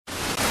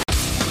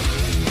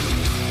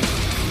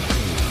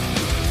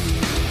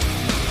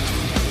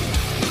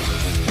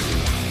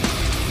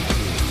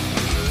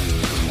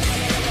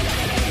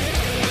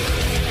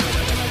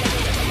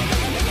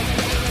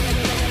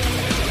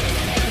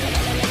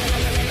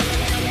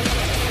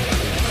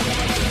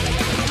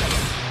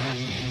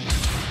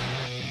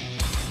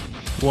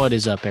What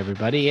is up,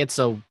 everybody? What's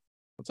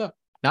up?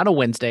 Not a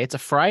Wednesday. It's a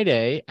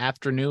Friday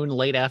afternoon,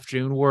 late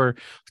afternoon. We're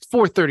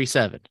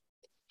 4:37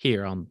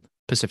 here on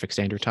Pacific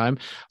Standard Time.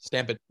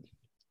 Stamp it.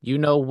 You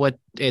know what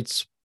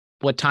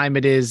time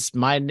it is.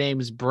 My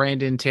name's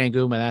Brandon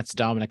Tanguma. That's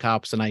Dominic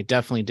Hops, and I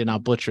definitely did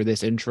not butcher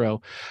this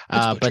intro.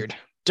 Butchered. But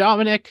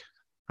Dominic,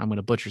 I'm going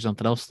to butcher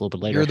something else a little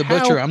bit later. You're the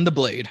butcher. I'm the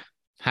blade.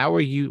 How are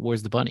you?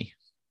 Where's the bunny?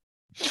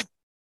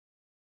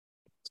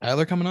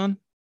 Tyler coming on?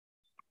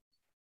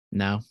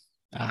 No.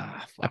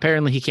 Fuck.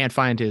 Apparently he can't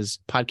find his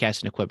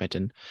podcasting equipment,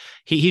 and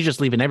he's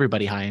just leaving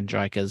everybody high and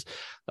dry because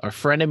our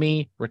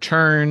frenemy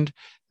returned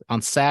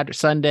on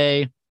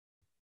Sunday.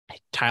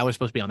 Tyler's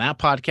supposed to be on that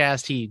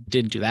podcast. He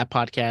didn't do that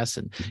podcast,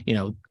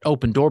 and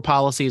open door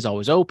policy is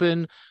always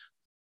open.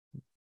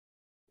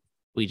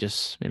 We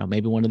just,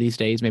 maybe one of these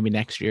days, maybe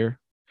next year,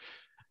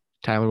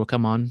 Tyler will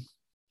come on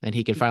and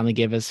he can finally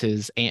give us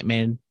his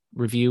Ant-Man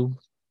review.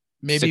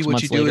 Maybe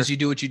what you do is you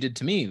do what you did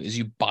to me, is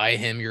you buy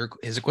him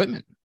his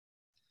equipment.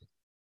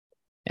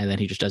 And then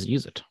he just doesn't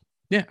use it.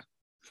 Yeah.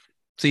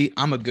 See,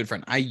 I'm a good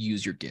friend. I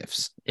use your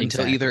gifts until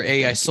Exactly. either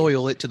A, I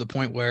soil it to the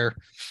point where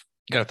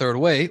you got to throw it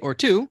away, or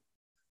two,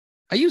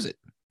 I use it.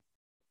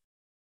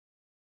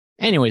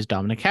 Anyways,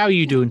 Dominic, how are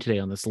you doing today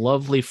on this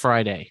lovely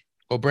Friday?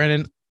 Well,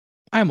 Brandon,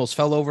 I almost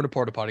fell over in a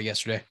porta potty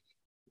yesterday.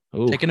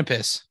 Ooh. Taking a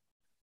piss.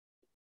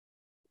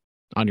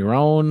 On your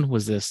own?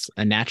 Was this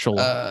a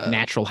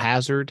natural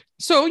hazard?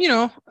 So,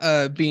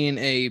 being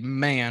a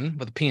man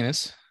with a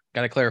penis,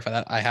 got to clarify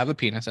that. I have a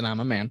penis and I'm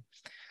a man.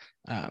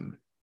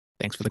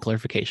 Thanks for the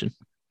clarification.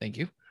 Thank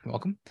you. You're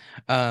welcome.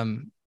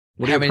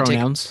 What are your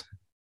pronouns?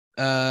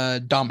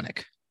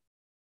 Dominic.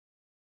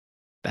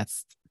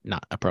 That's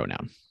not a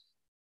pronoun.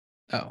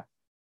 Oh.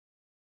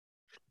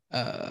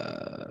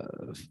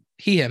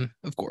 He, him,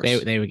 of course.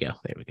 There we go.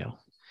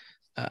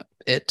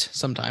 It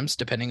sometimes,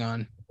 depending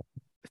on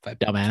if I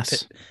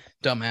dumbass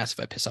if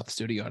I piss off the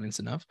studio audience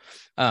enough.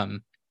 No.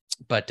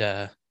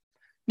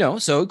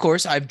 So of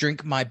course I've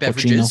drink my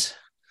beverages. Cochino.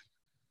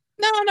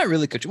 No, not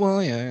really.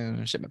 Well, yeah,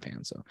 I shit my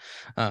pants. So,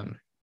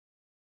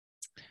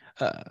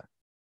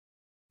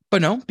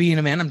 but no, being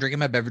a man, I'm drinking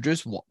my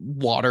beverages,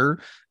 water,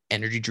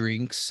 energy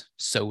drinks,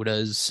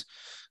 sodas,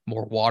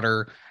 more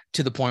water,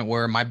 to the point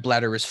where my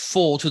bladder is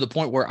full, to the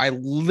point where I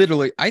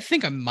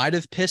think I might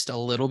have pissed a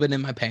little bit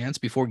in my pants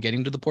before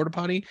getting to the porta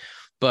potty,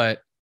 but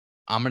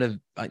I'm going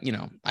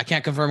to, I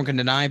can't confirm or can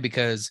deny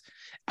because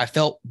I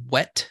felt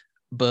wet,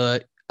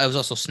 but I was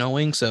also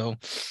snowing. So,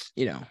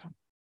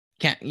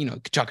 can't,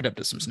 chalk it up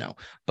to some snow,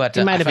 but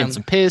it might have been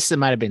some piss. It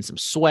might've been some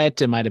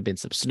sweat. It might've been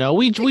some snow.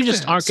 We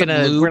just aren't going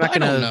to, we're not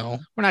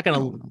going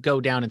to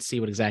go down and see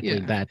what exactly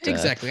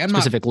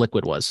specific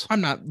liquid was.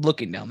 I'm not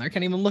looking down there. I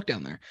can't even look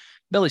down there.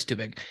 Belly's too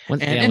big.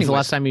 When's the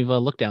last time you've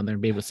looked down there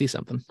and be able to see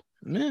something?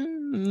 I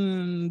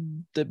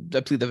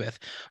plead the fifth.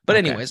 But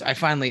anyways, I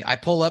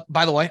pull up.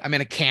 By the way, I'm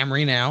in a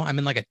Camry now. I'm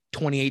in like a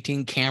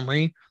 2018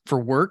 Camry for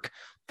work,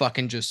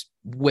 fucking just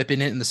whipping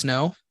it in the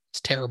snow.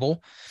 It's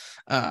terrible.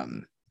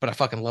 But I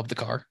fucking love the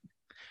car.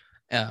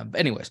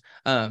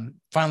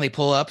 Finally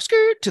pull up,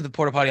 skirt to the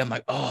porta potty. I'm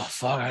like, oh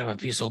fuck, I want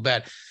to pee so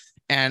bad.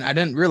 And I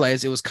didn't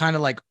realize it was kind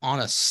of like on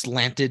a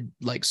slanted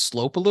like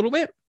slope a little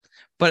bit,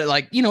 but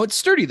it's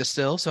sturdy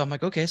still. So I'm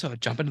like, okay. So I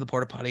jump into the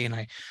porta potty and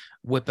I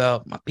whip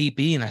out my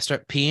pee and I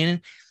start peeing.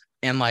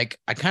 And like,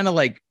 I kind of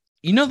like,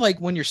 like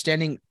when you're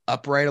standing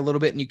upright a little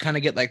bit and you kind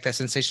of get like that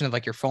sensation of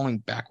like you're falling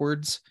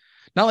backwards.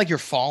 Not like you're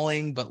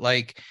falling, but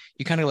like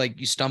you kind of like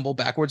you stumble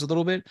backwards a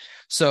little bit.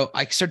 So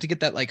I start to get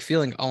that like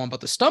feeling, oh, I'm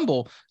about to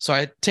stumble. So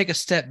I take a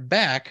step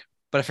back,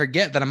 but I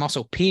forget that I'm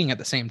also peeing at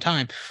the same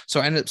time. So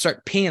I ended up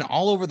start peeing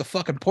all over the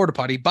fucking porta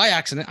potty by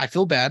accident. I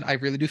feel bad. I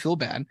really do feel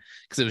bad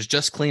because it was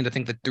just cleaned, I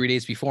think, 3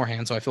 days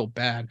beforehand. So I feel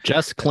bad.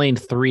 Just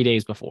cleaned 3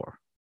 days before.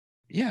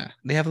 Yeah.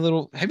 They have a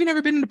little. Have you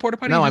never been into porta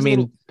potty? No, I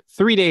mean,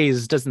 3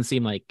 days doesn't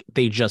seem like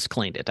they just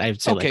cleaned it. I'd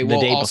say okay, like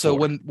the day also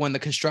before. when the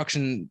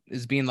construction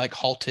is being like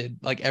halted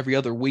like every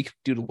other week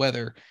due to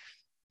weather,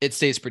 it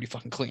stays pretty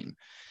fucking clean.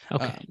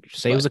 Okay.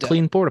 Say it was a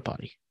clean porta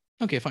potty.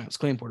 Okay, fine. It was a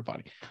clean porta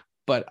potty.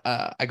 But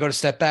I go to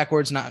step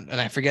backwards, and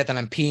I forget that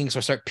I'm peeing, so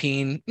I start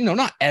peeing.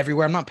 Not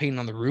everywhere. I'm not peeing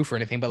on the roof or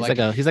anything, but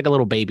he's like a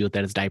little baby with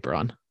his diaper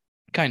on,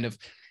 kind of.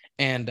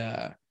 And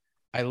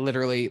I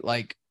literally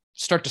like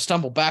start to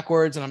stumble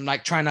backwards, and I'm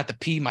like trying not to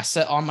pee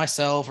on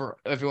myself or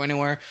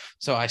anywhere.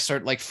 So I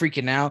start like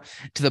freaking out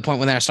to the point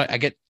when I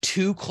get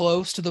too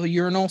close to the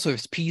urinal, so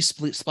it's pee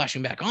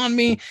splashing back on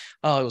me.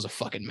 Oh, it was a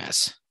fucking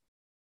mess.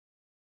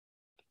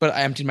 But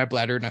I emptied my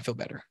bladder and I felt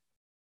better.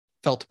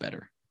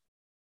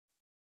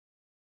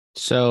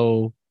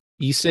 So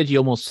you said you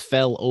almost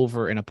fell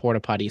over in a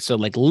porta potty. So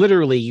like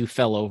literally you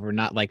fell over,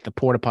 not like the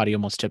porta potty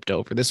almost tipped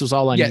over. This was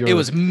all on it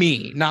was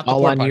me, not the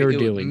porta potty.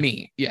 It was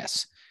me.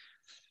 Yes.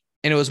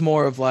 And it was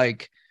more of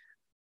like,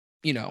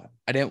 I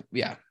didn't.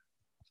 Yeah.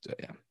 So,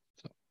 yeah.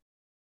 So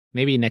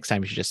maybe next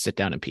time you should just sit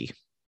down and pee.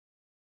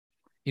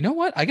 You know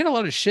what? I get a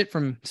lot of shit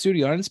from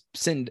studio audience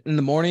sitting in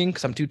the morning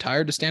because I'm too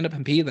tired to stand up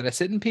and pee that I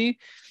sit and pee.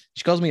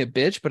 She calls me a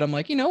bitch, but I'm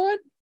like, you know what?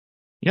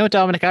 You know what,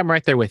 Dominic? I'm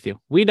right there with you.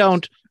 We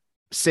don't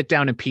sit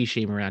down and pee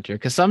shame around here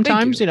because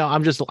sometimes, you.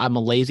 I'm a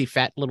lazy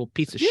fat little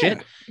piece of shit,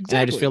 exactly. and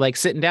I just feel like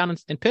sitting down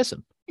and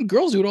pissing.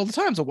 Girls do it all the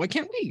time, so why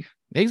can't we?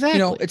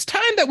 Exactly. It's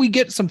time that we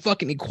get some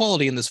fucking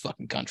equality in this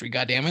fucking country.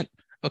 God damn it.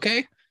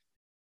 Okay.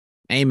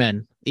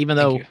 Amen. Even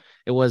though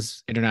it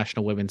was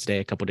International Women's Day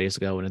a couple days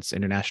ago, and it's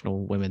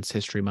International Women's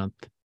History Month.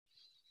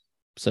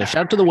 So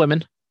shout out to the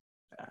women,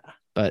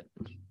 but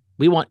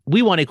we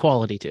want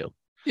equality too.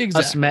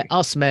 Exactly.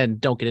 Us men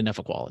don't get enough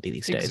equality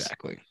these days.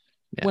 Exactly.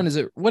 Yeah.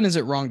 When is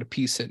it wrong to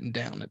pee sitting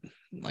down?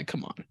 Like,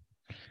 come on.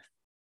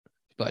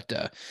 But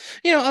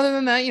other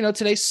than that,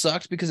 today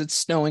sucked because it's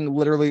snowing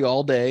literally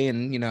all day,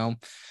 and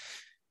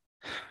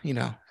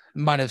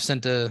might have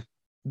sent a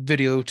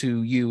video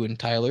to you and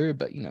Tyler,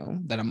 but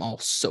that I'm all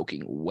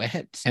soaking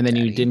wet. And then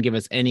you didn't give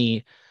us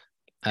any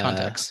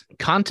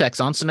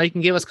context on, so now you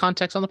can give us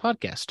context on the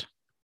podcast.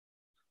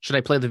 Should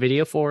I play the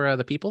video for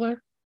the people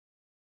there?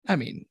 I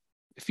mean,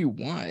 if you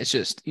want, it's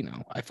just,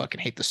 I fucking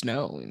hate the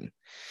snow, and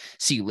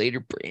see you later,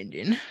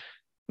 Brandon.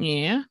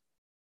 Yeah.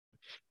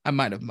 I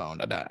might have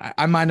moaned.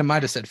 I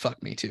might have said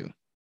fuck me too.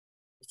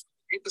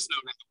 Hate the snow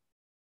now.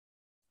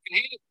 I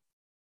hate it.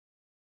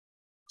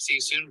 See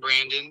you soon,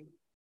 Brandon.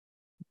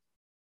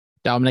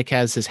 Dominic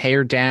has his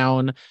hair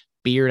down,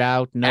 beard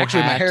out, no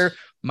actually, hat.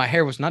 my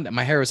hair was not.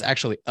 My hair was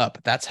actually up.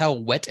 That's how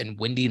wet and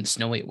windy and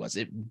snowy it was.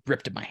 It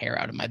ripped my hair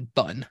out of my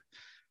bun.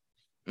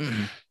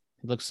 It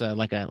looks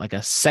like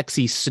a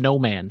sexy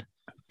snowman.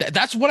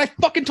 That's what I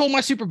fucking told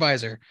my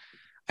supervisor.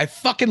 I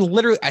fucking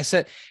literally, I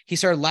said, he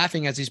started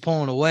laughing as he's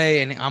pulling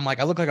away, and I'm like,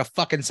 I look like a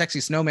fucking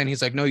sexy snowman.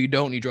 He's like, no, you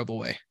don't. And he drove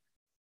away.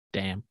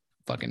 Damn.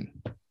 Fucking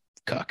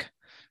cuck.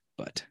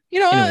 But,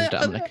 Anyways,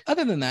 Dominic,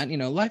 other than that,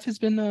 life has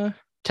been...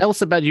 Tell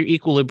us about your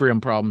equilibrium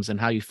problems and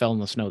how you fell in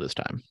the snow this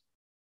time.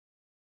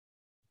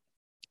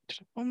 Did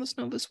I fall in the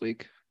snow this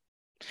week?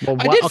 Well,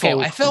 I did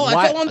fall. I fell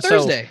on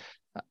Thursday.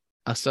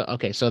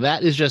 So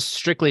that is just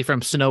strictly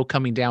from snow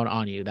coming down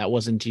on you. That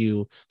wasn't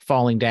you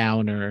falling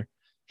down or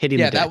hitting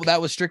the deck.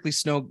 that was strictly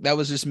snow. That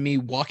was just me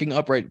walking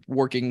upright,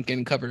 working,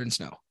 getting covered in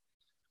snow.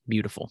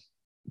 Beautiful.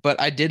 But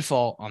I did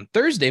fall on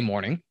Thursday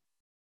morning.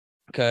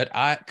 Because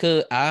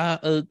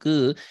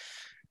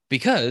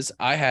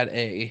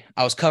I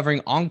was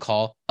covering on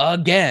call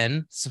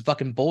again. Some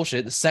fucking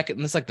bullshit. This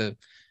like the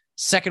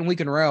second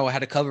week in a row I had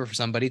to cover for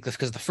somebody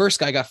because the first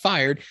guy got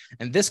fired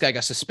and this guy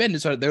got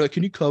suspended. So they're like,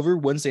 can you cover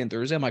Wednesday and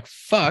Thursday? I'm like,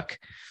 fuck.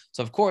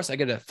 So of course I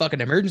get a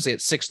fucking emergency at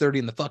 6:30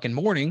 in the fucking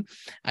morning.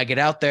 I get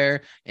out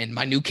there in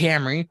my new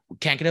Camry,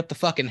 can't get up the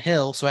fucking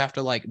hill. So I have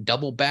to like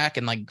double back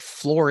and like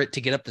floor it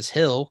to get up this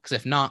hill. Cause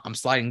if not, I'm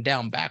sliding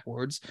down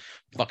backwards.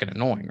 Fucking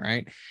annoying.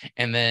 Right.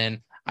 And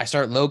then I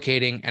start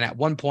locating. And at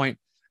one point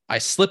I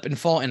slip and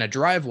fall in a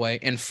driveway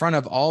in front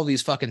of all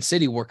these fucking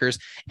city workers.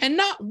 And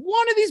not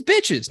one of these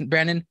bitches,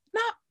 Brandon,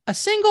 not a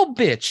single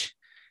bitch.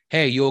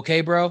 Hey, you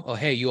okay, bro? Oh,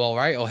 hey, you all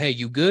right? Oh, hey,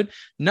 you good?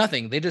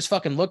 Nothing. They just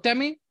fucking looked at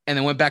me and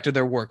then went back to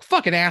their work.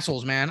 Fucking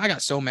assholes, man. I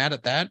got so mad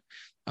at that.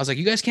 I was like,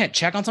 you guys can't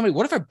check on somebody?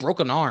 What if I broke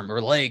an arm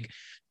or leg,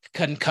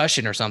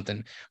 concussion or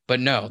something? But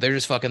no, they're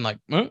just fucking like,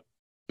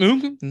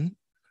 fucking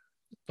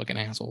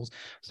assholes.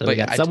 So they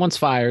got someone's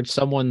fired,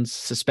 someone's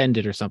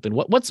suspended or something.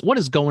 What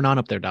is going on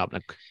up there,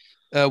 Dominic?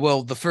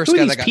 Well, the first Who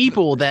guy are these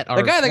people that are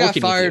the guy that got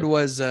fired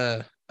was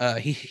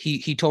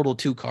he totaled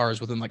 2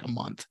 cars within like a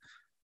month.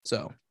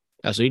 So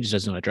he just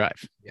doesn't know how to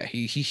drive. Yeah,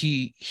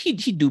 he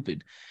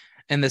duped.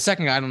 And the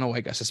second guy, I don't know what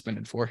I got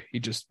suspended for. I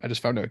just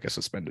found out I got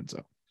suspended.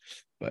 So,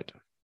 but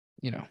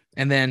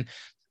and then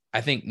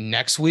I think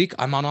next week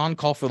I'm on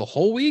call for the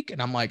whole week,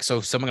 and I'm like,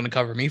 so someone gonna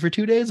cover me for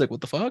 2 days? Like,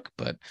 what the fuck?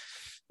 But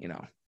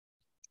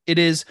it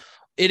is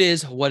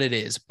what it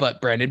is.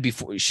 But Brandon,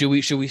 before should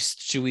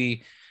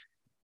we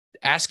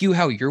ask you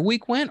how your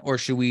week went, or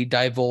should we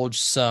divulge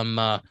some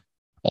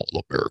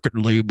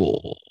All-American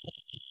label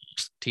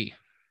tea?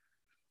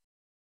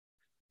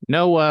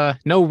 No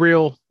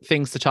real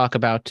things to talk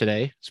about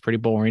today. It's pretty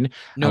boring.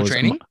 No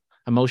training?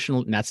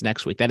 Emotional. That's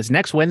next week. That is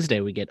next Wednesday.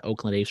 We get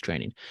Oakland A's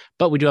training,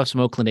 but we do have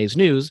some Oakland A's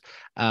news.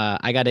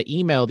 I got an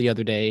email the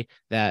other day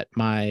that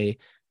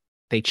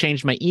they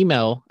changed my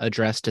email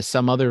address to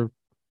some other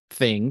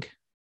thing.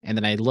 And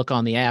then I look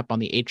on the app, on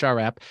the HR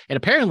app, and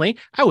apparently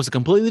I was a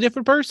completely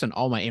different person.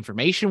 All my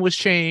information was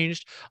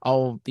changed.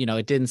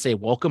 It didn't say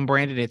welcome,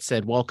 Brandon. It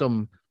said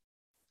welcome.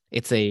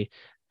 It's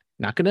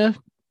not gonna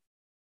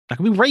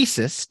be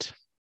racist,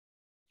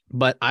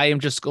 but I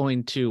am just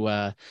going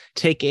to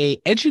take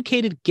a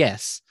educated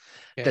guess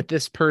that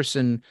this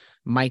person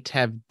might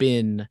have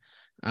been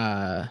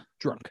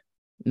drunk.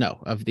 No,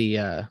 of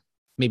the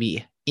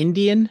maybe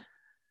Indian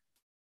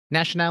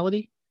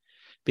nationality,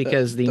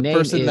 because the name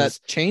person is that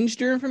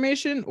changed your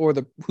information, or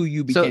who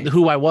you became. So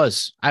who I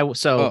was.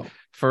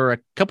 For a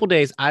couple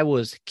days I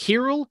was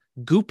Kirill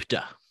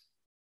Gupta.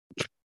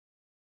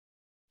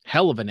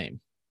 Hell of a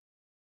name.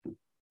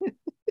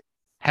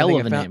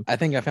 Name. I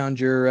think I found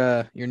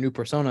your new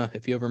persona.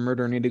 If you ever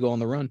murder or need to go on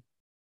the run.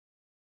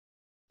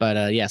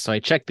 But so I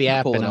checked the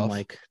app and I'm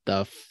like,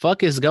 the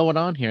fuck is going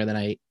on here? Then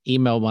I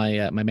email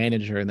my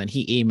manager, and then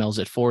he emails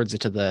it, forwards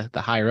it to the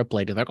higher up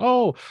lady. Like,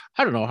 oh,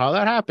 I don't know how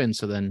that happened.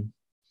 So then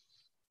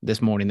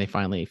this morning they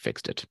finally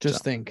fixed it. Just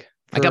So, think.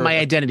 I got my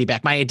identity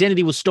back. My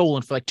identity was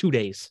stolen for like 2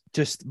 days.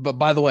 But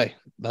by the way,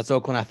 that's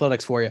Oakland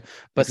Athletics for you.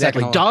 But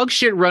Exactly. second, Dog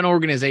shit run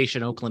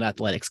organization, Oakland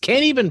Athletics.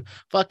 Can't even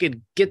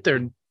fucking get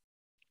their.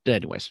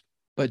 Anyways.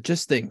 but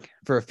just think,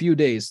 for a few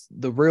days,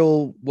 the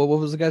real, what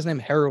was the guy's name?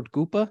 Harold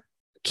Gupta?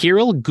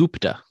 Kirill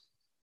Gupta.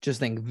 Just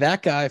think,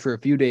 that guy for a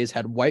few days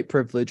had white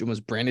privilege and was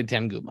Brandon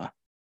Tanguma.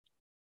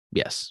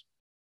 Yes.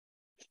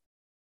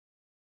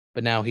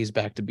 But now he's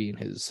back to being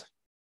his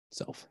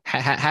self.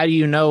 How do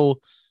you know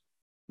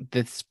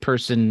this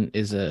person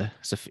is a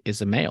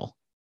male?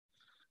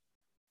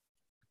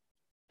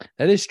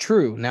 That is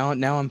true. Now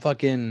I'm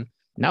fucking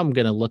Now I'm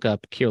gonna look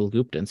up Kirill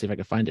Gupta and see if I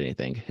can find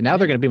anything. Now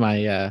they're gonna be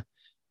my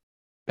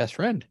best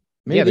friend.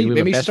 they're gonna be my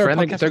maybe best start a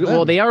friend. podcast with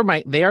Well, them.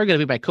 they are gonna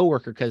be my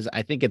coworker because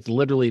I think it's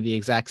literally the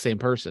exact same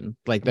person.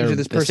 Like I they're bet you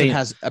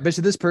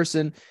this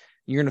person,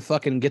 you're gonna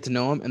fucking get to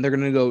know him, and they're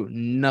gonna go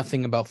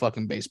nothing about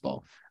fucking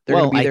baseball. They're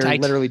Well, gonna be I there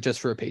typed- literally just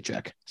for a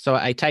paycheck. So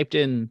I typed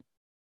in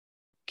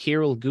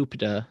Kirill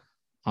Gupta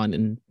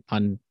on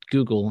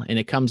Google, and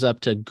it comes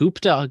up to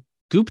Gupta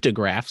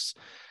graphs.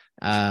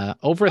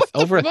 Over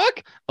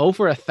Fuck?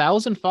 over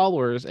 1,000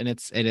 followers, and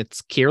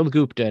it's Kirill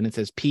Gupta, and it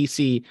says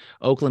PC,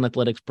 Oakland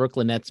Athletics,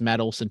 Brooklyn Nets,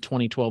 Matt Olson,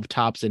 2012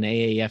 tops in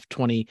AAF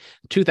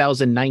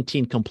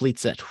 2019 complete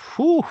set.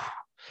 Whew.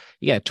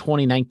 You got a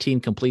 2019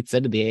 complete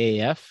set of the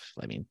AAF.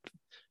 I mean,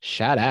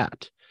 shout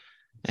out.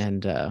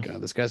 And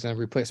God, this guy's gonna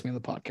replace me in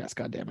the podcast.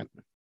 God damn it.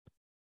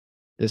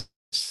 this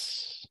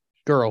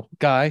Girl,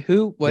 guy,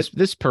 who, what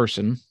this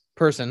person.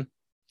 person?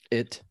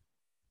 It.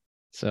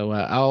 So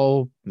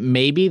I'll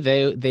maybe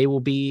they will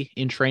be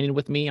in training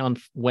with me on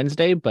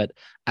Wednesday, but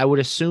I would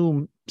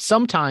assume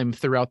sometime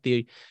throughout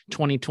the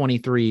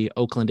 2023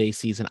 Oakland A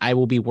season, I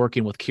will be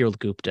working with Kirill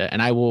Gupta,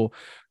 and I will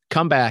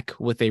come back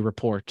with a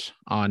report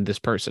on this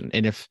person.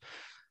 And if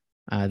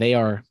they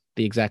are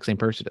the exact same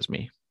person as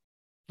me,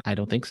 I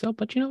don't think so,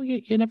 but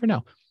you never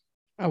know.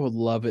 I would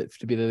love it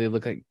to be that they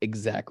look like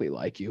exactly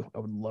like you. I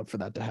would love for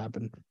that to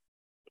happen.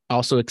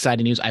 Also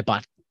exciting news: I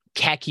bought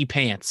khaki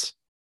pants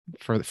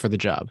for the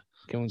job.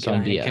 Can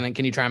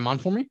you try them on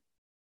for me?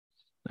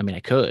 I mean, I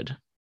could.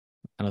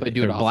 I don't But think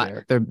do it they're off black.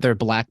 air. They're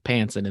black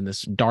pants and in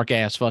this dark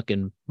ass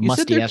fucking You said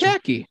musty they're ass.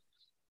 khaki.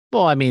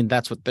 Well, I mean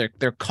that's what they're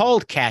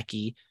called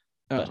khaki.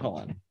 Oh. But hold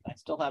on, I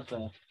still have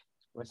the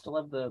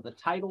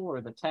title or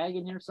the tag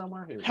in here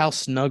somewhere. Here we go. How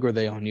snug are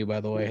they on you,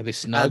 by the way? Are they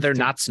snug? They're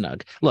not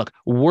snug. Look,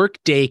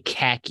 workday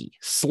khaki,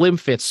 slim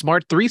fit,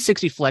 smart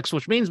 360 flex,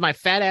 which means my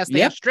fat ass. They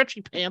Yep. have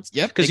stretchy pants.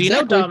 Yep, Because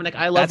exactly. Dominic,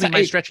 I love That's my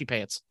how- stretchy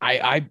pants.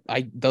 I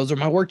those are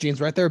my work jeans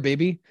right there,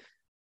 baby.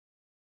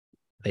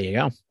 There you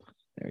go.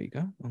 There you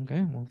go.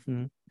 Okay. Well,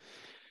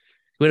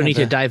 We don't need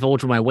to Never.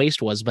 divulge what my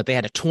waist was, but they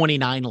had a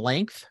 29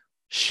 length.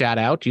 Shout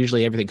out.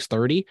 Usually everything's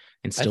 30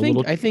 and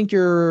still I think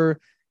you're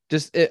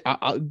just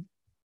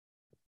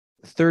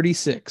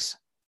 36,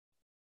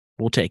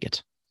 we'll take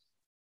it.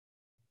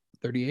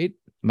 38.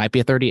 Might be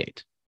a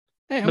 38.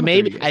 Hey, I'm But a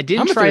maybe 38. I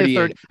didn't I'm a try the 38.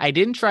 30. I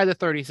didn't try the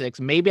 36.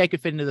 Maybe I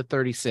could fit into the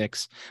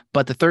 36,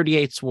 but the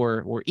 38s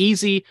were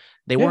easy.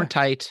 They Yeah. weren't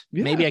tight.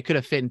 Yeah. Maybe I could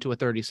have fit into a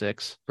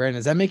 36. Brandon,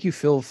 does that make you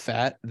feel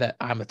fat that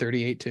I'm a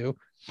 38 too?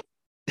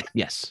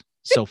 Yes.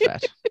 So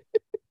fat.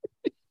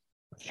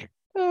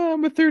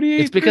 I'm a 38.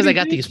 It's because I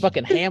got pretty these bitch.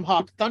 fucking ham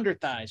hock thunder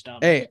thighs, Dom.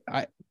 Hey,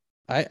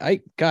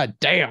 I God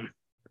damn.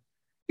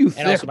 You And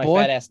thick also my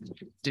boy. fat ass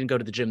didn't go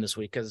to the gym this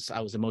week because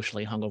I was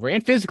emotionally hungover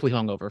and physically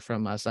hungover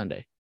from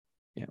Sunday.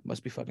 Yeah, it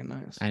must be fucking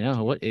nice. I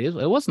know what it is.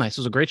 It was nice.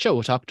 It was a great show.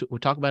 We'll talk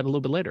about it a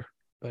little bit later.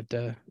 But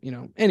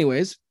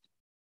anyways,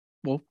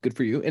 well, good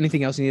for you.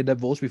 Anything else you need to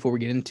divulge before we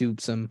get into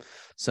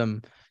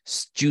some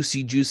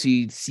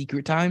juicy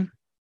secret time?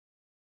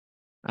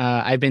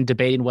 I've been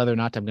debating whether or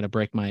not I'm going to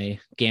break my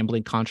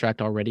gambling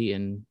contract already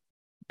and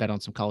bet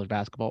on some college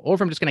basketball, or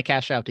if I'm just going to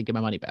cash out to get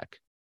my money back.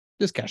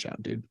 Just cash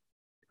out, dude.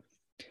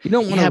 You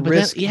don't want to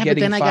risk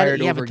getting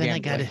fired over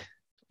gambling.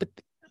 But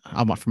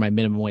I'm off for my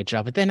minimum wage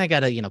job. But then I got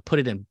to, put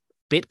it in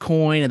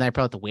Bitcoin, and then I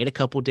probably have to wait a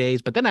couple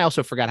days. But then I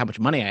also forgot how much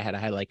money I had. I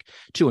had like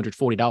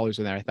 $240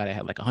 in there. I thought I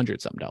had like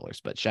 $100-something.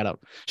 But shout out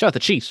the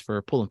Chiefs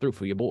for pulling through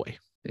for your boy,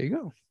 There you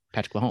go.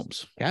 Patrick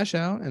Mahomes. Cash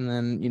out, and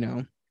then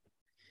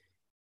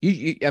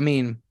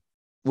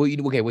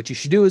what you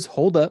should do is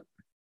hold up,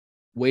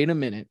 wait a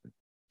minute,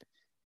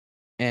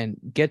 and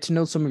get to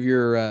know some of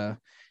your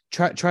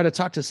try to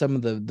talk to some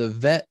of the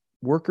vet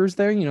workers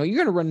there. You're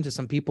gonna run into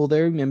some people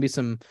there, maybe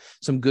some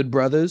good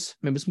brothers,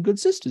 maybe some good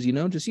sisters.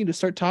 Just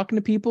start talking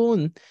to people,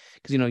 and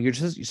because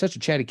you're such a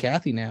chatty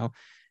Cathy now,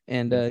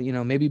 and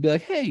maybe be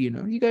like, hey,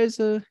 you guys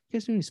do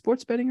any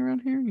sports betting around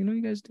here?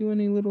 You guys do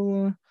any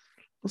little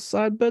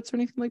side bets or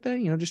anything like that?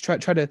 Just try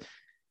to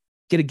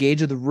get a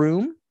gauge of the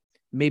room.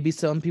 Maybe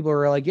some people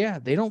are like, yeah,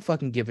 they don't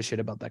fucking give a shit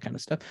about that kind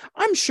of stuff.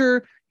 I'm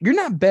sure you're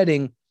not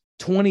betting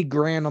 20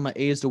 grand on the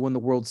A's to win the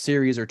World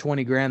Series, or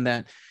 20 grand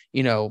that,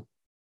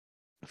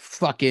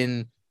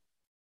 fucking,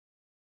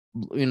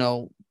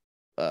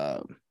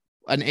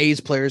 an A's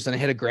player's gonna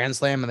hit a grand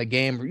slam in the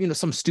game, or,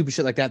 some stupid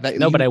shit like that.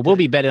 But I will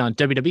be betting on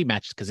WWE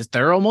matches because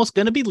they're almost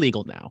going to be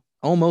legal now.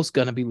 Almost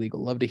gonna be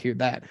legal. Love to hear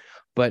that.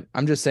 But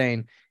I'm just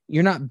saying,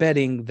 you're not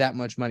betting that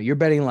much money. You're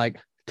betting like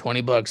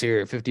 $20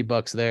 here,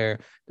 $50 there,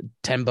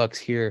 $10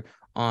 here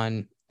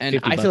on. And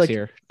 $50 I feel like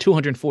here,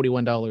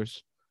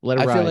 $241. Let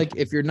it I ride. feel like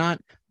if you're not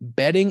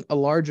betting a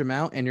large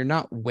amount and you're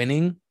not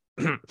winning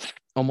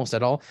almost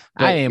at all,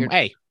 I am.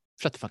 Hey,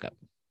 shut the fuck up.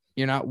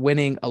 You're not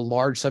winning a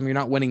large sum. You're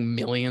not winning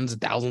millions,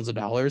 thousands of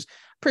dollars.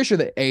 Pretty sure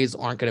the A's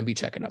aren't going to be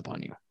checking up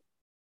on you.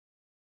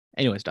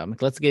 Anyways,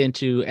 Dominic, let's get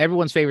into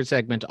everyone's favorite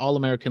segment, All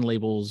American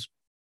Labels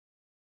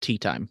Tea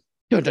Time.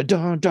 Dun, dun,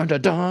 dun, dun,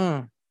 dun,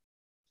 dun.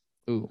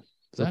 Ooh.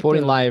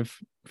 Reporting live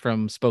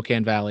from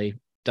Spokane Valley,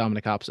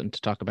 Dominic Hobson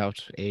to talk about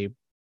a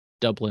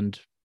Dublin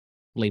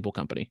label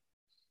company.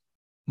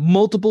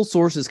 Multiple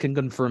sources can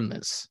confirm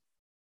this.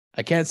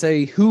 I can't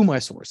say who my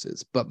source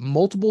is, but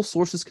multiple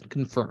sources can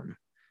confirm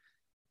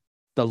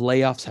the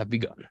layoffs have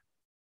begun.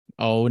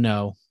 Oh,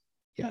 no.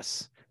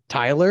 Yes.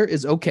 Tyler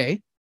is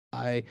okay.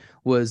 I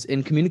was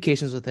in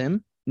communications with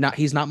him.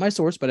 He's not my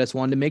source, but I just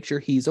wanted to make sure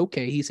he's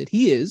okay. He said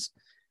he is.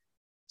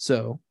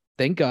 So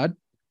thank God.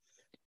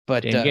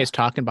 But you guys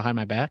talking behind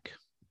my back?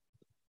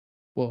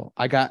 Well,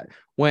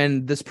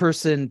 when this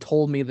person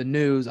told me the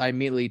news, I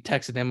immediately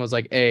texted him. I was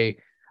like, hey,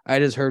 I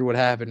just heard what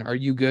happened. Are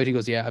you good? He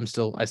goes, yeah, I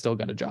still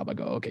got a job. I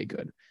go, okay,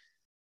 good.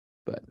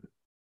 But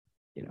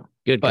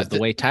good, because the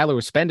way Tyler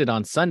was spending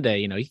on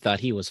Sunday, he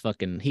thought he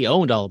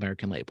owned All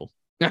American Label.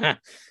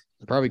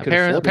 Probably could.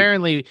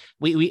 Apparently,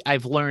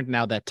 I've learned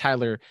now that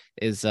Tyler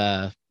is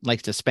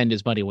likes to spend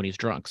his money when he's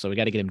drunk, so we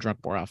got to get him drunk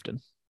more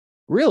often.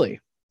 Really?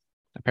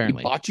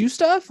 Apparently, he bought you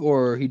stuff,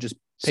 or he just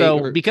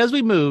because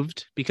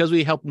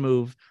we helped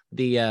move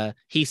the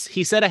he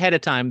said ahead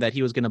of time that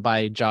he was going to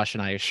buy Josh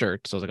and I a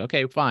shirt, so I was like,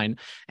 okay, fine.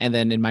 And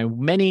then in my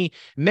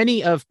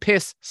many of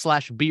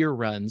piss/beer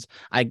runs,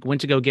 I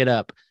went to go get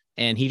up.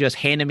 And he just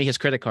handed me his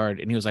credit card,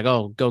 and he was like,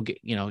 "Oh, go get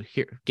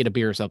get a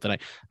beer or something."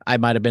 I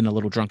might have been a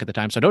little drunk at the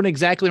time, so I don't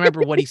exactly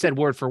remember what he said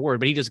word for word,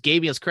 but he just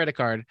gave me his credit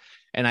card,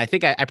 and I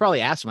think I probably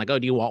asked him like, "Oh,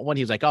 do you want one?"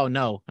 He was like, "Oh,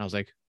 no." I was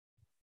like,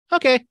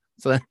 "Okay."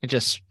 So then I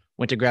just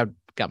went to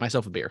got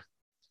myself a beer.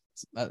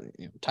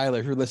 Tyler,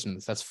 if you're listening to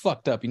this, that's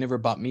fucked up. You never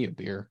bought me a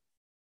beer.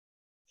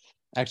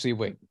 Actually,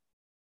 wait.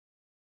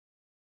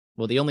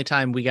 Well, the only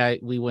time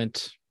we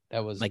went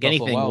that was like Buffalo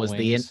anything Wild was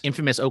Wings. the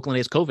infamous Oakland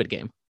A's COVID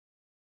game.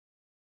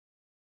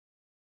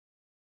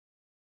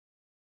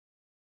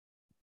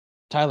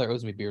 Tyler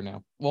owes me beer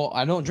now. Well,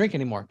 I don't drink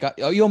anymore.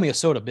 You owe me a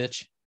soda,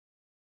 bitch.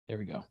 There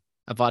we go.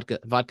 A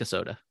vodka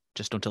soda.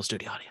 Just don't tell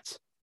studio audience.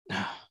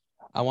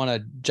 I want a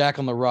Jack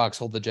on the Rocks.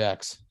 Hold the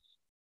Jacks.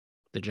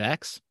 The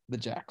Jacks? The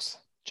Jacks.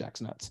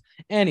 Jack's nuts.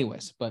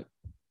 Anyways, but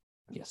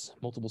yes,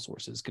 multiple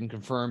sources can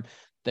confirm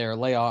their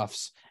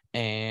layoffs,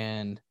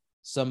 and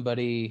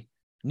somebody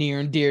near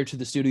and dear to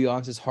the studio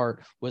audience's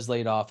heart was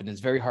laid off, and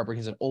it's very heartbreaking.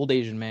 He's an old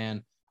Asian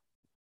man.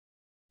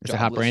 Is it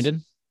Hot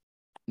Brandon?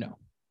 No.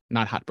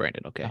 Not Hot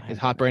Brandon, okay. Is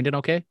Hot Brandon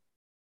okay?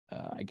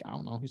 I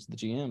don't know. He's the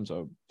GM, so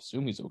I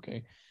assume he's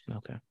okay.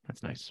 Okay,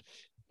 that's nice.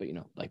 But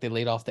like they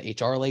laid off the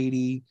HR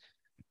lady,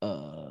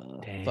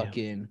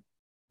 fucking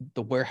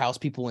the warehouse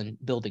people in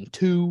building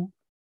 2,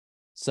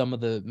 some of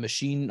the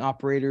machine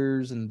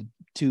operators and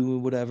 2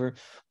 whatever.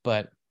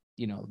 But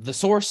the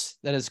source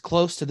that is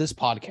close to this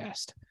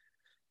podcast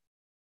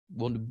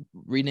will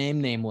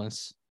rename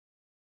nameless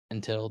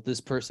until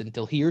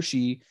he or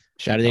she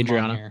shout out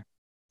Adriana.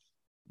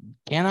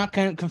 Cannot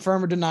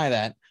confirm or deny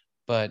that,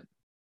 but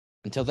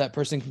until that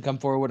person can come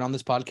forward on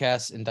this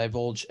podcast and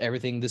divulge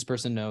everything this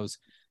person knows,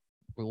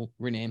 we'll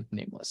rename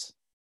nameless.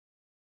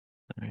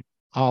 All right.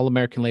 All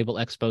American Label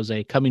expose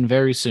coming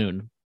very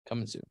soon.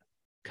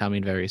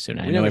 Coming very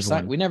soon.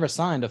 We never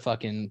signed a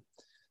fucking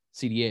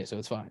CDA, so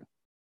it's fine.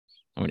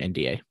 Or an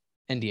NDA.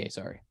 NDA,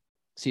 sorry.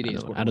 CDA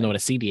is I don't know what a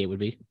CDA would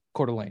be.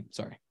 Coeur d'Alene,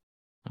 sorry.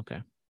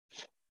 Okay.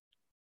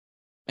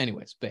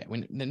 Anyways, but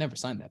we never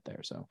signed that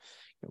there, so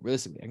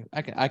realistically,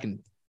 I can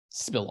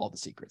spill all the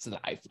secrets that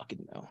I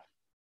fucking know.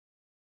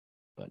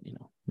 But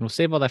we'll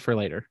save all that for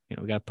later.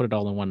 We got to put it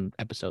all in one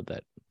episode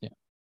that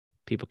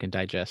people can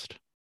digest.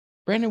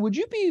 Brandon, would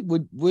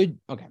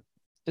okay?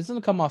 It's gonna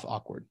come off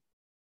awkward,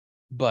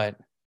 but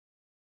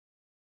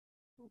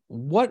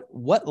what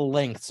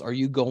lengths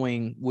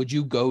would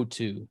you go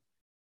to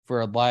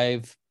for a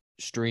live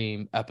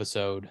stream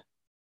episode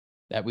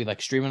that we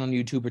like streaming on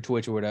YouTube or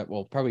Twitch or whatever?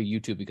 Well, probably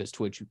YouTube, because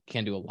Twitch you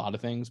can do a lot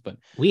of things, but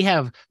we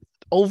have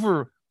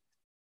over,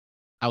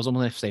 I was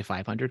almost going to say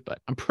 500, but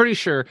I'm pretty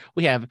sure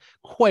we have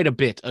quite a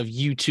bit of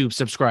YouTube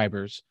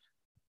subscribers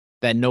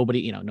that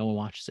nobody, no one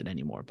watches it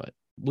anymore, but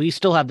we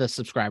still have the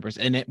subscribers,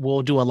 and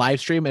we'll do a live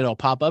stream. It'll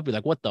pop up. Be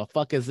like, what the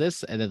fuck is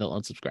this? And then they'll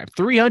unsubscribe.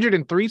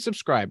 303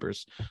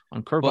 subscribers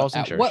on Curveballs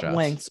and Chair Shots. What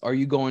lengths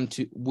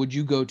would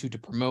you go to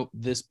promote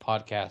this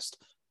podcast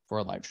for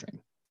a live stream?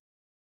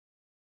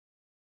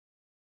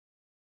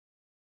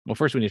 Well,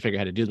 first we need to figure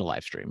out how to do the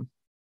live stream.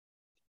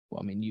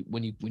 Well, I mean,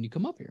 when you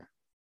come up here.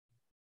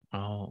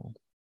 Oh.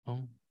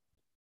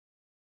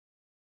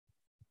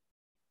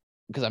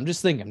 Because I'm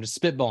just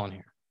spitballing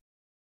here.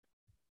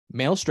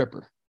 Male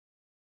stripper.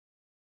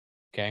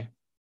 Okay.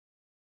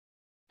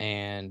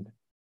 And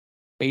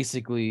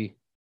basically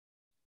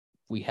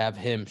we have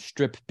him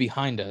strip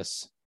behind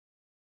us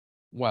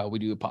while we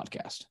do a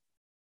podcast.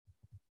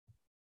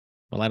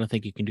 Well, I don't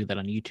think you can do that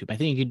on YouTube. I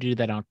think you can do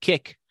that on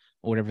Kick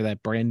or whatever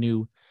that brand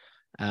new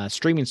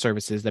streaming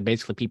services that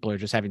basically people are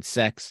just having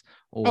sex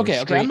or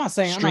Okay. I'm not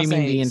saying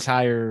streaming the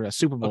entire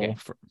Super Bowl. Okay.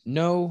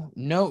 No.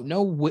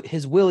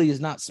 His Willie is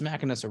not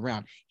smacking us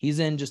around. He's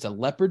in just a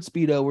leopard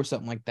Speedo or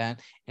something like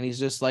that. And he's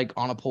just like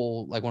on a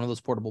pole, like one of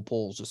those portable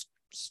poles, just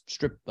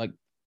strip like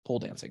pole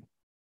dancing.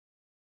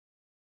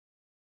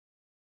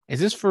 Is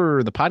this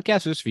for the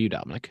podcast or is this for you,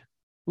 Dominic?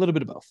 A little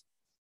bit of both.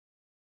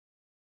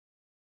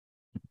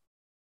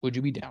 Would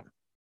you be down?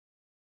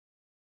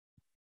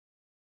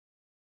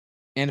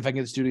 And if I can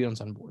get the studios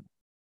on board.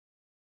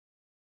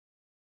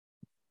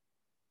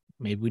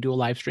 Maybe we do a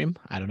live stream.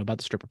 I don't know about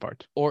the stripper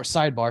part. Or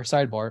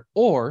sidebar.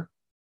 Or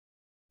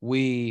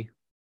we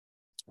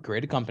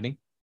create a company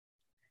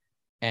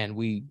and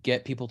we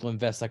get people to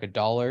invest like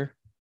 $1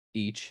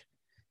 each.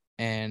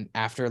 And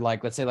after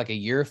like, let's say like a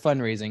year of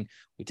fundraising,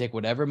 we take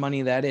whatever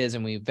money that is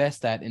and we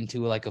invest that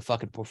into like a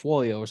fucking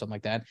portfolio or something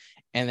like that.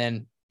 And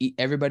then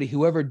everybody,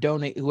 whoever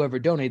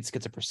donates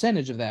gets a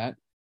percentage of that.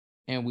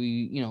 And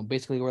we,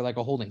 basically we're like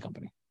a holding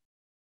company.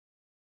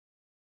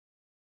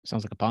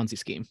 Sounds like a Ponzi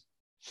scheme.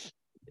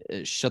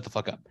 Shut the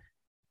fuck up.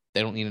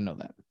 They don't need to know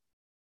that.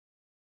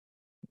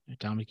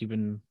 Dominic, you've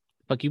been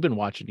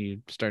watching. You're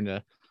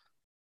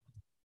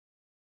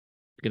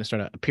gonna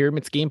start a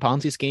pyramid scheme,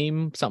 Ponzi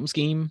scheme, something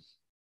scheme.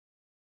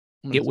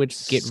 Get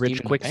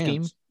rich quick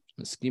scheme.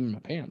 I'm scheming my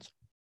pants.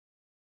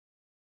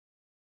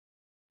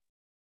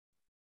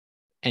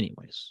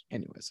 Anyways,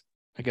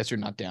 I guess you're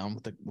not down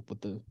with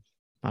the.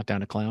 Not down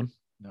to clown.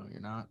 No,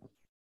 you're not.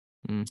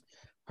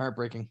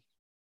 Heartbreaking.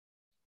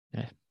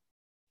 Yeah.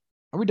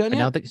 Are we done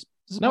yet?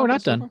 No, we're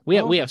not done.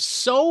 We have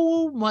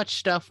so much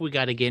stuff we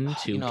got to get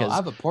into. I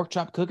have a pork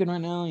chop cooking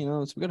right now.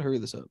 So we got to hurry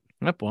this up.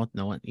 Well,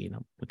 no, we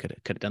could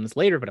have done this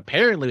later, but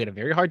apparently we had a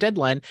very hard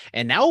deadline,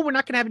 and now we're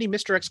not going to have any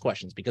Mr. X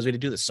questions because we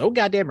had to do this so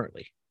goddamn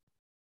early.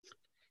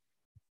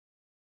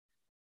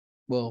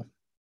 Well,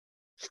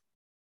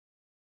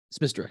 it's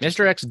Mr. X.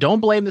 Mr. X,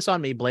 don't blame this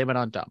on me. Blame it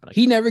on Dominic.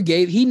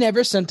 He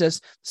never sent us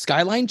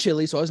Skyline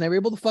chili, so I was never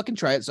able to fucking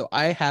try it. So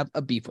I have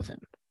a beef with him.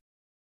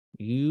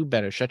 You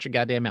better shut your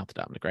goddamn mouth,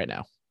 Dominic, right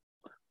now.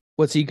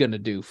 What's he gonna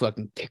do?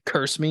 Fucking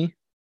curse me?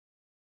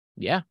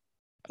 Yeah.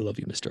 I love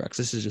you, Mr. X.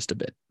 This is just a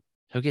bit.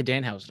 He'll get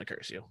Danhausen to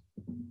curse you.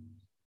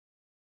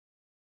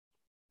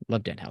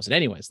 Love Danhausen.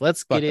 Anyways,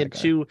 let's get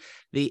into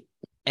the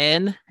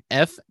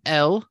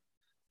NFL.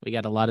 We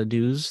got a lot of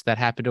news that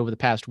happened over the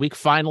past week.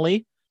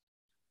 Finally,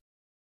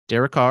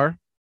 Derek Carr,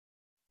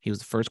 he was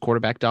the first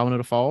quarterback domino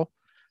to fall.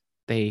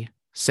 They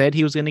said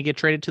he was going to get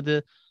traded to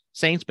the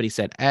Saints, but he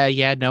said,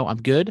 yeah, no,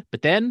 I'm good.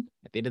 But then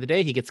at the end of the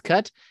day, he gets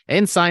cut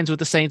and signs with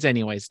the Saints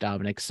anyways,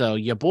 Dominic. So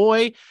your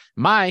boy,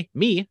 I'm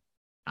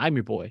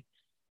your boy,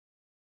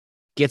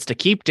 gets to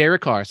keep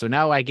Derek Carr. So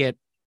now I get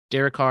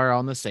Derek Carr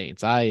on the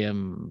Saints. I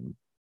am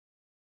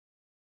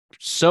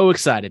so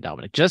excited,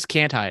 Dominic. Just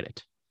can't hide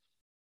it.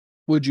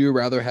 Would you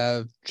rather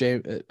have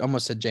James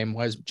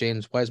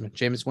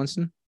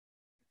Winston?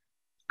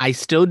 I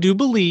still do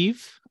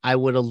believe I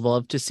would have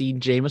loved to see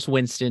Jameis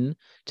Winston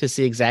to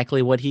see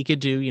exactly what he could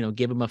do,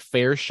 give him a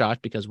fair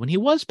shot, because when he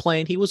was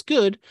playing, he was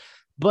good,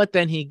 but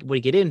then he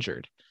would get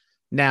injured.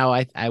 Now,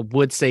 I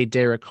would say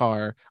Derek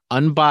Carr,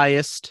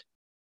 unbiased,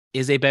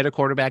 is a better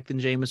quarterback than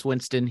Jameis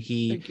Winston.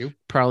 He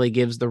probably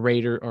gives the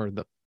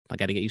I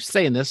got to get used to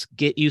saying this,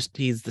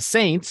 he's the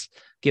Saints,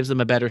 gives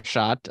them a better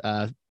shot.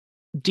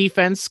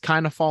 Defense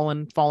kind of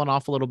fallen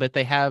off a little bit.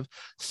 They have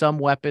some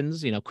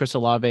weapons. Chris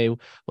Olave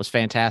was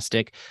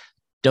fantastic.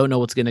 Don't know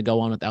what's going to go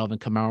on with Alvin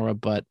Kamara,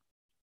 but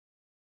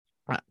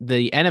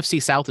the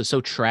NFC South is so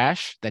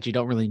trash that you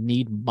don't really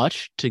need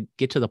much to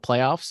get to the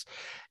playoffs.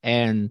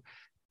 And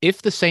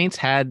if the Saints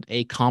had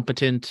a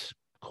competent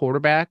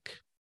quarterback,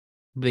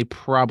 they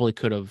probably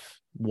could have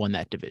won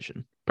that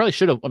division. Probably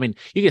should have. I mean,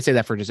 you could say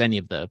that for just any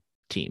of the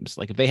teams.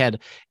 Like if they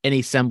had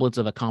any semblance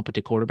of a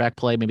competent quarterback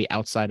play, maybe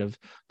outside of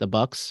the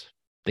Bucks,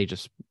 they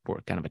just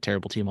were kind of a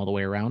terrible team all the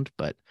way around.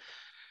 But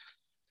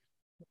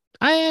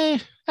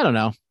I don't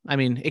know. I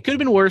mean, it could have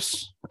been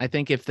worse. I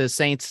think if the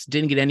Saints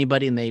didn't get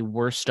anybody and they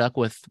were stuck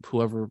with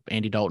whoever,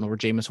 Andy Dalton or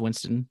Jameis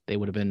Winston, they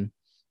would have been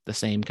the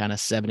same kind of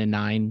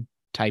 7-9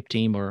 type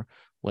team, or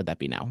what'd that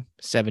be now?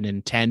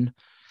 7-10.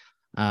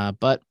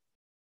 But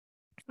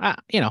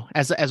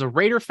as a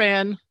Raider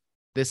fan,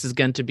 this is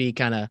going to be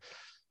kind of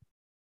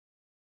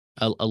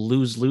a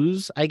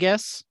lose-lose, I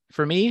guess,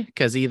 for me,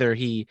 because either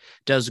he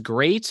does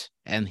great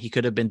and he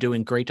could have been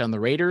doing great on the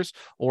Raiders,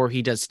 or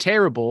he does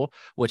terrible,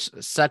 which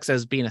sucks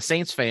as being a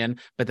Saints fan,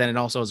 but then it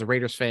also as a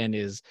Raiders fan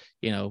is,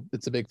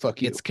 it's a big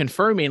fuck you. It's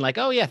confirming like,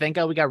 oh yeah, thank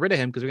God we got rid of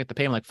him because we have to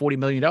pay him like $40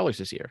 million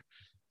this year.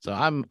 So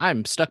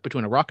I'm stuck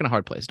between a rock and a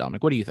hard place,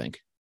 Dominic. What do you think?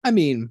 I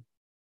mean,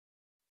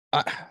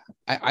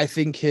 I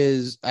think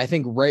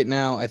right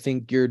now, I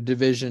think your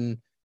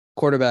division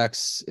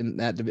quarterbacks in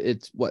that,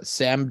 it's what,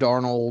 Sam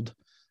Darnold,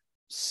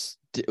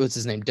 what's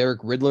his name?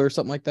 Derek Riddler or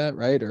something like that,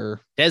 right? Or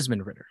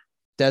Desmond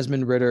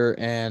Ridder,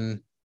 and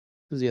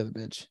who's the other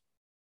bitch?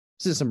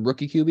 This is some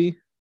rookie QB.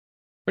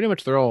 Pretty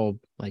much they're all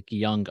like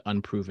young,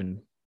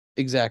 unproven.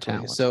 Exactly.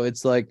 Talent. So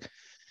it's like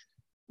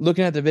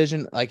looking at the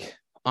division, like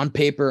on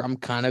paper, I'm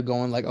kind of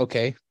going like,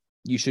 okay,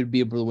 you should be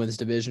able to win this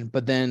division.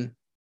 But then,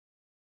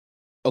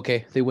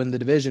 okay, they win the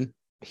division.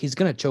 He's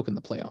gonna choke in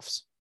the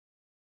playoffs.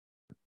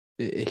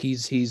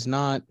 He's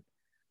not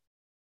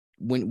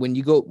when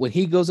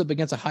he goes up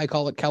against a high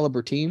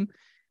caliber team,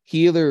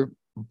 he either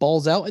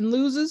balls out and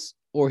loses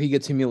or he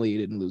gets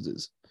humiliated and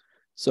loses.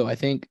 So I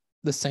think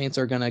the Saints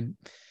are gonna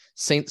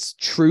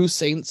true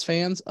Saints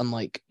fans,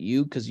 unlike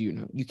you, because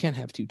you can't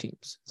have two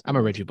teams. I'm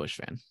a Reggie Bush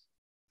fan.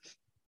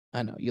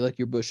 I know you like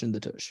your Bush and the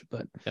Tush,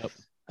 but yep.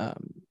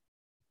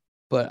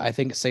 But I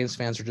think Saints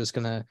fans are just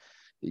gonna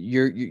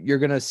you're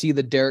gonna see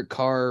the Derek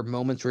Carr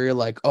moments where you're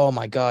like, oh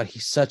my god,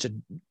 he's such a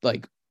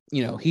like.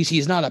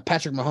 He's not a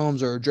Patrick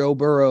Mahomes or a Joe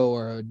Burrow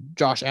or a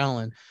Josh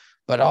Allen,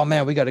 but oh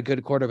man, we got a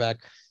good quarterback.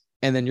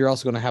 And then you're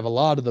also going to have a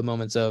lot of the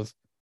moments of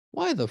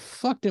why the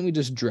fuck didn't we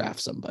just draft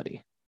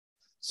somebody?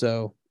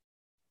 So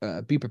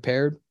be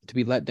prepared to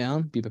be let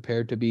down, be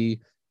prepared to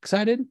be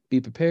excited, be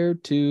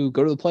prepared to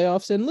go to the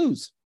playoffs and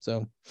lose.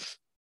 So,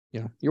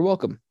 you're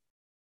welcome.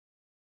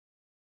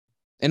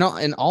 And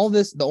all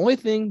this, the only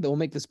thing that will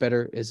make this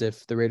better is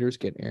if the Raiders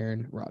get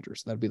Aaron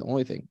Rodgers. That'd be the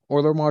only thing.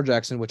 Or Lamar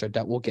Jackson, which I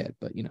doubt we'll get,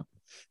 but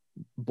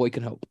boy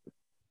can hope.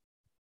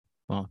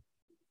 Well,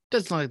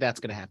 doesn't look like that's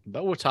going to happen,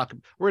 but we're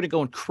going to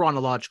go in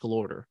chronological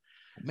order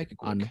Make it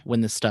quick. on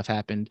when this stuff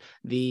happened.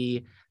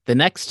 The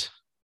next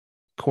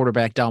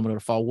quarterback domino to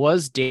fall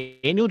was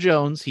Daniel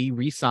Jones. He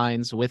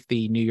re-signs with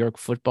the New York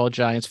Football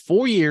Giants,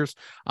 4 years,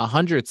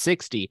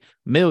 $160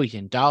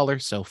 million.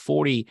 So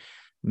 $40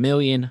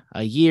 million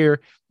a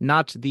year.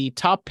 Not the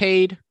top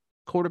paid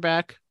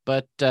quarterback,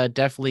 but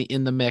definitely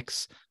in the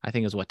mix. I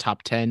think is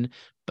top 10.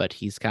 But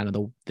he's kind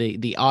of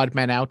the odd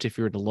man out if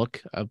you were to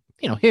look.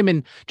 Him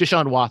and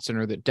Deshaun Watson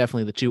are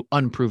definitely the two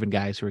unproven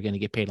guys who are going to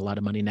get paid a lot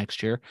of money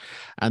next year.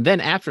 And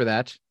then after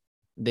that,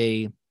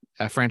 they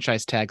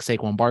franchise tag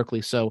Saquon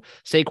Barkley. So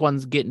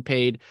Saquon's getting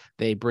paid.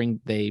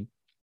 They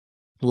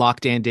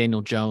locked in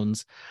Daniel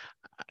Jones.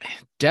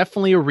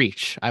 Definitely a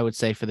reach, I would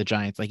say, for the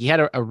Giants. Like he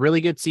had a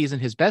really good season.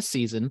 His best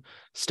season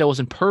still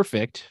wasn't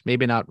perfect.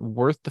 Maybe not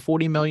worth the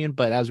 $40 million,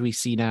 but as we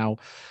see now,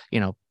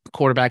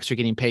 quarterbacks are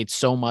getting paid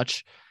so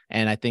much.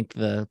 And I think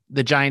the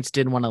Giants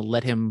didn't want to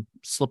let him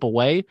slip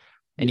away.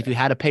 And if you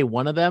had to pay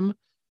one of them,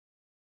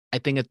 I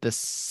think that the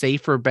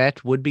safer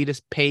bet would be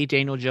to pay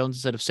Daniel Jones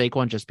instead of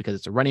Saquon, just because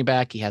it's a running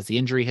back. He has the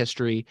injury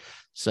history.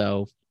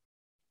 So,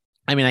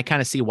 I mean, I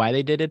kind of see why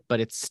they did it,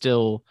 but it's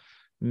still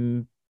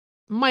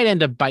might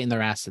end up biting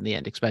their ass in the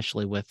end,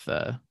 especially with,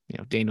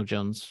 Daniel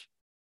Jones.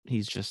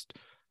 He's just,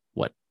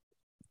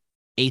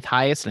 8th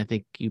highest. And I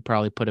think you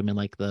probably put him in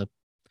like the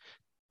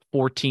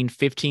 14,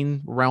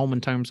 15 realm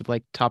in terms of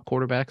like top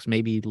quarterbacks,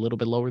 maybe a little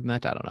bit lower than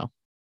that. I don't know.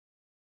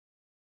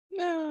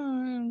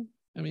 No,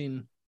 I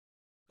mean,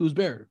 who's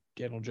better,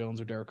 Daniel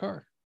Jones or Derek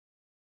Carr?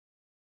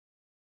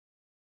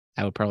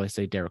 I would probably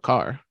say Derek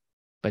Carr,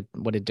 but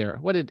what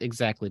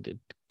exactly did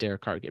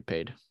Derek Carr get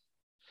paid?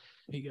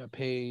 He got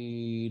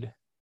paid.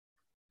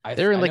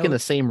 They're in the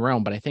same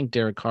realm, but I think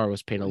Derek Carr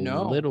was paid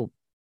little.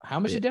 How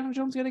much did Daniel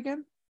Jones get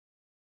again?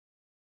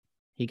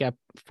 He got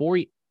 4.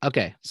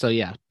 Okay, so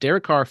yeah,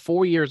 Derek Carr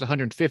 4 years,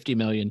 $150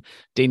 million.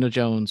 Daniel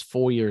Jones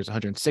 4 years,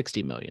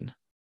 $160 million.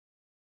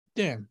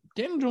 Damn,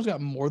 Daniel Jones got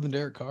more than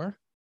Derek Carr.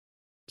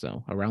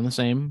 So around the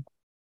same.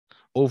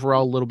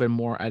 Overall, a little bit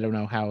more. I don't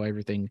know how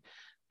everything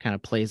kind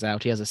of plays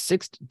out. He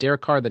has Derek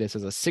Carr has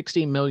a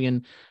 $60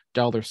 million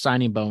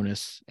signing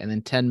bonus, and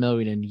then $10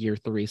 million in year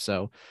 3.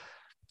 So,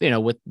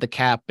 with the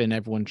cap and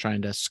everyone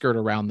trying to skirt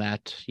around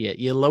that,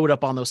 you load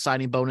up on those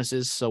signing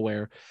bonuses. So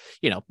where,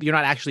 you're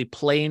not actually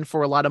playing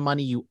for a lot of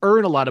money, you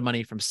earn a lot of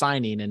money from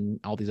signing and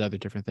all these other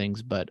different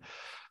things. But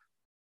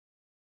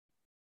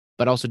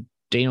also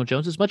Daniel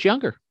Jones is much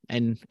younger.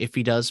 And if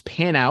he does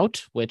pan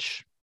out,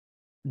 which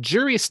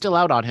jury is still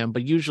out on him,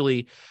 but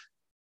usually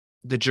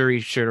the jury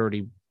should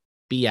already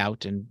be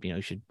out and,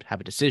 you should have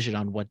a decision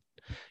on what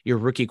your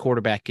rookie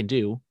quarterback can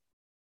do.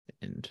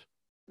 And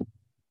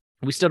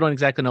we still don't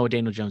exactly know what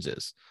Daniel Jones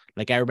is.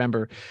 Like, I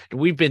remember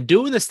we've been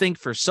doing this thing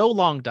for so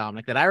long,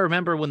 Dominic, that I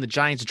remember when the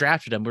Giants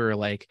drafted him, we were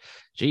like,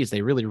 geez,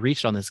 they really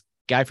reached on this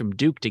guy from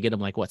Duke to get him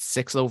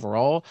 6th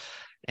overall.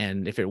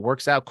 And if it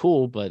works out,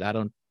 cool, but I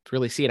don't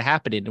really see it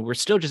happening. And we're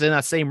still just in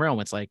that same realm.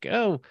 It's like,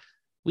 oh,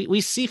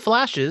 we see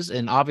flashes,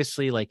 and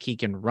obviously he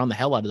can run the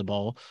hell out of the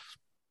ball.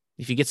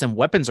 If you get some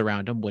weapons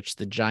around him, which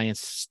the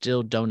Giants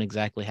still don't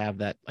exactly have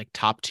that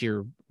top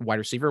tier wide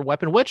receiver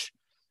weapon, which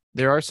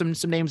there are some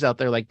names out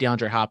there like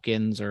DeAndre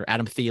Hopkins or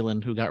Adam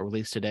Thielen who got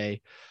released today,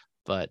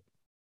 but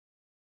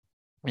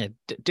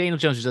Daniel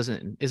Jones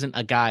isn't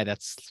a guy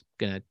that's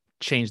gonna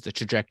change the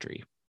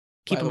trajectory.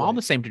 Keep him on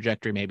the same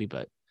trajectory, maybe,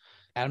 but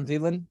Adam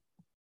Thielen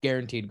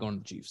guaranteed going to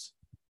the Chiefs.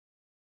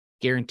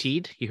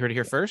 Guaranteed. You heard it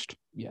here first.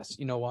 Yes.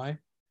 You know why?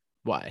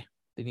 Why?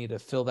 They need to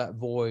fill that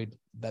void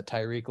that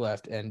Tyreek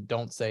left, and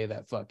don't say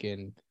that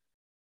fucking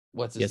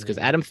what's his name? Because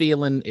Adam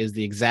Thielen is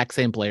the exact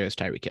same player as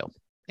Tyreek Hill.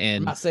 I'm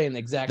And not saying the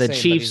exact the same,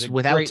 but Chiefs he's a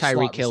without great slot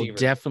Tyreek Hill receiver.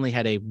 definitely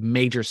had a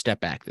major step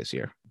back this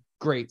year.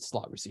 Great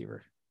slot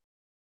receiver.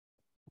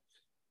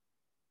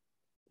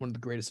 One of the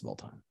greatest of all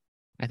time.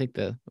 I think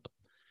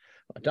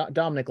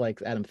Dominic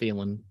likes Adam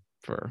Thielen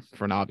for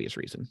an obvious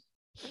reason.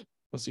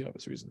 What's the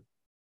obvious reason?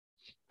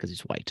 Because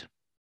he's white.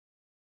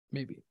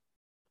 Maybe.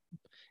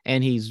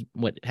 And he's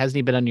hasn't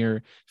he been on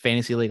your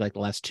fantasy league like the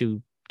last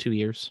two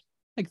years?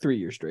 Like 3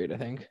 years straight, I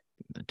think.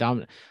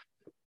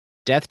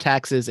 Death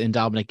taxes and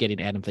Dominic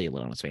getting Adam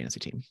Thielen on his fantasy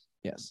team.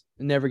 Yes.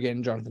 Never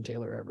getting Jonathan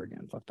Taylor ever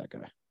again. Fuck that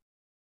guy.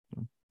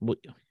 We'll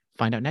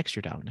find out next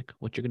year, Dominic,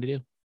 what you're going to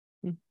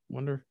do.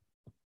 Wonder.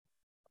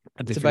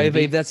 That's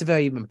if I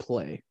even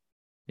play.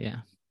 Yeah.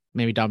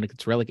 Maybe Dominic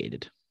gets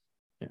relegated.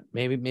 Yeah.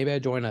 Maybe I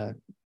join a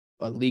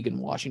league in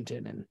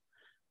Washington and,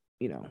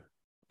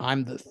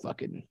 I'm the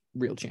fucking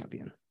real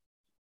champion.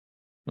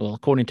 Well,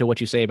 according to what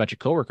you say about your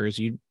coworkers,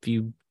 if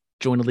you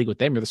join a league with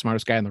them, you're the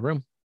smartest guy in the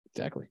room.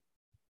 Exactly.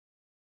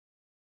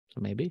 So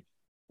maybe.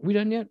 Are we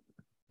done yet?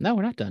 No,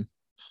 we're not done.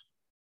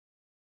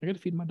 I got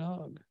to feed my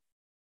dog.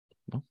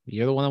 Well,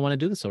 you're the one that want to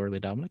do this so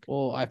early, Dominic.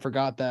 Well, I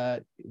forgot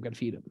that we got to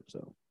feed him.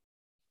 So.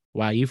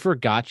 Wow, you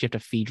forgot you have to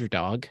feed your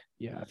dog?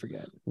 Yeah, I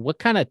forget. What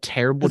kind of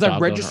terrible Because dog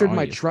I've registered owner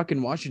my are you? truck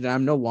in Washington.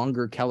 I'm no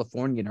longer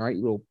Californian, all right,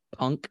 you little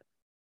punk.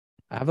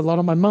 I have a lot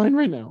on my mind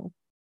right now.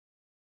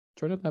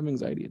 Try not to have an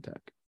anxiety attack.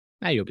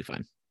 Nah, you'll be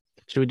fine.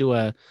 Should we do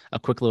a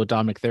quick little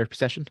Dominic therapy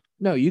session?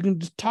 No, you can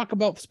just talk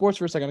about sports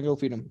for a second. I gotta go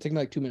feed him. Take me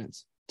like 2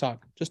 minutes.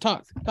 Talk. Just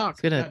talk. Talk.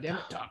 It's gonna- God damn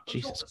it. Talk.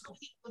 Jesus.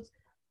 Let's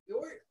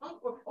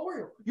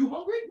go. You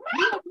hungry?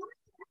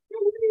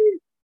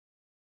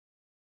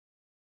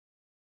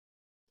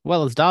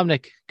 Well, as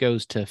Dominic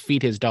goes to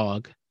feed his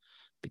dog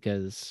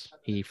because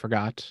he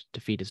forgot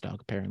to feed his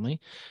dog, apparently,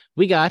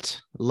 we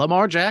got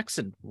Lamar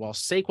Jackson. While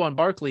Saquon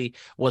Barkley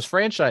was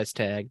franchise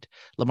tagged,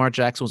 Lamar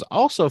Jackson was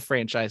also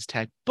franchise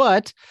tagged,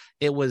 but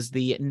it was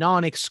the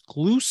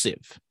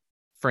non-exclusive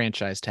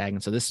franchise tag.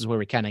 And so this is where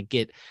we kind of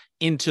get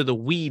into the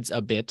weeds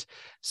a bit.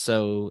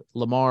 So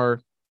Lamar,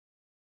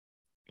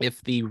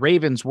 if the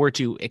Ravens were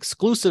to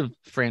exclusive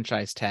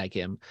franchise tag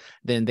him,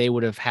 then they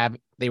were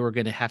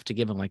going to have to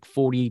give him like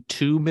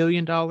 $42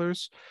 million.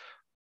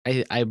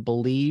 I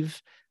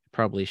believe.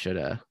 Probably should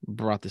have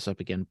brought this up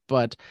again,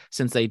 but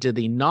since they did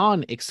the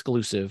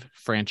non-exclusive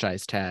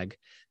franchise tag,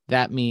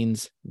 that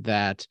means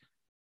that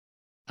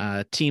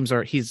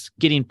he's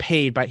going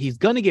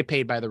to get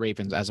paid by the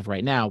Ravens as of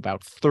right now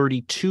about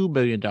 $32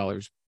 million.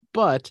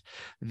 But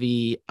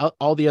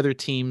all the other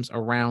teams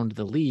around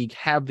the league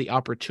have the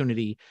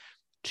opportunity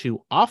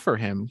to offer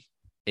him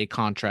a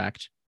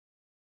contract,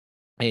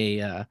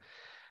 I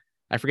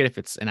forget if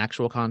it's an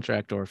actual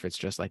contract or if it's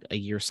just like a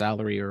year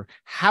salary or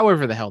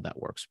however the hell that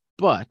works.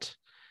 But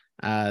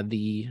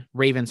the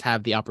Ravens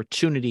have the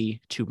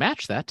opportunity to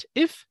match that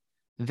if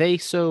they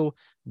so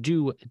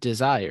do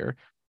desire.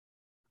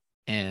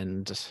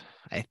 And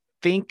I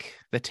think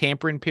the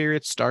tampering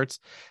period starts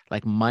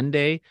like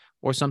Monday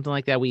or something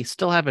like that. We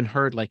still haven't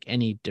heard like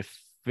any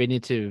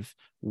definitive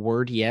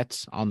word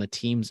yet on the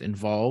teams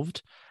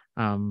involved.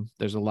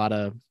 There's a lot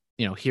of,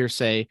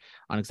 hearsay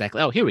on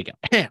exactly. Oh, here we go.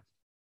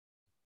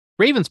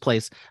 Ravens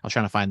place, I was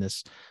trying to find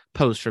this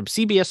post from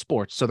CBS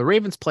Sports. So the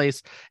Ravens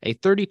place a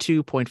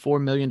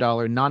 $32.4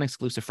 million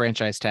non-exclusive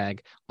franchise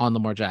tag on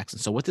Lamar Jackson.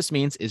 So what this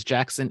means is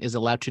Jackson is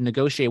allowed to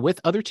negotiate with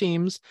other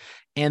teams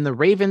and the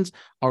Ravens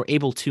are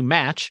able to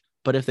match.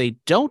 But if they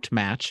don't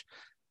match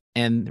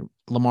and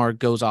Lamar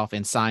goes off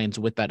and signs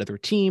with that other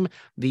team,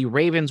 the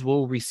Ravens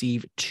will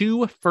receive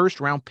 2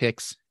 first-round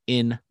picks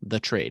in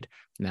the trade.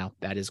 Now,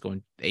 that is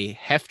going a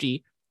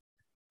hefty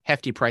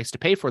price to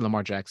pay for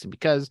Lamar Jackson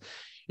because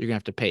you're going to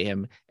have to pay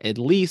him at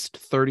least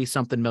 30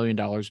 something million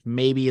dollars,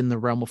 maybe in the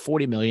realm of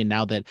 40 million.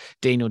 Now that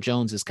Daniel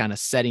Jones is kind of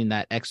setting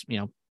that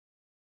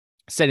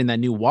setting that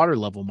new water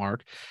level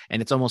mark. And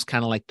it's almost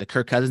kind of like the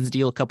Kirk Cousins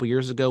deal a couple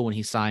years ago when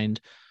he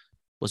signed,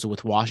 was it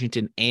with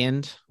Washington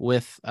and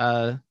with,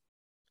 oh,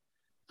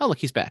 look,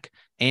 he's back.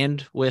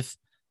 And with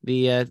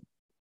the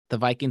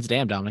Vikings.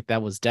 Damn, Dominic,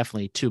 that was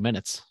definitely 2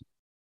 minutes.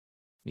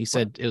 You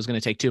said it was going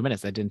to take 2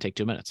 minutes. That didn't take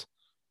 2 minutes.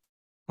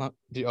 What?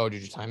 Did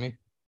you time me?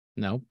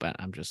 No, but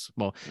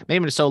maybe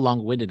I'm just so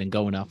long-winded and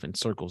going off in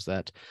circles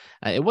that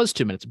it was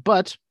 2 minutes,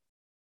 but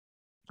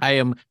I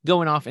am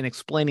going off and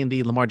explaining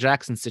the Lamar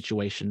Jackson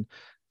situation.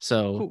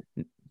 So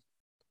cool.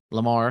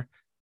 Lamar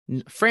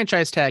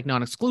franchise tag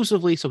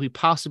non-exclusively, so he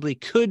possibly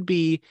could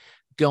be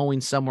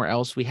going somewhere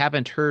else. We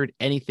haven't heard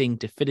anything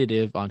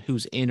definitive on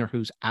who's in or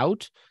who's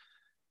out.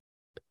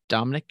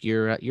 Dominic,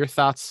 your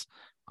thoughts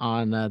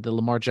on the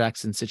Lamar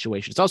Jackson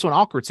situation? It's also an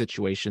awkward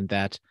situation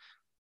that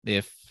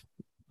if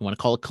you want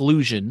to call it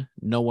collusion,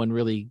 no one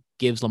really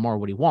gives Lamar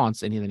what he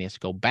wants, and then he has to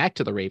go back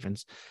to the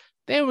Ravens.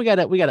 Then we got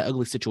an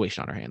ugly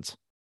situation on our hands.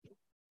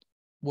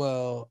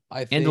 Well,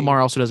 and Lamar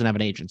also doesn't have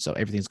an agent, so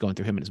everything's going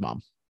through him and his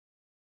mom.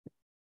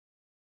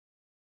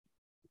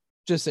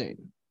 Just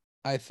saying,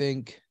 I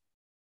think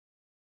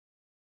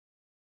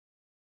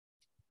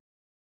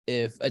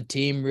if a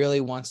team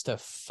really wants to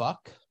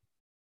fuck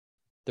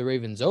the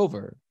Ravens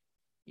over,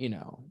 you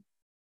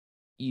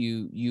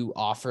you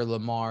offer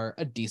Lamar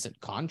a decent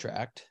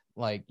contract,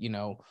 like,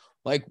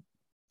 like,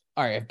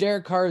 all right, if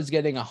Derek Carr is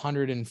getting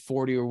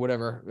 140 or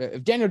whatever,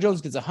 if Daniel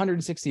Jones gets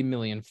 160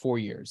 million 4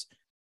 years,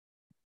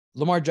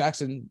 Lamar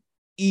Jackson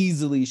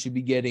easily should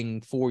be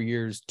getting 4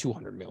 years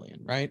 200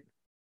 million, right?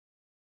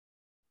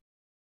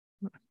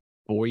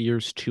 4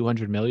 years,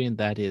 200 million.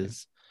 That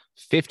is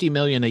 50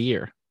 million a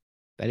year.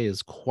 That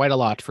is quite a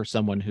lot for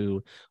someone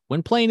who,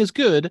 when playing, is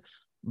good,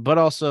 but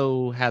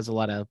also has a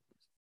lot of,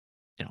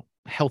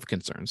 health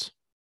concerns.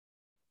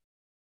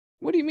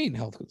 What do you mean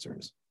health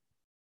concerns?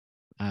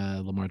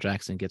 Lamar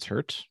Jackson gets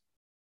hurt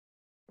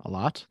a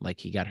lot, like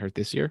he got hurt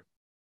this year.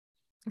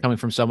 Coming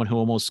from someone who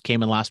almost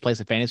came in last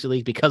place in fantasy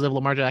league because of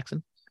Lamar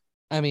Jackson.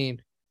 I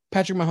mean,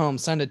 Patrick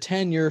Mahomes signed a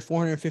 10-year,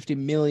 $450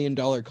 million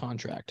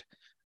contract.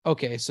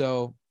 Okay,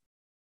 so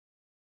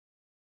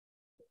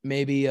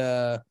maybe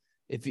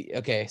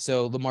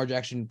so Lamar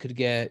Jackson could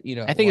get,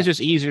 I think it's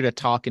just easier to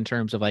talk in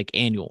terms of like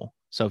annual.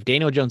 So if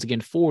Daniel Jones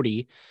again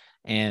 40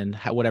 and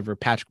whatever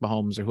Patrick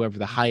Mahomes or whoever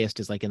the highest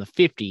is like in the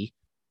 50,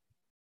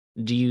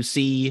 do you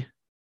see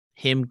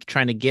him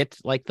trying to get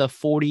like the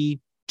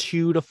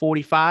 42 to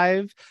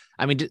 45?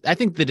 I mean, I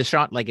think the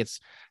Deshaun, like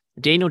it's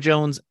Daniel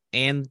Jones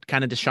and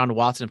kind of Deshaun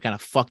Watson have kind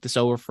of fucked this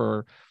over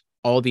for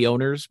all the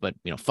owners, but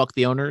fuck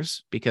the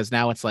owners, because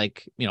now it's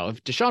like,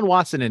 if Deshaun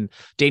Watson and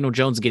Daniel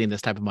Jones getting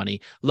this type of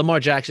money, Lamar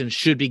Jackson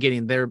should be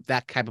getting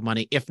that type of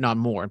money, if not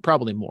more, and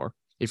probably more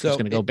if you're just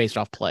going to go based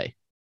off play.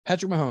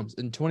 Patrick Mahomes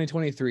in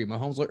 2023,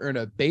 Mahomes will earn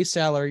a base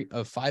salary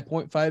of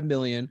 $5.5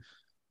 million,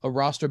 a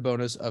roster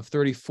bonus of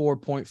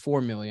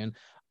 $34.4 million,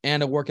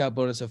 and a workout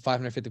bonus of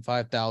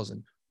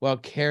 $555,000, while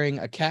carrying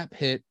a cap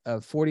hit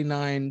of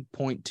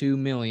 $49.2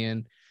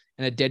 million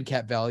and a dead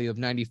cap value of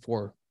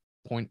 $94.8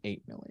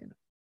 million.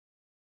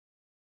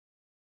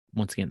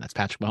 Once again, that's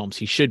Patrick Mahomes.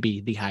 He should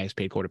be the highest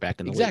paid quarterback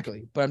in the league.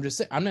 Exactly. But I'm just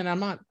saying,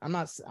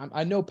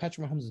 I know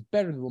Patrick Mahomes is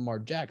better than Lamar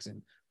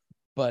Jackson,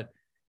 but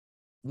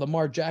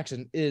Lamar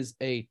Jackson is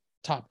a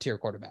top tier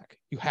quarterback.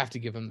 You have to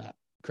give him that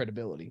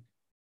credibility.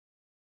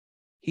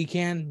 He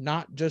can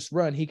not just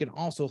run, he can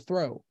also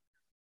throw.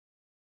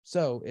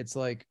 So it's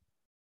like,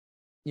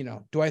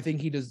 do I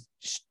think he does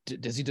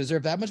he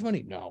deserve that much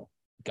money? No,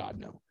 God,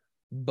 no.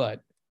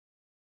 But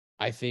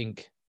I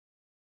think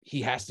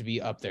he has to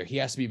be up there. He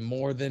has to be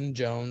more than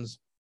Jones,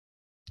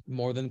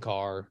 more than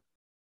Carr.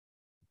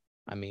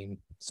 I mean,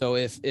 so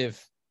if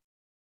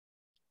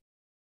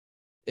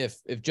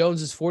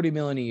Jones is 40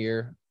 million a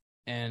year,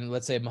 and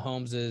let's say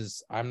Mahomes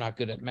is, I'm not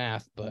good at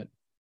math, but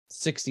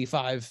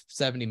 65,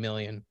 70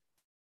 million,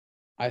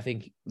 I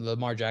think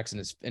Lamar Jackson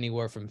is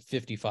anywhere from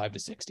 55 to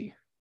 60.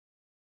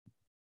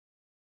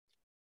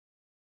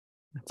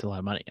 That's a lot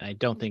of money. And I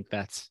don't think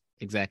that's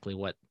exactly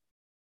what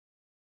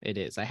it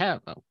is.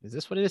 Is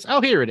this what it is?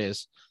 Oh, here it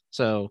is.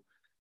 So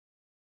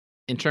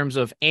in terms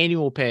of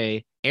annual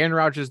pay, Aaron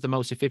Rodgers the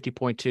most at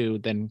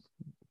 50.2, then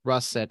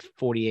Russ at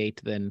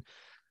 48, then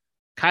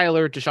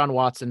Kyler, Deshaun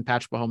Watson,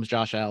 Patrick Mahomes,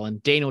 Josh Allen,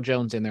 Daniel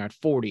Jones in there at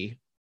 40.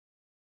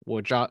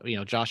 Or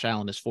Josh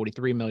Allen is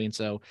 43 million.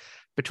 So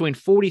between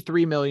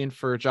 43 million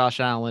for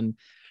Josh Allen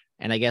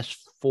and I guess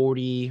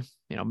 40,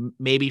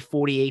 maybe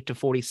 48 to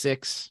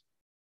 46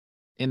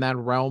 in that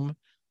realm,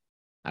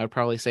 I would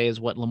probably say is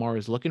what Lamar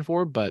is looking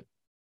for. But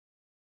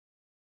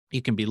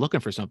you can be looking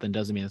for something,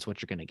 doesn't mean that's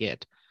what you're going to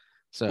get.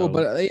 So,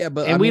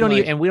 we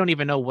don't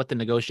even know what the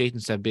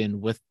negotiations have been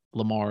with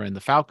Lamar and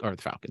the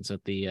Falcons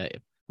at the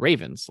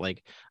Ravens.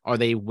 Like, are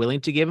they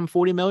willing to give him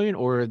 40 million,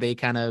 or are they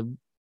kind of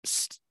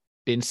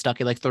been stuck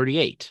at like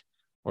 38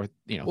 or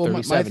 37?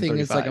 My thing 35?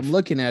 is, like, I'm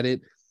looking at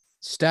it.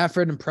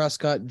 Stafford and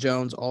Prescott,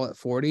 Jones all at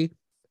 40.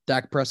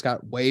 Dak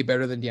Prescott way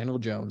better than Daniel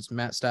Jones.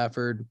 Matt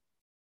Stafford,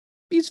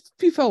 he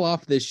fell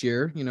off this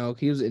year.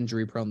 He was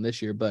injury prone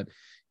this year, but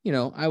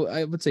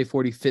I would say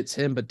 40 fits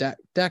him. But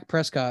Dak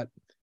Prescott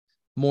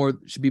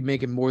should be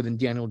making more than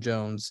Daniel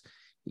Jones.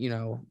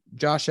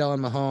 Josh Allen,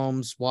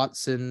 Mahomes,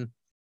 Watson.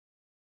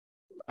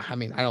 I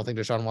mean, I don't think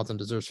Deshaun Watson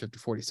deserves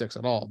 50-46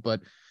 at all,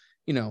 but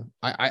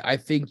I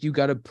think you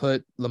got to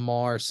put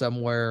Lamar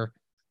somewhere.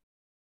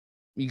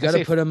 You got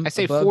to put him. I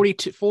say above.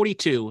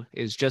 42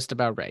 is just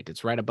about right.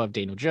 It's right above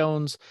Daniel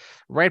Jones,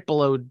 right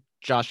below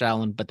Josh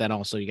Allen, but then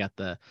also you got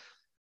the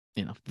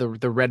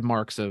red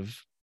marks of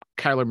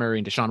Kyler Murray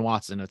and Deshaun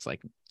Watson. It's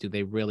like, do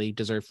they really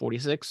deserve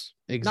 46?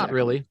 Exactly. Not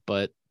really,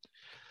 but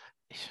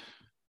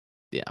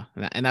yeah,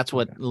 and that's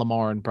what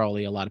Lamar and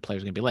probably a lot of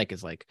players are gonna be like.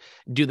 Is like,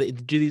 do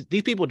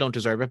these people don't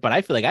deserve it? But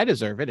I feel like I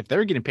deserve it. If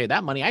they're getting paid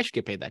that money, I should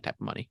get paid that type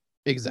of money.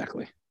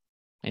 Exactly.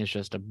 And it's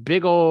just a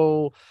big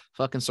old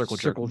fucking circle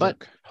jerk.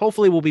 But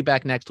hopefully we'll be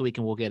back next week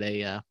and we'll get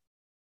a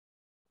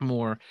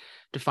more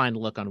defined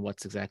look on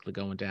what's exactly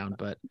going down.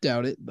 But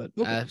doubt it. But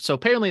okay. So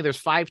apparently there's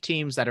 5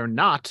 teams that are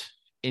not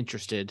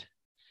interested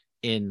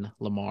in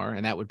Lamar,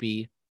 and that would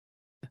be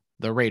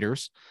the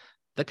Raiders,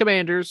 the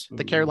Commanders,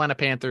 the Carolina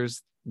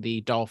Panthers,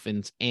 the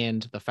Dolphins,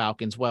 and the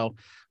Falcons. Well,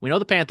 we know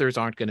the Panthers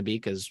aren't going to be,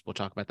 because we'll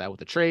talk about that with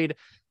the trade.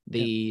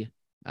 The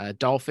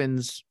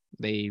Dolphins,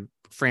 they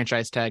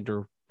franchise tagged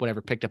or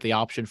whatever picked up the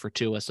option for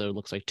Tua, so it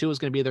looks like Tua's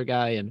going to be their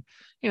guy. And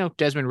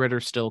Desmond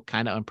Ritter's still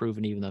kind of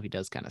unproven, even though he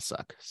does kind of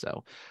suck.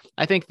 So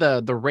I think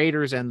the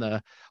Raiders and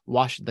the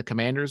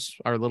Commanders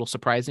are a little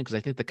surprising, because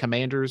I think the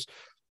Commanders,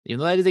 even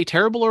though that is a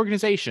terrible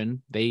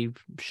organization, they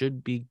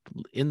should be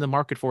in the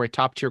market for a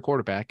top tier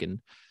quarterback, and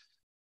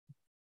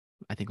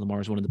I think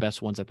Lamar is one of the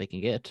best ones that they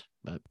can get.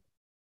 But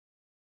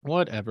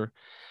whatever.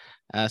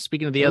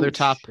 Speaking of the other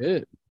top.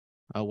 Shit.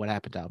 Oh, what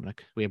happened,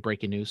 Dominic? We have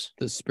breaking news.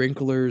 The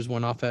sprinklers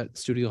went off at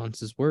Studio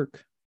Hunts's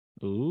work.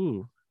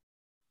 Ooh.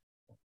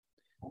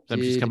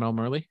 Them just coming home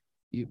early?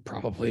 You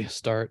probably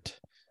start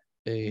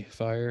a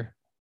fire.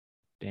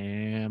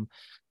 Damn.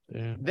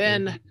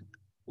 Then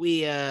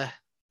we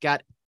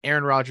got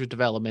Aaron Rodgers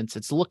developments.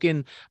 It's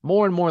looking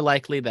more and more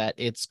likely that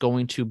it's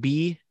going to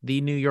be the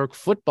New York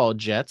Football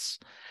Jets.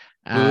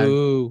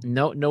 No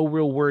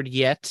real word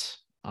yet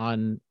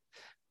on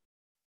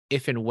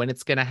if and when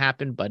it's going to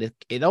happen, but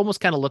it almost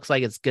kind of looks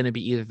like it's going to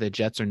be either the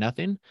Jets or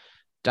nothing.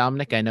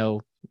 Dominic, I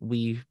know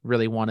we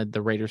really wanted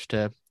the Raiders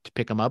to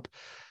pick them up.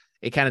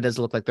 It kind of does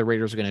look like the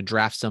Raiders are going to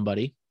draft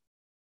somebody,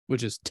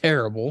 which is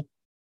terrible.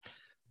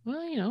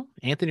 Well,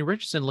 Anthony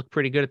Richardson looked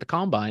pretty good at the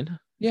combine.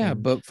 Yeah,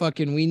 but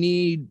fucking we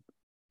need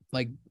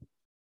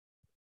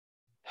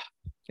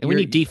we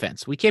need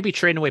defense. We can't be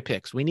trading away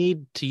picks. We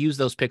need to use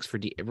those picks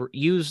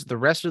use the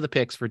rest of the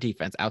picks for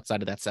defense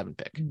outside of that 7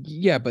 pick.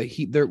 Yeah, but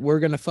we're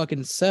gonna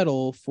fucking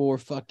settle for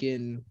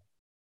fucking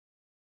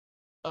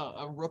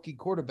a rookie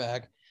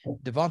quarterback.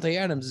 Devontae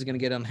Adams is gonna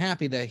get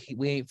unhappy that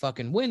we ain't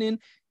fucking winning,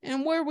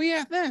 and where are we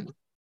at then?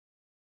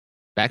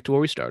 Back to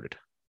where we started.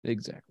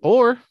 Exactly.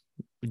 Or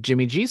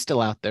Jimmy G's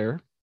still out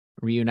there,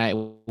 reunite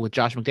with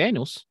Josh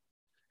McDaniels,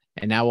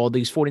 and now all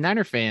these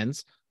 49er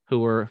fans who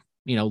were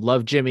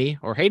loved Jimmy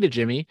or hated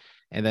Jimmy,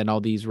 and then all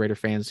these Raider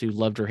fans who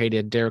loved or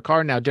hated Derek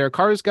Carr. Now Derek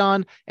Carr is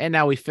gone, and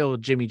now we fill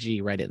Jimmy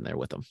G right in there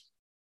with him.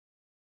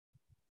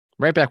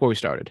 Right back where we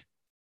started.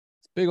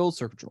 It's big old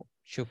circle.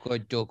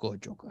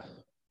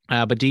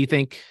 But do you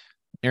think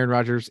Aaron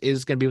Rodgers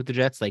is going to be with the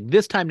Jets? Like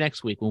this time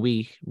next week when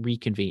we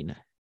reconvene,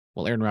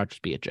 will Aaron Rodgers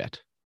be a Jet?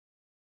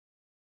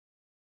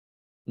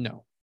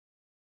 No.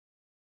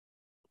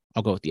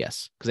 I'll go with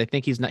yes, because I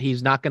think he's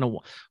not going to.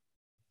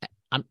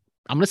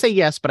 I'm going to say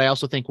yes, but I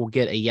also think we'll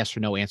get a yes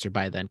or no answer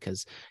by then,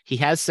 because he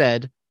has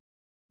said,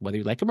 whether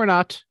you like him or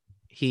not,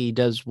 he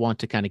does want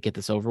to kind of get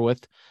this over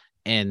with.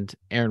 And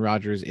Aaron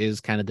Rodgers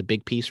is kind of the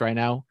big piece right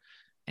now,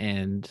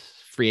 and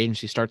free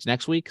agency starts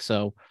next week.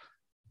 So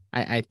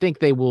I think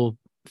they will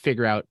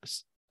figure out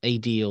a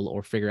deal,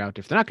 or figure out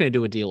if they're not going to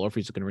do a deal, or if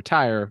he's going to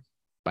retire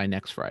by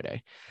next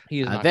Friday.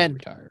 He is not going to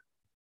retire.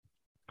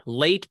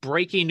 Late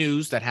breaking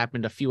news that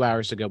happened a few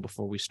hours ago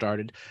before we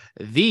started.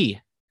 The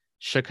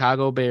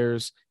Chicago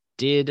Bears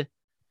did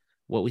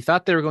what we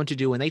thought they were going to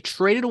do when they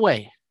traded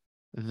away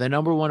the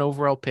number 1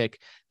 overall pick.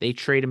 They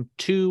trade him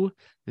to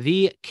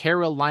the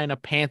Carolina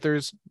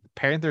Panthers.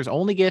 Panthers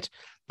only get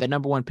the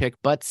number 1 pick,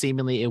 but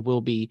seemingly it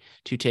will be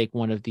to take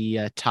one of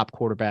the top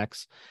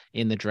quarterbacks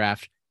in the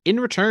draft. In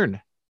return,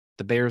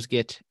 the Bears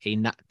get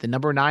the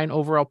number 9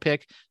 overall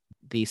pick,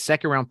 the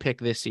 2nd round pick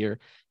this year,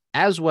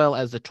 as well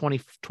as the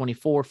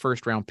 2024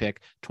 first round pick,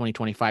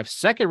 2025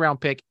 2nd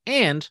round pick,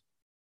 and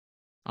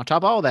on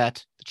top of all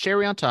that, the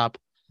cherry on top,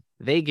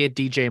 they get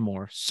DJ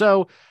Moore.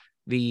 So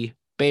the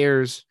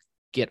Bears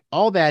get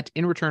all that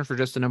in return for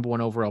just the number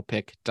 1 overall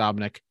pick.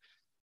 Dominic,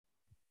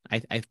 I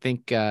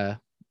think the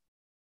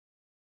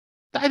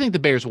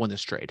Bears won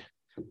this trade.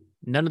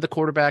 None of the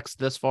quarterbacks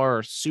thus far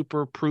are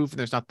super proven.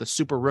 There's not the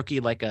super rookie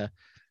like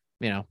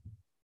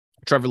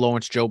Trevor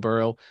Lawrence, Joe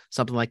Burrow,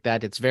 something like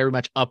that. It's very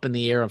much up in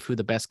the air of who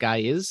the best guy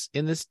is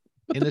in this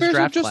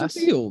draft class.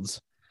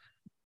 Fields.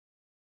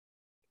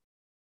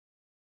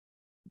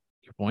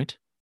 Your point?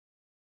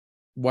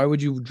 Why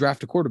would you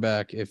draft a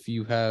quarterback if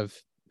you have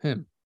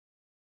him?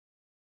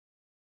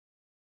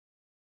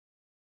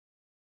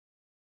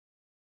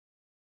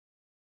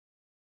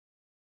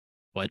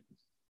 What?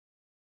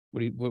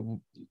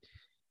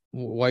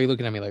 Why are you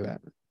looking at me like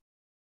that?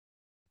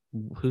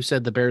 Who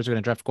said the Bears are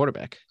going to draft a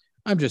quarterback?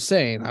 I'm just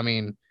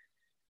saying.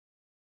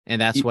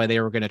 And that's why they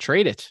were going to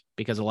trade it,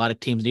 because a lot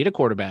of teams need a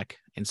quarterback.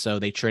 And so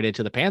they traded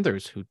to the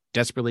Panthers, who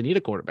desperately need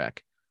a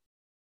quarterback.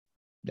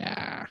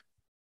 Nah.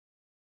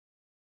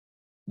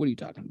 What are you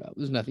talking about?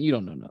 There's nothing. You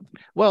don't know nothing.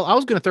 Well, I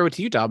was going to throw it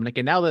to you, Dominic.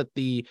 And now that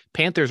the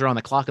Panthers are on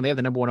the clock and they have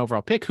the number 1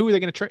 overall pick, who are they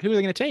going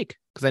to take?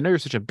 Because I know you're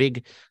such a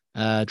big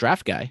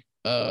draft guy.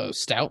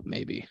 Stout,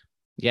 maybe.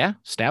 Yeah,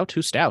 Stout.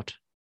 Who's Stout?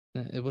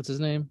 What's his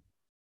name?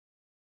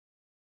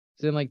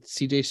 Is it like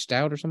CJ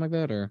Stout or something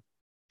like that, or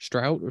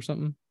Stroud or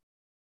something?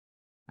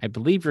 I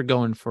believe you're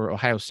going for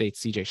Ohio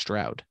State's CJ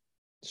Stroud.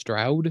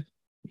 Stroud?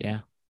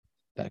 Yeah,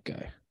 that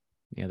guy.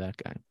 Yeah, that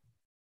guy.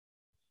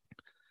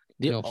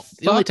 The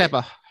only type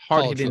of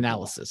hard-hitting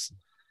analysis.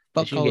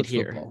 Fuck college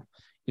football.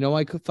 You know why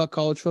I could fuck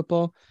college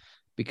football?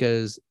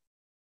 Because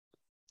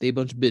they a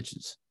bunch of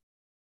bitches.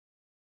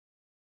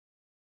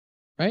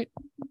 Right?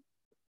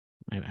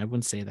 I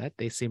wouldn't say that.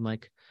 They seem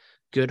like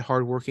good,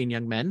 hardworking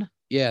young men.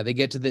 Yeah, they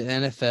get to the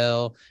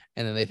NFL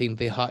and then they think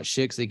they hot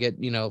shit 'cause they get,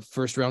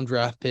 first round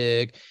draft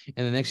pick.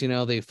 And the next,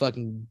 they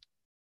fucking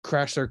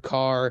crash their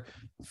car,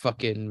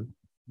 fucking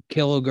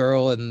kill a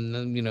girl, and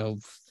then,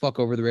 fuck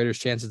over the Raiders'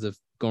 chances of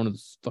going to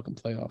the fucking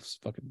playoffs.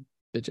 Fucking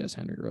bitch ass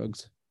Henry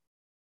Ruggs.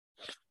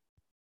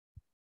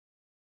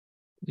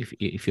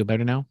 You feel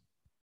better now?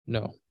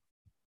 No.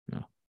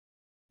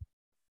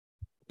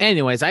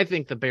 Anyways, I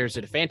think the Bears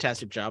did a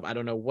fantastic job. I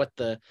don't know what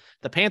the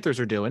Panthers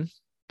are doing,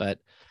 but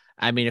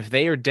I mean, if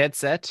they are dead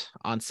set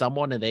on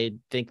someone and they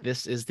think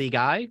this is the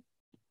guy,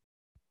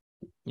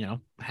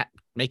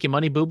 make your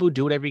money, boo-boo,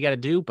 do whatever you got to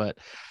do. But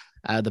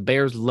the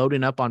Bears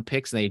loading up on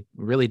picks, and they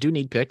really do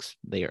need picks.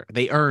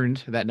 They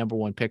earned that number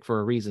 1 pick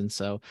for a reason.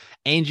 So,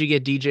 and you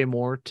get DJ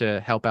Moore to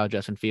help out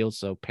Justin Fields.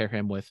 So pair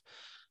him with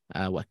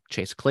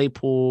Chase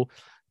Claypool.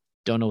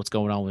 Don't know what's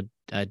going on with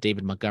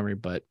David Montgomery,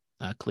 but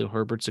Khalil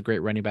Herbert's a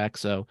great running back.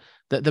 So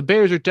the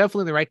Bears are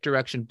definitely in the right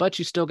direction, but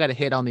you still got to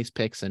hit on these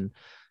picks, and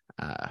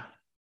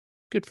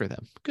good for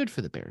them. Good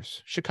for the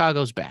Bears.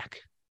 Chicago's back.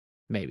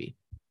 Maybe.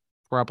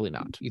 Probably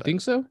not. You think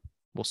so?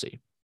 We'll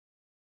see.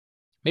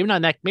 Maybe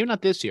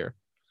not this year,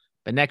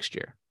 but next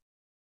year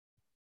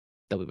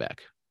they'll be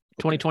back.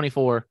 Okay.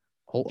 2024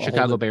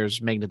 Chicago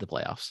Bears making it to the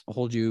playoffs. I'll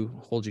hold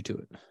you to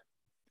it.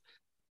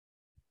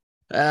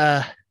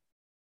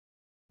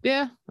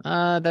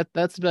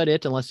 That's about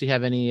it, unless you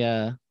have any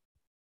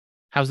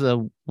how's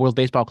the World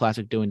Baseball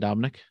Classic doing,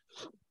 Dominic?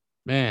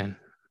 Man,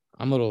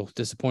 I'm a little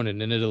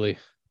disappointed in Italy.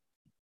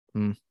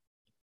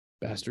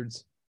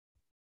 Bastards.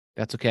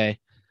 That's okay.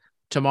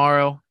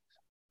 Tomorrow,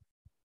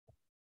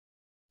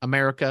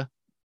 America,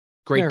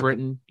 Great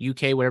Britain,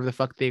 UK, whatever the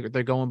fuck they're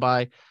going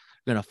by,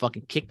 we're gonna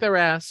fucking kick their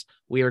ass.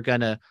 We are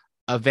gonna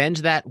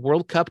avenge that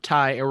World Cup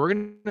tie, and we're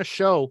gonna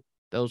show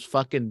those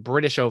fucking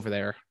British over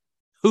there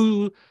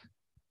who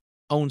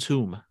owns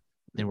whom,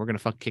 and we're gonna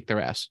fucking kick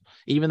their ass.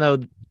 Even though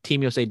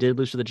Team USA did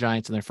lose to the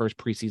Giants in their first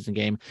preseason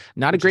game,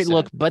 not a great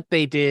look, but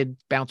they did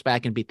bounce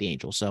back and beat the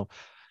Angels. So,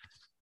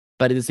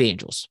 but it is the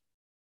Angels.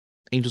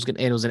 It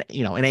was an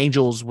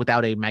Angels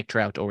without a Mike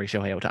Trout or a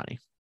Shohei Ohtani.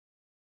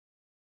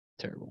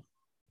 Terrible,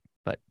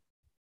 but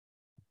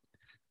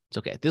it's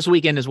okay. This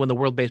weekend is when the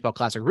World Baseball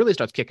Classic really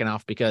starts kicking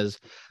off, because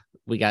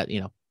we got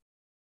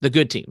the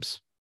good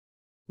teams.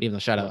 Even though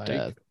shout out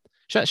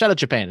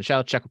Japan and shout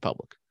out Czech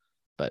Republic,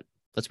 but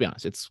let's be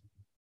honest, it's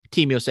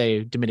Team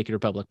USA, Dominican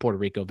Republic, Puerto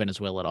Rico,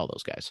 Venezuela, and all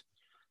those guys.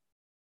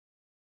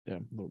 Yeah,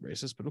 a little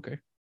racist, but okay.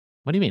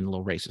 What do you mean a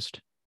little racist?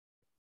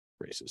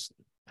 Racist.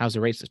 How's it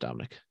racist,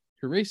 Dominic?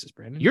 You're racist,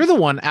 Brandon. You're the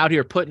one out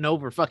here putting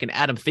over fucking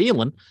Adam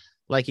Thielen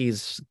like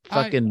he's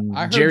fucking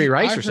Jerry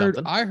Rice or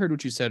something. I heard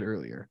what you said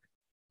earlier.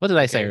 What did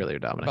I say earlier,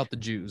 Dominic? About the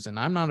Jews, and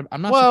I'm not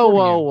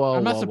whoa,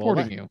 I'm not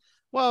supporting you.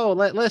 Whoa,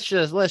 let's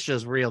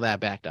just reel that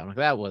back, Dominic.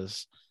 That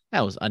was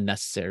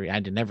unnecessary. I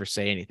did never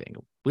say anything.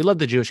 We love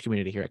the Jewish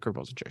community here at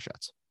Curveballs and Chair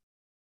Shots.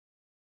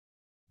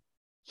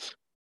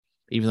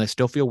 Even though I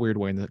still feel weird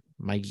wearing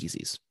my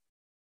Yeezys.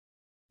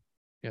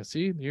 Yeah,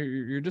 see,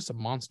 you're just a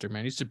monster,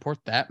 man. You support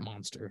that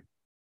monster.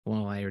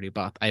 Well,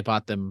 I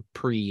bought them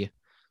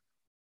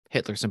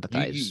pre-Hitler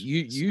sympathize.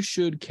 You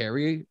should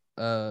carry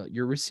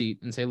your receipt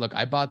and say, look,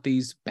 I bought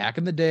these back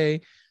in the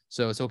day,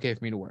 so it's okay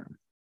for me to wear them.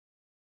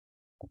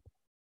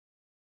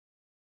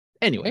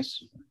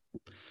 Anyways,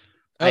 okay.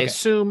 I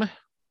assume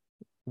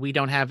we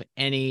don't have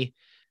any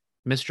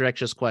Mr.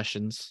 X's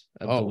questions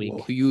of the week.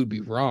 Well, you would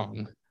be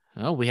wrong.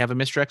 Oh, we have a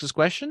Mr. X's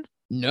question?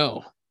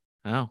 No.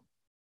 Oh.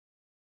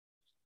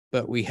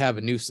 But we have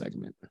a new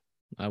segment.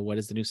 What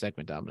is the new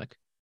segment, Dominic?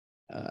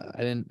 I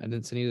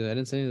didn't send you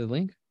the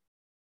link.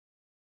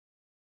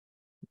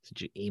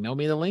 Did you email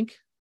me the link?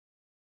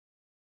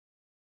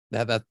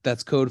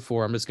 That's code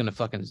for I'm just gonna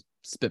fucking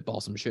spitball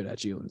some shit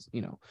at you,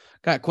 and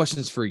got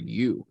questions for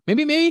you.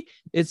 Maybe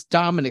it's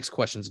Dominic's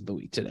questions of the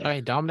week today. All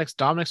right,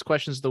 Dominic's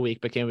questions of the week,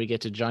 but can we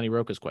get to Johnny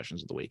Roca's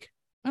questions of the week?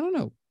 I don't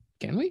know.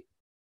 Can we?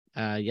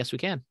 Yes, we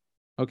can.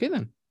 Okay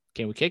then.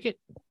 Can we kick it?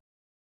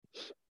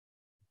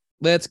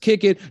 Let's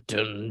kick it.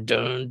 Dun,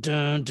 dun,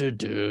 dun, dun,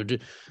 dun, dun.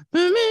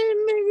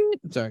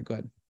 Sorry, go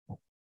ahead.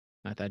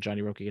 I thought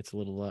Johnny Roca gets a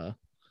little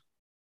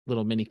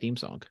mini theme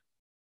song.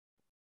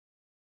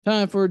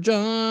 Time for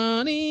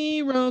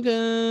Johnny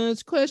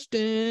Roca's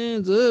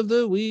questions of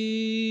the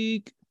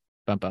week.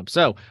 Bump.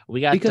 So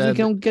we got because we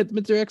can't get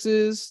Mr.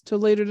 X's till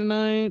later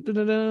tonight.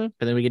 Da-da-da. And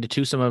then we get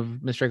to some of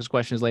Mr. X's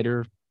questions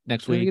later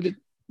next week.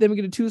 Then we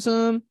get a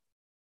twosome.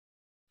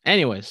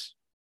 Anyways,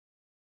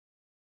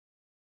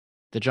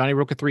 the Johnny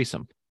Roca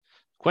threesome.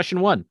 Question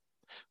 1: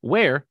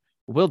 where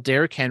will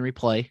Derrick Henry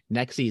play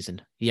next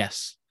season?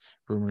 Yes,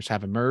 rumors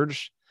have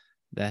emerged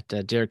that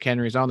Derrick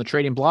Henry is on the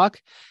trading block,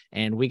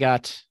 and we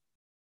got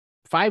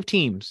 5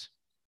 teams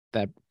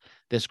that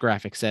this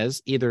graphic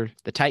says: either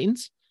the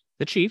Titans,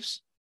 the Chiefs,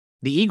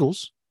 the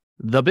Eagles,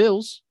 the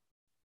Bills,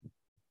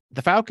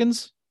 the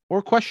Falcons,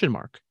 or question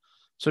mark.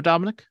 So,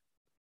 Dominic,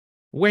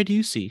 where do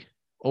you see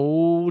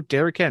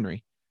Derrick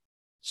Henry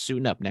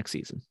suiting up next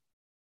season?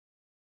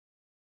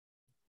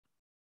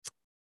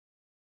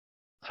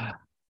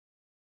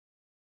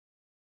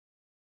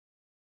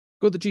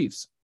 Go the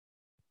Chiefs.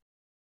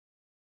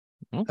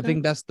 Okay. I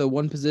think that's the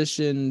one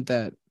position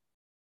that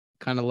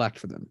kind of lacked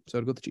for them. So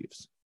I'd go with the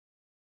Chiefs.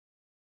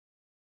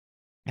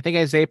 I think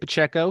Isaiah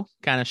Pacheco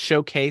kind of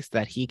showcased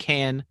that he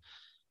can,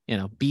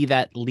 be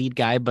that lead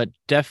guy, but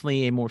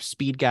definitely a more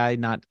speed guy,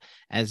 not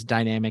as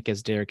dynamic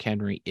as Derrick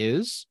Henry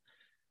is.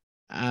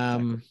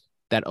 Exactly.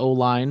 That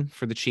O-line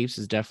for the Chiefs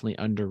is definitely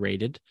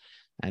underrated,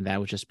 and that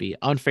would just be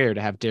unfair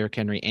to have Derrick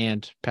Henry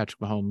and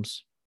Patrick Mahomes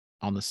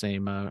on the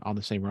same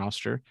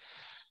roster.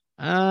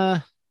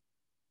 I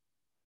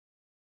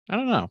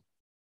don't know.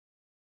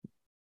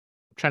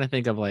 I'm trying to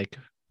think of like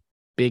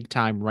big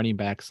time running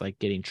backs like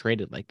getting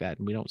traded like that,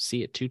 and we don't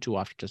see it too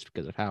often just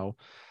because of how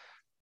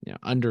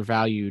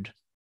undervalued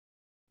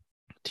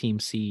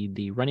teams see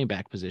the running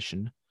back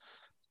position.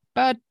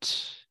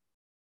 But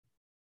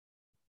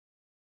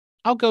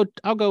I'll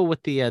go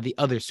with the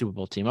other Super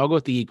Bowl team. I'll go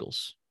with the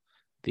Eagles.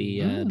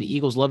 The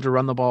Eagles love to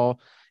run the ball,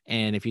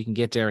 and if you can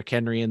get Derrick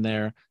Henry in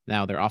there,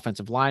 now their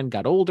offensive line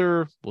got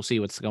older. We'll see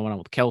what's going on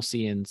with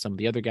Kelsey and some of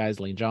the other guys,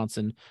 Lane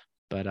Johnson.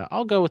 But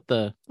I'll go with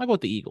the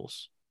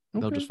Eagles.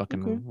 They'll just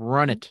fucking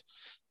run it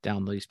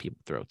down these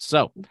people's throats.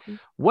 So,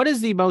 what is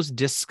the most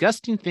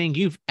disgusting thing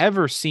you've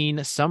ever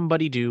seen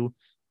somebody do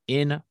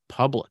in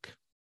public?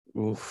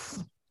 Oof.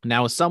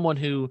 Now, as someone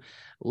who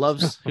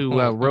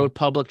rode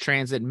public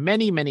transit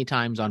many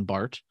times on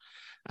BART,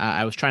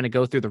 I was trying to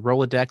go through the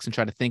Rolodex and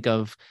try to think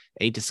of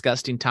a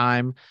disgusting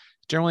time.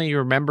 Generally, you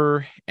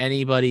remember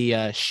anybody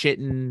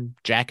shitting,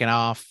 jacking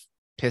off,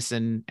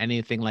 pissing,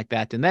 anything like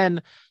that. And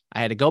then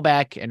I had to go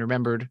back and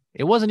remembered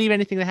it wasn't even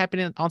anything that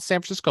happened on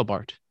San Francisco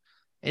BART.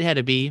 It had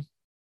to be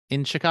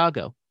in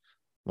Chicago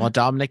while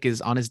Dominic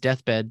is on his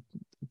deathbed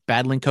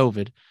battling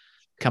COVID,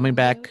 coming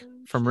back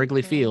from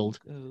Wrigley Field.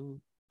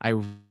 I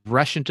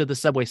rush into the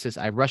subway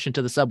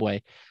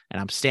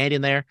and I'm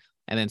standing there,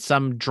 and then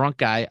some drunk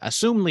guy,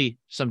 assumedly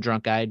some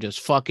drunk guy, just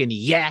fucking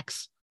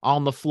yaks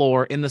on the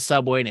floor in the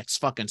subway, and it's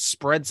fucking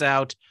spreads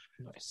out.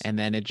 Nice. And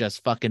then it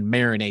just fucking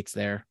marinates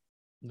there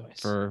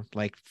for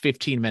like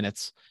 15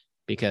 minutes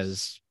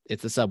because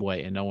it's the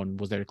subway and no one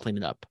was there to clean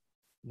it up.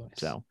 Nice.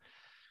 So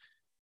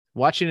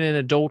watching an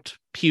adult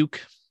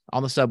puke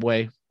on the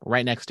subway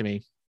right next to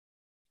me,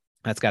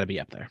 that's got to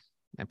be up there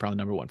and probably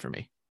number one for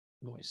me.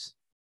 Nice.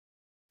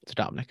 So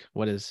Dominic,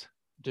 what is?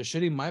 Does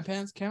shitting my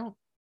pants count?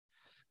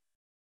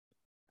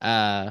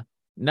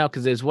 No,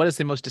 because what is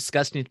the most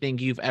disgusting thing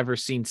you've ever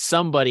seen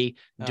somebody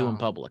do in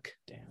public?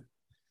 Damn.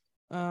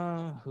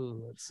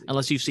 Let's see.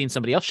 Unless you've seen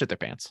somebody else shit their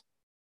pants.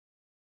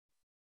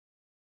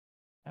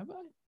 Have I?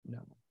 No,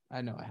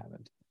 I know I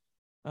haven't.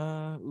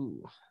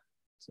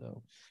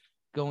 So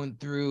going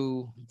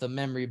through the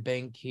memory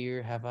bank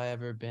here, have I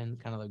ever been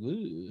kind of like,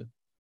 ooh?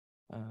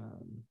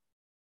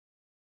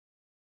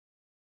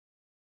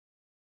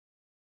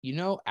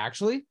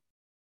 Actually,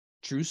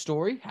 true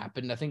story,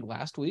 happened, I think,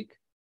 last week.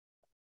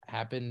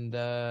 Happened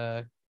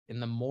in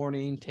the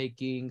morning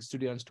taking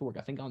studios to work,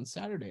 I think on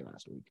Saturday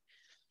last week.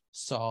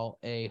 Saw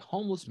a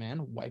homeless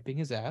man wiping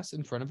his ass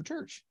in front of a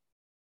church.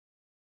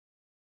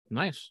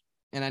 Nice.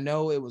 And I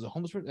know it was a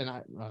homeless person, and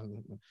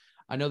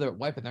I know they're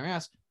wiping their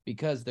ass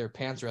because their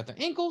pants are at their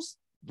ankles.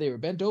 They were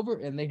bent over,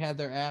 and they had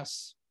their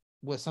ass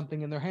with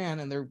something in their hand,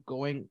 and they're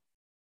going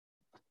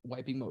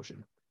wiping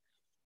motion.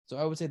 So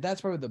I would say that's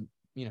probably the,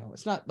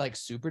 it's not like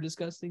super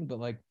disgusting, but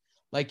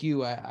like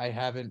you, I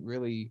haven't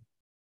really,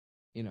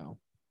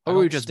 or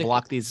we just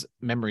block these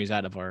memories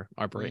out of our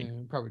brain.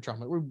 Yeah, probably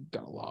trauma. We've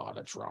got a lot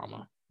of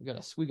trauma. We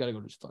gotta go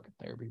to fucking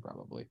therapy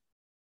probably.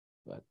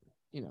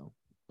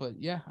 But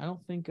yeah, I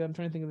don't think, I'm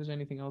trying to think if there's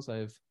anything else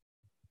I've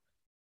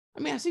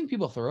seen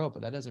people throw up,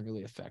 but that doesn't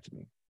really affect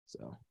me.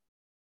 So,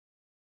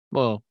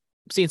 well,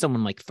 seeing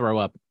someone like throw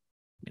up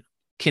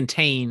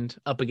contained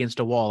up against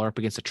a wall or up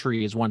against a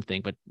tree is one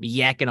thing, but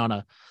yakking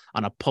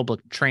on a public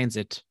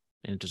transit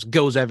and it just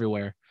goes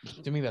everywhere.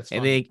 To me, that's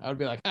funny. I would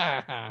be like,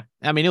 ah.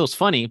 I mean, it was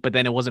funny, but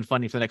then it wasn't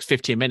funny for the next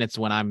 15 minutes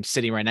when I'm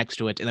sitting right next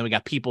to it. And then we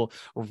got people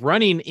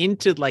running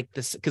into like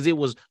this because it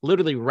was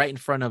literally right in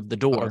front of the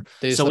door.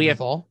 So we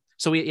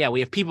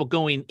have people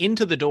going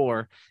into the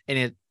door,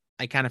 and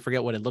I kind of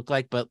forget what it looked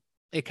like, but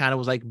it kind of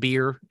was like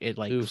beer.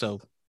 But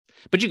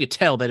you could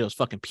tell that it was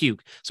fucking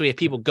puke. So we have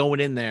people going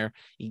in there,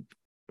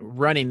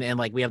 running, and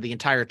like we have the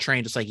entire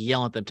train just like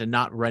yelling at them to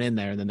not run in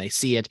there, and then they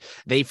see it,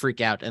 they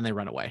freak out, and they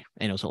run away,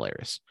 and it was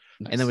hilarious.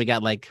 Nice. And then we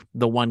got like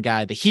the one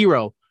guy, the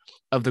hero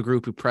of the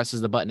group, who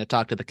presses the button to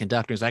talk to the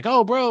conductor. He's like,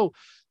 "Oh, bro,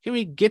 can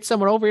we get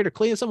someone over here to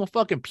clean? Someone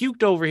fucking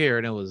puked over here."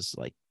 And it was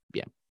like,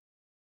 yeah,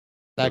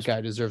 that guy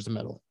deserves a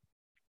medal.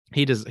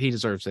 He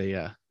deserves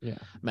a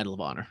Medal of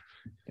Honor.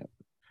 Yep.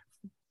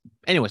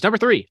 Anyways, number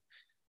 3.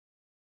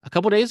 A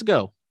couple days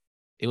ago,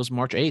 it was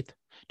March 8th.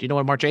 Do you know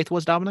what March 8th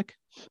was, Dominic?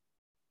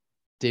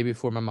 Day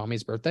before my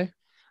mommy's birthday.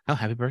 Oh,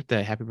 happy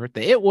birthday. Happy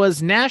birthday. It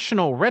was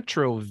National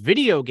Retro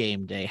Video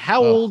Game Day.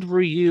 How old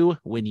were you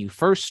when you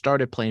first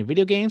started playing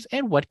video games,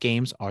 and what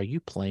games are you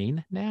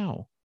playing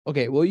now?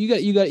 Okay, well,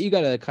 you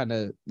got to kind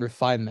of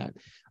refine that.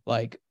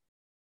 Like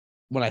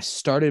when I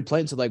started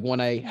playing, so like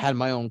when I had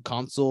my own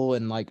console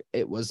and like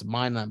it was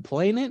mine, I'm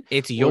playing it.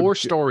 It's your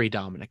story,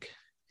 Dominic.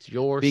 It's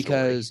your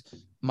because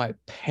story. my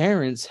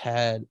parents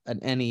had an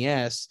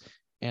NES,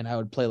 and I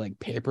would play like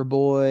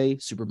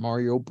Paperboy, Super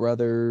Mario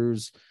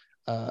Brothers,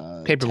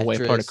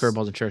 Paperboy, a part of Tetris.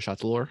 Curveballs and Chair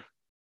Shots lore.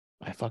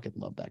 I fucking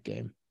love that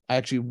game. I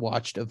actually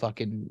watched a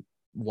fucking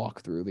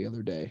walkthrough the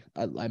other day.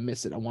 I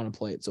miss it. I want to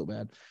play it so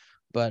bad.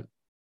 But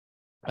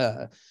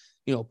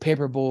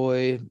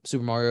Paperboy,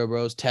 Super Mario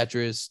Bros,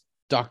 Tetris,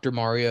 Dr.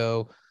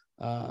 Mario,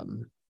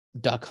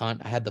 Duck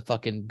Hunt. I had the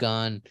fucking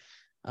gun.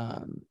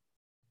 That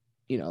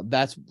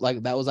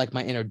was like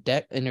my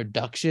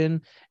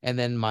introduction. And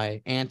then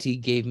my auntie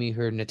gave me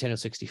her Nintendo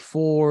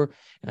 64,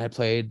 and I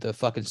played the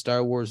fucking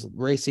Star Wars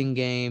racing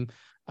game.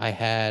 I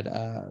had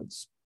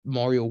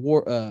Mario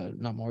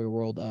not Mario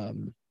World,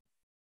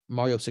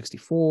 Mario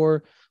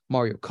 64,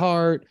 Mario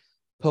Kart,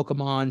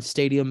 Pokemon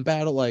Stadium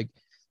Battle,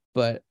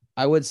 but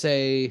I would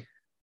say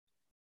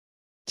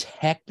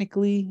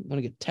technically, I'm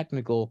gonna get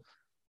technical,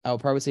 I would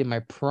probably say my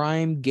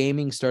prime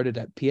gaming started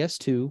at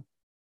PS2,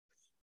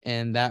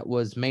 and that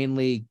was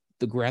mainly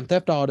the Grand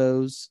Theft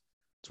Autos.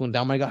 It's when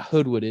Down I got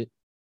hood with it.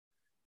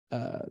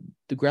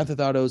 The Grand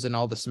Theft Autos and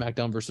all the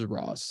SmackDown versus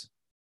Raws.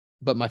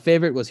 But my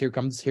favorite was Here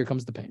Comes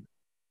the Pain.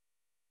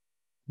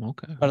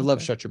 Okay. But I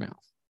love Shut Your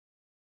Mouth.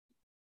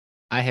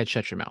 I had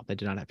Shut Your Mouth. I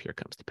did not have Here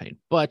Comes the Pain.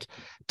 But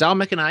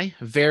Dominic and I,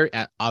 very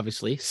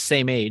obviously,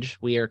 same age.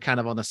 We are kind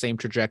of on the same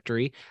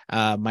trajectory.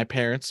 My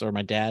parents or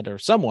my dad or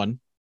someone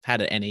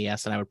had an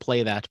NES, and I would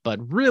play that. But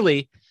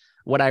really,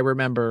 what I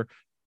remember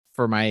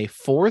for my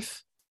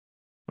fourth,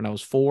 when I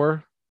was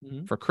 4,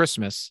 for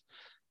Christmas,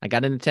 I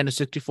got a Nintendo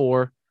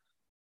 64.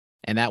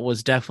 And that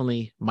was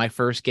definitely my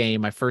first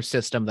game, my first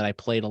system that I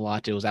played a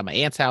lot. It was at my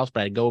aunt's house,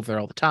 but I'd go over there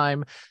all the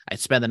time. I'd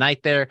spend the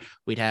night there.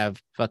 We'd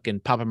have fucking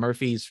Papa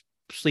Murphy's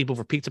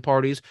sleepover pizza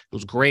parties. It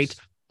was great.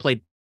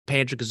 Played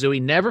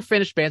Banjo-Kazooie. Never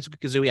finished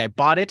Banjo-Kazooie. I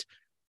bought it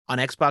on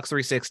Xbox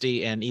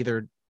 360, and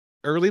either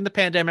early in the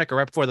pandemic or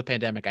right before the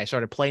pandemic, I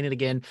started playing it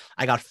again.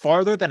 I got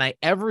farther than I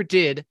ever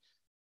did,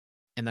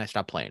 and then I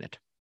stopped playing it.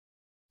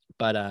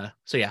 But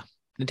so yeah,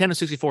 Nintendo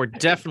 64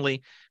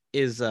 definitely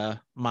is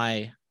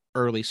my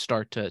early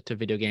start to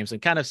video games,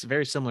 and kind of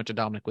very similar to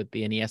Dominic with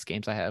the NES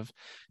games. I have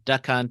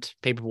Duck Hunt,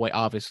 Paperboy,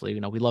 obviously,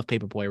 we love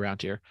Paperboy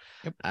around here.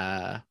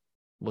 Yep.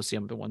 We'll see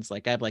other ones.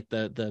 Like I have like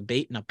the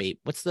bait,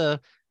 what's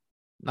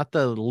not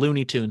the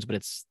Looney Tunes, but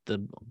it's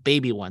the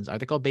baby ones. Are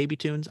they called Baby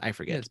Tunes? I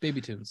forget. Yeah, it's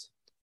Baby Tunes.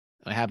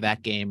 I have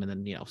that game, and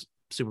then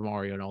Super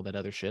Mario and all that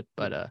other shit.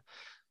 But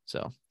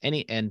so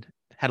and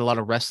had a lot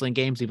of wrestling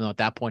games, even though at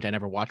that point I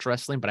never watched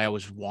wrestling, but I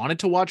always wanted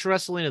to watch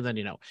wrestling. And then,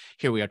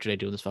 here we are today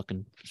doing this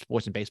fucking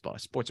sports and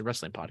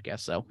wrestling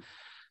podcast. So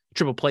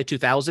Triple Play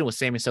 2000 with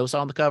Sammy Sosa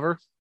on the cover.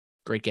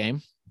 Great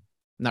game.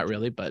 Not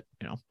really, but,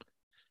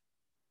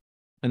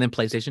 And then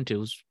PlayStation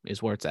 2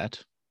 is where it's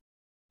at.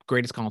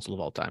 Greatest console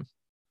of all time.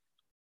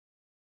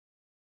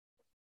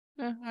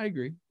 Yeah, I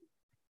agree.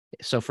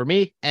 So for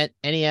me, at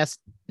NES,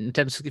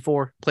 Nintendo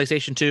 64,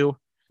 PlayStation 2,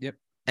 yep,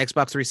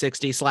 Xbox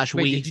 360 /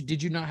 Wii.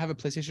 Did you not have a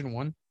PlayStation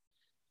 1?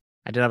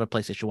 I did have a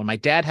PlayStation 1. My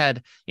dad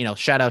had,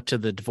 shout out to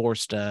the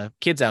divorced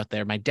kids out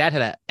there. My dad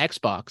had an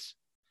Xbox,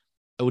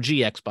 OG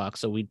Xbox,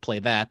 so we'd play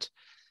that.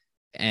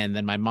 And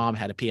then my mom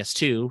had a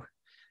PS2.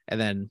 And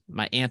then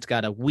my aunt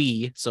got a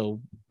Wii.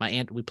 So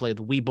we played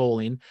the Wii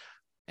bowling.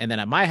 And then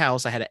at my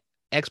house, I had an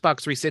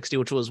Xbox 360,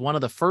 which was one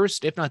of the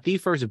first, if not the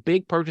first,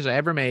 big purchase I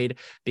ever made.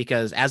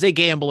 Because as a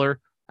gambler,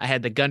 I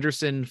had the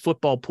Gunderson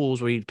football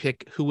pools where you'd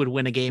pick who would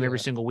win a game every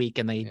single week.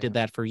 And they did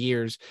that for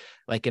years,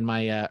 like in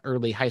my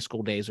early high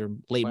school days or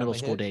late middle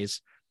school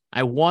days.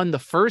 I won the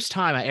first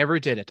time I ever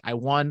did it. I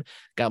won,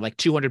 got like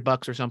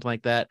 $200 or something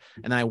like that.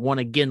 And then I won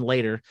again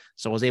later.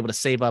 So I was able to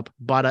save up,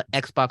 bought an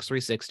Xbox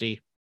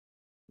 360.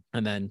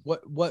 And then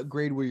what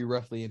grade were you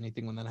roughly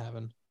anything when that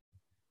happened?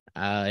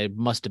 It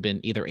must have been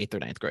either 8th or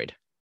 9th grade.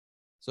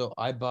 So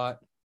I bought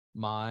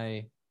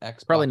my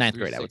Xbox probably 9th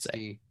grade, I would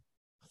say.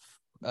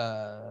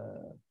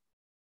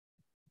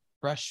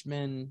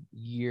 Freshman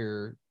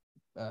year,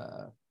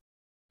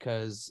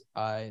 because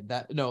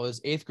it was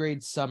 8th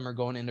grade summer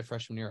going into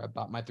freshman year. I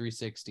bought my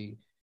 360,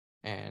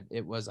 and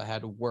I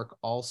had to work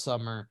all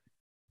summer.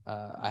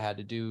 I had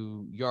to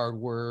do yard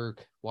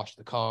work, wash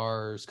the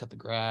cars, cut the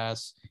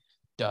grass,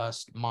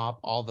 dust, mop,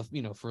 all the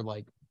for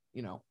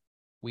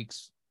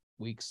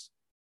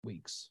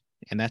weeks.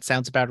 And that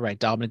sounds about right.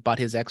 Dominic bought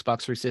his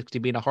Xbox 360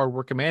 being a hard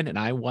working man, and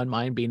I won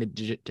mine being a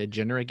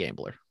degenerate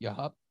gambler.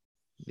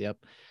 Yep.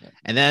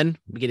 And then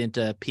we get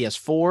into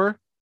PS4.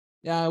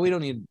 Yeah, we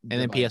don't need.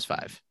 And then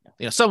PS5.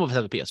 Some of us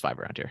have a PS5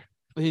 around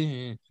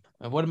here.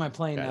 What am I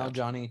playing now,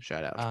 Johnny?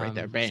 Shout out right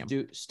there. Bam.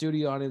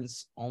 Studio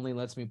audience only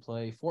lets me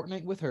play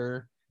Fortnite with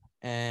her,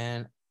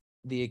 and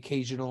the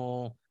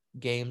occasional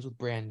games with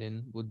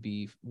Brandon would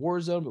be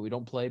Warzone, but we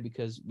don't play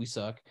because we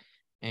suck.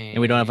 And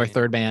we don't have our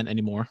third man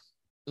anymore.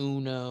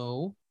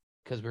 Uno,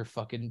 because we're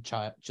fucking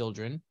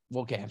children.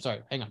 Okay, I'm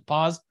sorry. Hang on.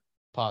 Pause.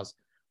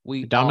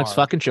 Dominic's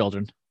fucking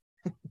children.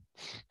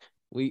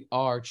 We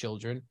are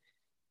children.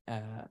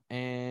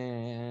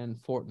 And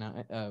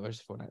Fortnite.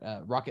 Where's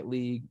Fortnite? Rocket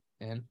League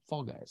and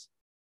Fall Guys.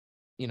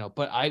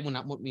 But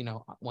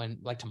when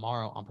like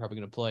tomorrow, I'm probably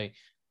gonna play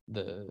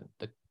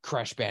the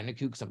Crash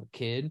Bandicoot because I'm a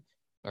kid,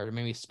 or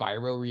maybe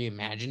Spyro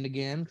reimagined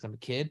again because I'm a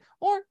kid,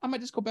 or I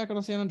might just go back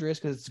on San Andreas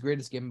because it's the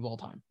greatest game of all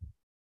time.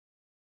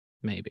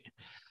 Maybe.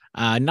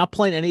 Not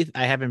playing any.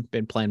 I haven't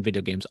been playing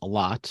video games a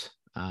lot,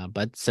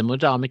 but similar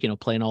to Dominic,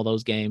 playing all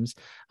those games.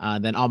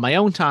 Then on my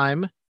own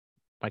time,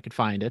 if I could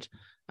find it,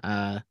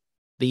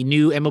 the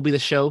new MLB The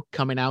Show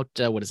coming out.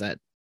 What is that?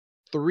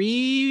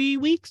 3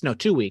 weeks? No,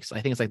 2 weeks.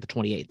 I think it's like the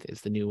 28th is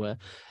the new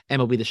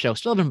MLB The Show.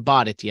 Still haven't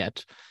bought it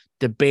yet.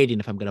 Debating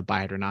if I'm going to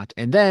buy it or not.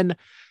 And then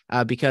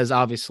because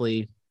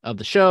obviously of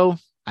the show,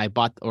 I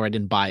bought, or I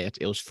didn't buy it.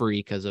 It was free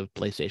because of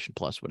PlayStation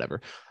Plus,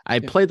 whatever. I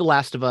played The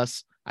Last of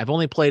Us. I've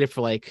only played it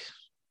for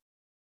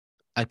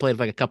I played it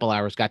for like a couple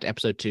hours, got to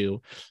episode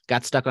 2,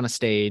 got stuck on a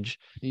stage.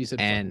 You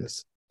said and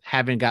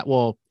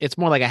it's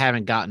more like I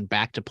haven't gotten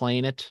back to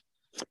playing it.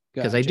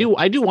 Because Gotcha.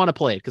 I do want to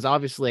play it because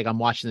obviously like I'm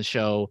watching the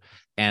show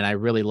and I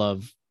really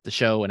love the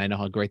show and I know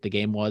how great the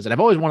game was and I've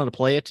always wanted to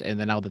play it, and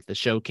then now that the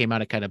show came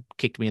out, it kind of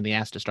kicked me in the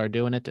ass to start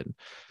doing it, and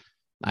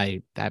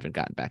I haven't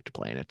gotten back to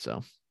playing it.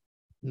 So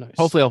Nice.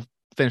 hopefully I'll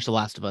finish The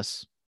Last of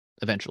Us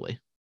eventually.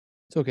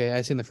 It's okay.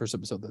 I've seen the first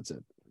episode. That's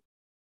it.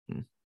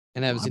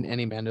 And I haven't seen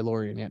any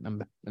Mandalorian yet,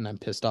 and I'm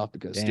pissed off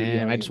because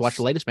I just watched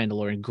the latest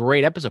Mandalorian.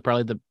 Great episode.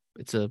 Probably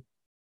it's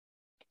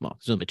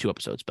only 2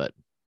 episodes, but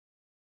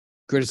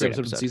greatest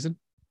episode of the season.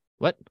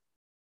 What?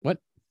 What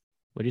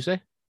do you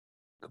say?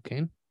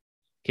 Cocaine?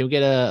 Can we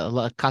get a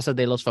La Casa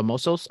de los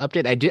Famosos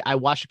update? I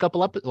watched a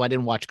couple I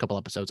didn't watch a couple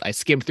episodes. I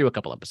skimmed through a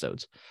couple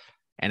episodes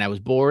and I was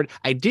bored.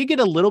 I did get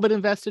a little bit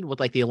invested with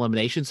like the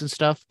eliminations and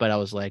stuff, but I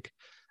was like,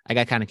 I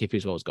got kind of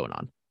confused what was going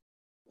on.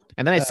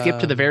 And then I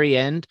skipped to the very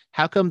end.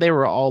 How come they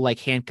were all like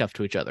handcuffed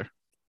to each other?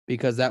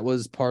 Because that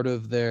was part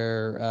of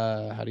their,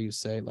 how do you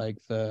say, like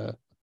the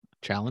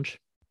challenge?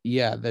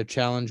 Yeah, the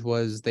challenge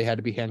was they had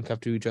to be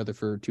handcuffed to each other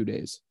for 2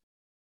 days.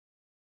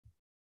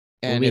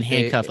 And I mean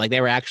handcuffed, like they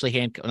were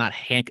actually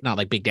not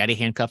like Big Daddy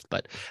handcuffed,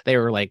 but they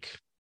were like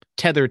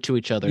tethered to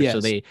each other. Yes.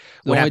 So the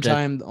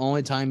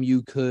only time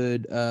you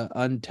could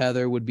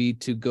untether would be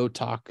to go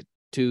talk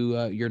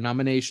to your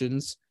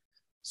nominations.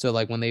 So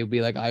like when they would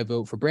be like, I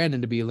vote for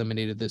Brandon to be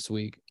eliminated this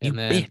week, and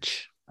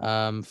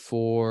then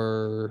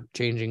for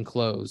changing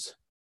clothes.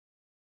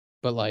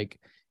 But like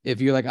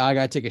if you're like, I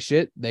gotta take a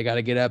shit, they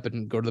gotta get up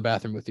and go to the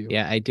bathroom with you.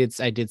 Yeah, I did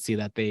see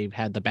that they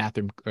had the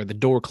bathroom or the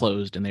door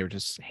closed and they were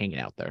just hanging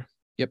out there.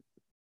 Yep.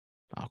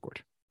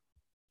 Awkward.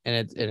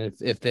 And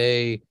if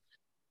they,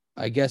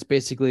 I guess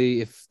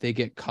basically if they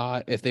get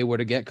caught, if they were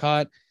to get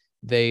caught,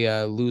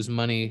 they lose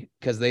money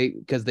because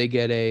they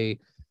get a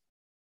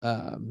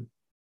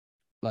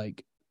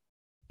like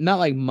not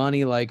like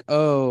money like,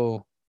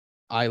 oh,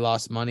 I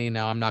lost money,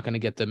 now I'm not going to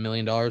get the $1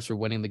 million for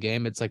winning the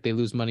game. It's like they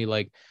lose money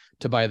like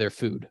to buy their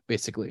food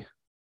basically.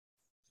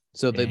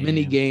 So the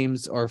mini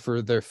games are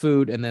for their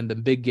food, and then the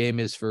big game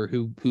is for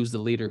who's the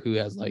leader who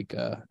has like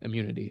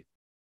immunity.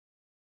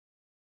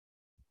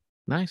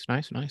 Nice.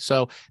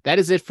 So that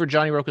is it for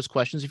Johnny Roca's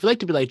questions. If you'd like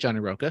to be like Johnny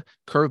Roca,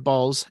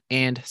 Curveballs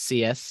and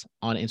CS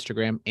on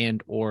Instagram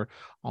and or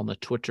on the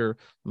Twitter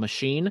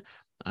machine.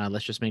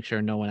 Let's just make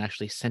sure no one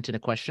actually sent in a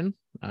question.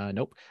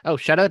 Nope. Oh,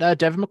 shout out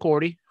Devin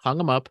McCourty. Hung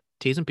him up.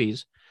 T's and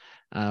P's.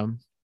 And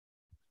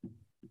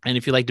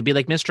if you'd like to be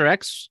like Mr.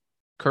 X,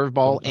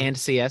 curveball and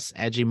CS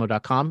at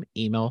gmail.com.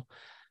 Email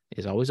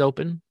is always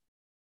open.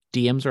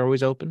 DMs are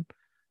always open.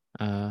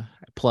 I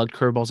plugged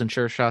Curveballs and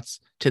Sure Shots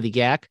to the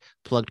GAC,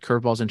 plugged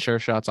Curveballs and Sure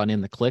Shots on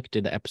In the Click,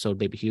 did the episode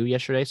Baby Hugh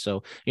yesterday.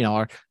 So,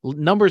 our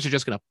numbers are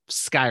just going to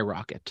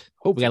skyrocket.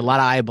 We got a lot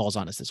of eyeballs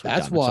on us this week.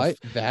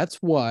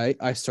 That's why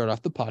I start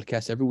off the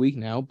podcast every week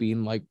now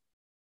being like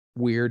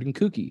weird and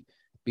kooky,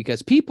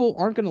 because people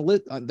aren't going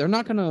to they're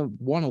not going to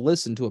want to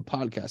listen to a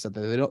podcast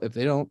if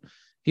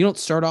you don't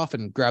start off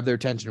and grab their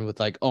attention with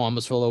like, oh, I'm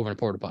going to fall over in a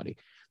porta potty.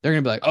 They're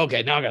going to be like,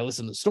 okay, now I got to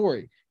listen to the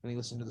story. And they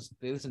listen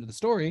to the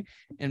story,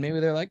 and maybe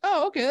they're like,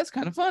 oh, okay, that's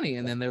kind of funny.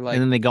 And then they're like,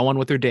 and then they go on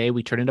with their day.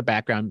 We turn into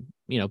background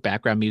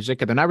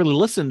music, and they're not really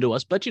listening to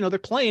us, but they're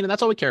playing, and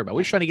that's all we care about.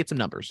 We're just trying to get some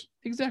numbers.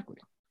 Exactly.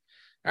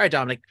 All right,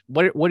 Dominic,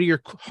 what are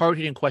your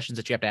hard-hitting questions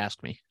that you have to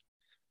ask me?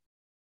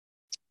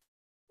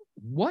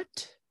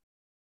 What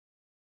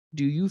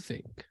do you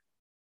think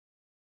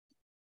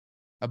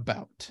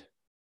about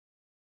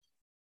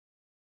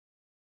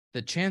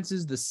the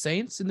chances the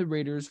Saints and the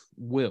Raiders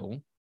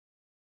will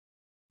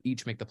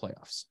each make the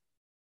playoffs?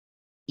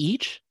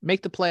 Each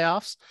make the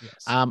playoffs?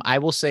 Yes. I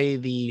will say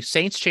the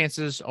Saints'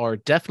 chances are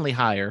definitely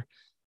higher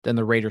than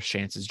the Raiders'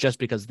 chances just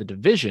because of the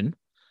division.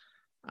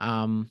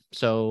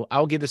 So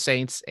I'll give the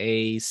Saints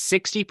a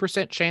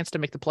 60% chance to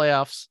make the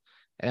playoffs,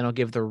 and I'll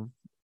give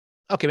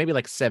maybe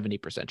like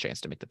 70%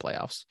 chance to make the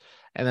playoffs.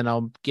 And then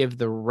I'll give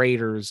the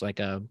Raiders like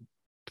a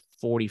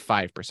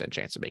 45%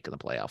 chance of making the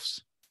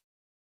playoffs.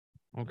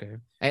 Okay.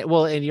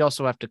 And you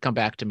also have to come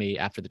back to me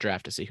after the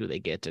draft to see who they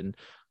get and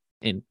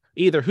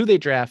either who they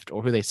draft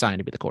or who they sign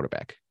to be the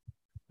quarterback.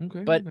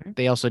 Okay. But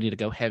they also need to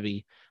go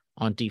heavy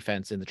on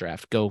defense in the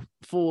draft. Go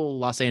full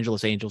Los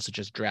Angeles Angels to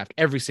just draft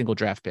every single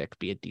draft pick,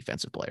 be a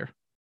defensive player.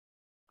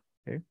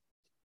 Okay.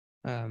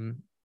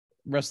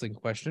 Wrestling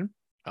question.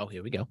 Oh,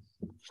 here we go.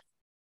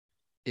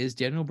 Is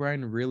Daniel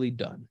Bryan really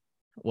done?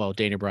 Well,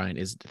 Daniel Bryan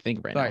is the thing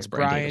right now. Sorry, It's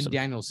Bryan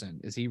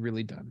Danielson. Is he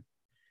really done?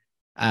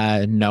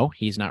 No,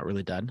 he's not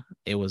really done.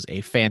 It was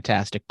a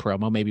fantastic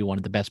promo, maybe one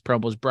of the best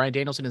promos Bryan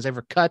Danielson has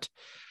ever cut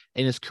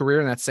in his career,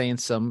 and that's saying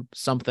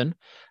something.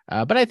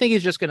 But I think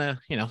he's just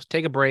gonna,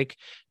 take a break,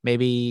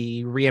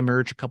 maybe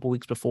reemerge a couple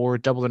weeks before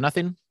Double or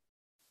Nothing.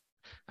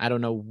 I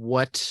don't know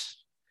what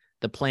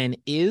the plan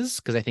is,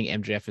 because I think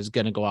MJF is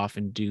gonna go off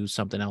and do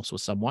something else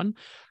with someone,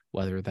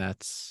 whether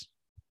that's,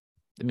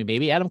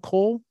 maybe Adam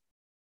Cole.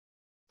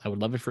 I would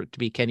love it for it to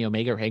be Kenny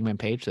Omega or Hangman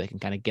Page, so they can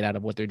kind of get out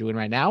of what they're doing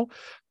right now.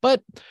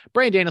 But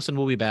Bryan Danielson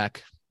will be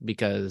back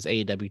because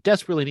AEW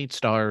desperately needs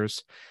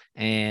stars,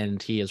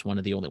 and he is one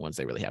of the only ones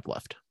they really have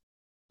left.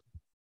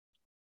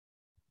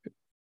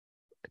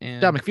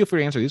 And Dominic, feel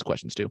free to answer these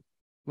questions too.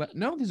 Well,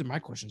 no, these are my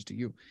questions to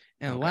you.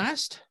 And Okay.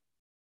 last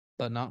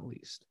but not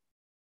least,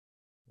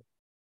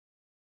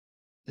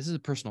 this is a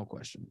personal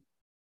question.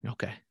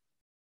 Okay.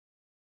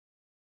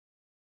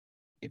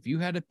 If you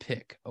had to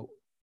pick,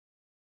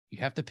 you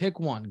have to pick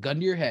one, gun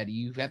to your head.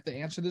 You have to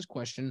answer this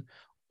question,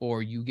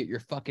 or you get your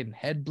fucking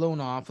head blown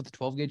off with a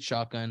 12-gauge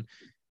shotgun.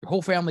 Your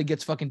whole family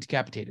gets fucking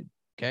decapitated.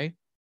 Okay.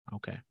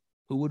 Okay.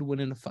 Who would win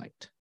in a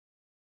fight?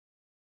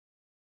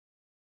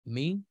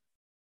 Me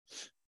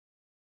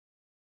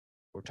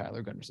or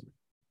Tyler Gunderson?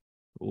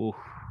 Ooh.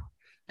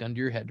 Gun to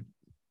your head.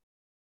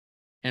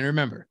 And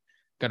remember,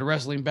 got a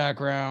wrestling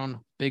background.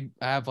 Big.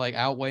 I have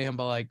outweigh him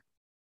by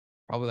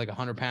probably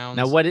 100 pounds.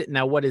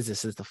 Now what is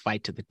this? Is the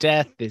fight to the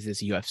death? Is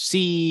this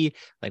UFC?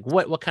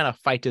 What kind of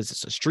fight is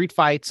this? A street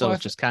fight? So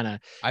it's just kind of.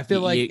 I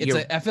feel like it's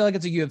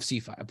a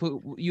UFC fight. I put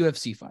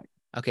UFC fight.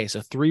 Okay, so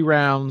 3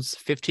 rounds,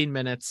 15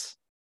 minutes.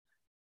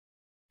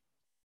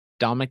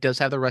 Dominic does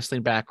have the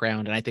wrestling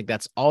background, and I think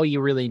that's all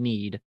you really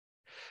need.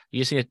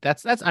 You just need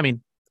that's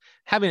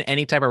having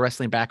any type of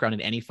wrestling background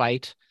in any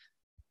fight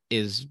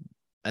is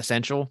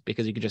essential,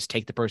 because you can just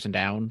take the person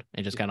down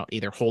and just kind of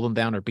either hold them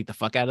down or beat the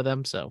fuck out of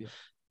them. So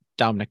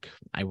Dominic,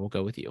 I will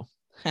go with you.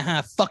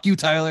 Fuck you,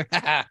 Tyler.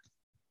 All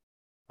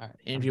right.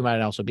 And you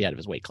might also be out of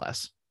his weight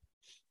class.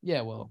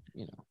 Yeah, well,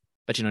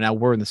 But now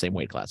we're in the same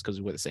weight class because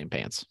we wear the same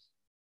pants.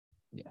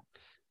 Yeah.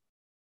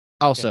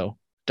 Also, okay.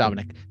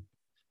 Dominic,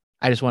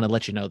 I just want to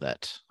let you know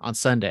that on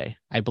Sunday,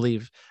 I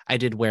believe I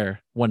did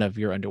wear one of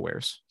your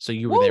underwears. So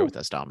you were there with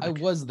us, Dominic.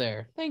 I was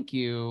there. Thank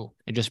you.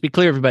 And just to be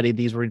clear, everybody,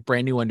 these were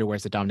brand new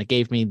underwears that Dominic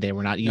gave me. They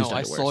were not used underwears.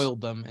 I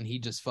soiled them and he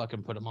just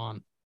fucking put them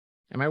on.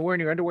 Am I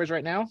wearing your underwears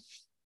right now?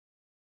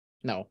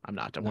 No, I'm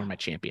not. I'm wearing my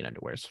champion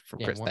underwears from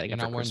Chris. That I got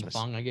for Christmas.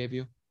 Wearing the thong I gave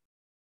you?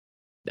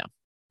 No.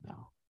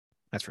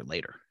 That's for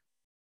later.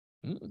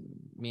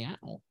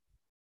 Meow.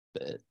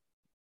 But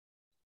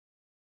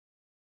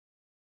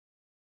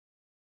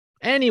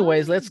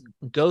anyways, let's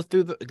go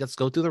through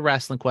the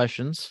wrestling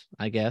questions,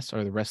 I guess,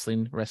 or the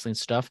wrestling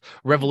stuff.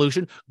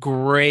 Revolution,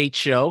 great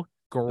show.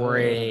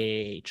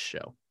 It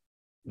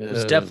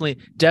was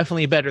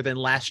definitely better than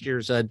last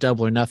year's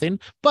Double or Nothing,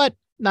 but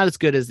not as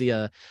good as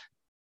the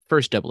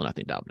first Double or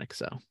Nothing, Dominic.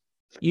 So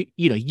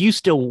you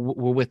still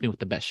were with me with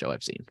the best show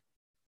I've seen.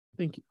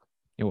 Thank you.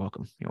 You're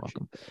welcome.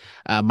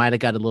 Might have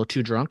got a little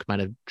too drunk. Might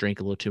have drank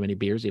a little too many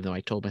beers, even though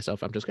I told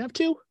myself I'm just gonna have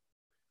two.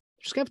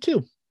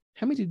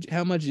 How much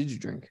did you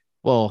drink?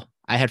 Well,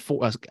 I had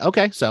 4.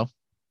 Okay, so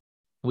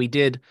we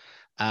did.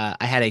 I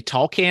had a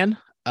tall can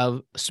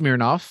of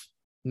Smirnoff.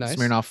 Nice.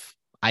 Smirnoff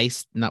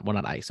ice, not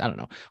ice. I don't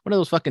know. One of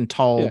those fucking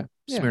tall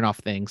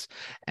Smirnoff things.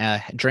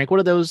 Drank one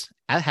of those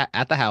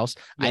at the house.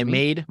 Yummy. I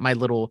made my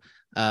little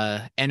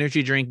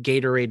energy drink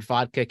Gatorade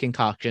vodka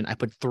concoction. I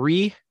put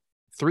three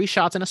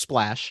shots in a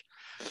splash.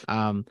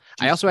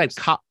 I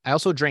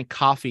also drank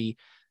coffee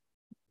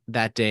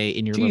that day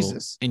in your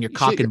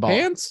cock and ball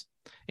pants?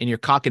 In your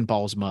cock and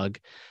balls mug.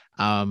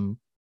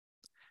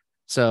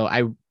 So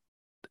I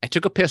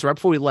took a piss right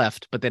before we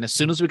left, but then as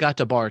soon as we got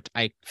to Bart,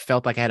 I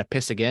felt like I had to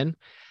piss again.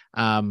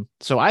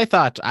 So I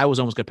thought I was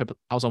almost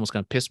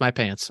gonna piss my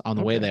pants on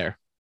the way there.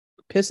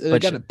 They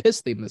got a piss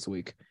theme this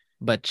week.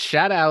 But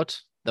shout out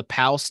the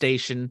PAL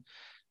station,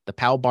 the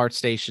PAL Bart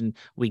station.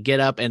 We get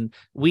up and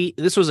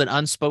this was an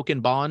unspoken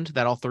bond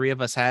that all 3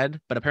 of us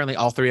had, but apparently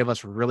all 3 of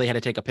us really had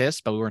to take a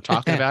piss, but we weren't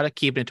talking about it,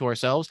 keeping it to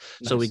ourselves.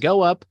 Nice. So we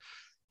go up,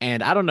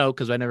 and I don't know,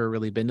 because I've never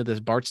really been to this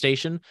Bart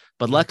station,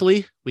 but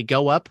luckily we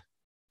go up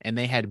and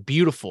they had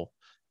beautiful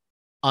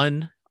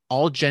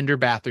all gender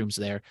bathrooms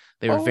there.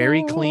 They were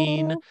very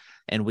clean,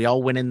 and we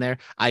all went in there.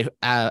 I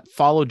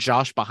followed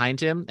Josh behind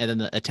him, and then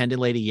the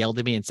attendant lady yelled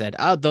at me and said,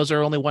 "Oh, those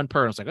are only one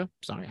per." I was like, "Oh,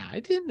 sorry, I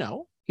didn't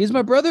know." He's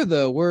my brother,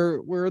 though.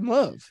 We're in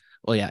love.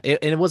 Well, yeah,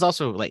 it was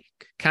also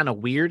kind of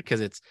weird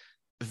because it's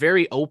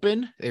very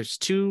open. There's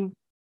two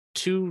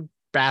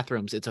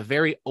bathrooms. It's a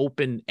very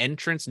open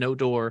entrance, no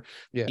door.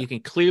 Yeah. You can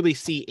clearly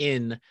see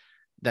in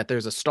that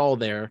there's a stall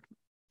there.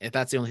 If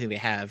that's the only thing they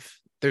have,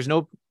 there's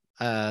no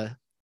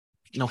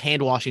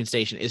hand washing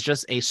station. It's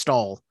just a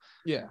stall.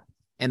 Yeah.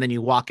 And then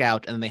you walk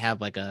out, and they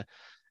have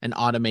an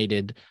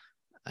automated.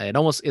 It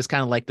almost is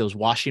kind of like those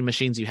washing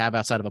machines you have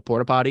outside of a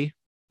porta potty,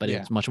 but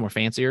it's much more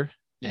fancier.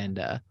 Yeah.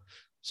 And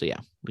so yeah,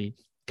 we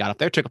got up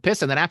there, took a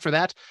piss, and then after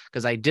that,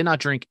 because I did not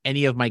drink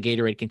any of my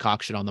Gatorade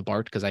concoction on the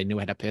BART because I knew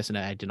I had to piss and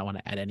I didn't want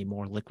to add any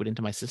more liquid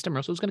into my system, or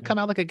else it was going to come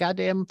out like a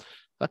goddamn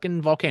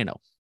fucking volcano.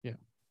 Yeah.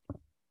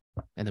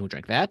 And then we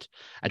drank that.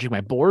 I drank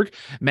my Borg.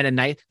 Met a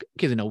night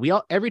because we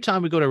all every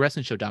time we go to a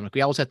wrestling show, Dominic,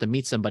 we always have to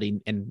meet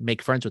somebody and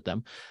make friends with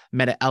them.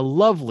 Met a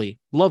lovely,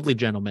 lovely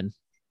gentleman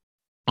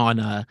on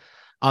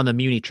the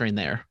Muni train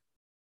there.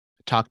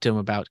 Talked to him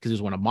about because he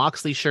was wearing a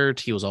Moxley shirt.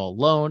 He was all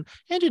alone,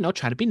 and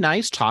trying to be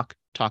nice, talk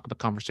about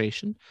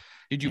conversation.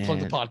 Did you plug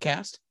the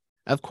podcast?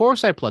 Of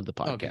course, I plugged the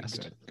podcast.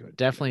 Okay, good.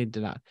 Definitely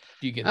did not.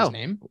 Do you get his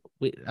name?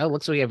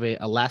 Looks like we have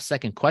a last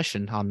second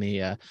question on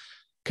the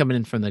coming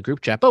in from the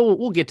group chat, but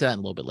we'll get to that in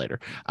a little bit later.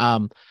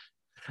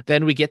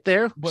 Then we get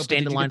there,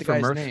 stand in line for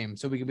Murph. Name,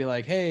 so we could be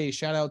like, "Hey,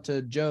 shout out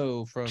to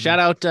Joe from." Shout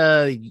out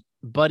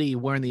Buddy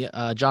wearing the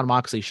John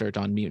Moxley shirt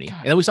on Muni. God.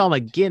 And then we saw him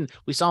again.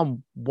 We saw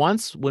him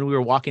once when we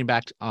were walking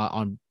back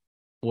when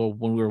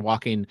we were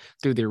walking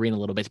through the arena a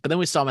little bit, but then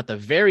we saw him at the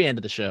very end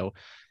of the show,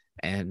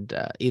 and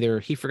either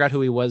he forgot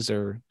who he was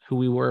or who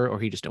we were, or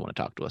he just didn't want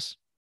to talk to us.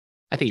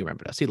 I think he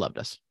remembered us. He loved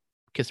us.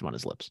 Kissed him on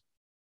his lips.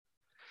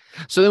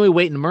 So then we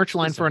wait in the merch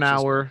line for an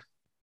hour.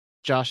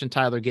 Josh and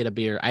Tyler get a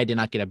beer. I did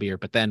not get a beer,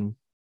 but then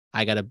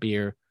I got a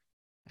beer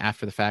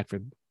after the fact.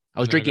 I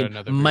was drinking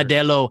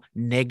Modelo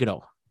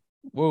Negro.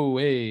 Whoa,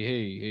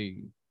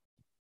 hey.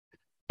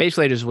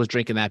 Basically, I just was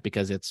drinking that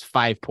because it's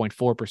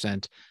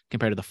 5.4%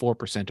 compared to the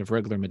 4% of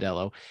regular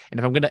Modelo.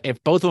 And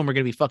if both of them are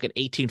gonna be fucking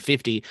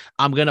 $18.50,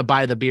 I'm gonna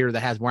buy the beer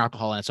that has more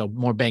alcohol in it, so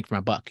more bang for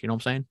my buck. You know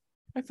what I'm saying?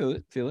 I feel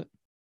it.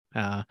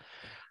 So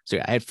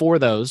yeah, I had 4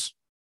 of those.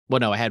 Well,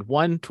 no, I had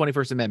 1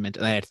 21st Amendment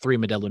and I had 3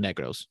 Modelo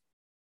Negros.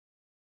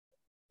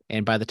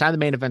 And by the time the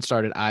main event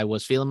started, I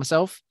was feeling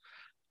myself.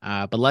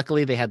 But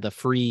luckily they had the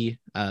free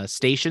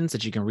stations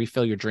that you can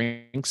refill your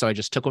drink. So I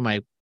just took one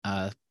of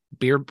my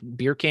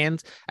beer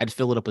cans. I just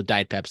filled it up with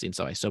Diet Pepsi. And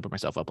so I sobered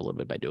myself up a little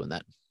bit by doing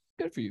that.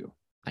 Good for you.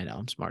 I know.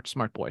 I'm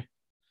smart boy.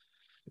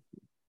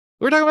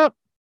 We're talking about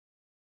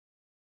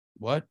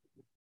what?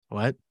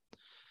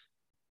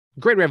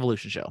 Great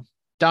Revolution show.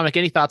 Dominic,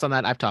 any thoughts on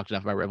that? I've talked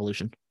enough about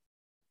Revolution.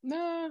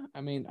 Nah,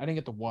 I mean, I didn't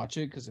get to watch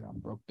it because I'm a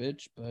broke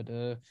bitch, but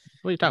what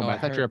are you talking about? I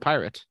thought you're a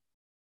pirate.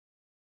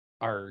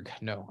 Arg.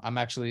 No, I'm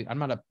not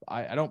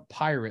I don't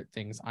pirate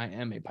things. I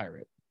am a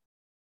pirate.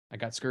 I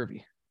got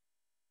scurvy.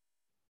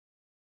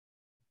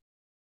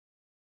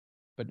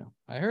 But no,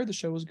 I heard the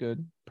show was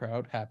good.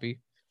 Proud, happy.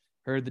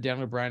 Heard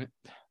the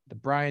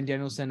Bryan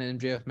Danielson and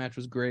MJF match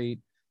was great.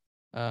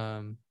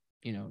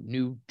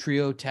 New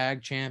trio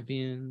tag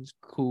champions,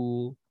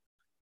 cool.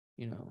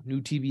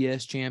 New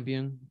TBS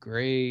champion,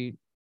 great.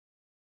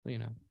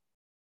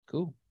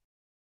 Cool.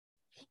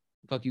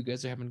 Fuck, you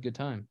guys are having a good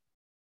time.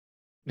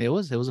 It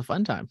was a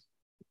fun time.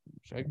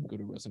 I can go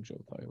to a wrestling show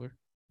with Tyler.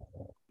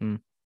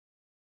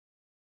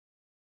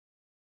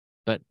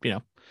 But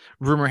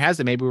rumor has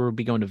it maybe we'll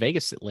be going to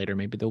Vegas later.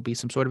 Maybe there'll be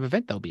some sort of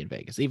event that'll be in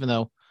Vegas, even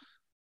though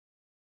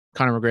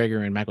Conor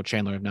McGregor and Michael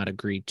Chandler have not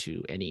agreed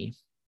to any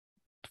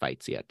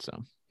fights yet.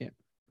 So yeah,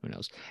 who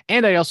knows?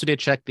 And I also did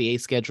check the A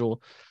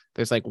schedule.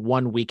 There's like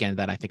one weekend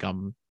that I think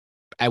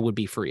I would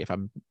be free if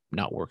I'm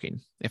not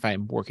working. If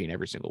I'm working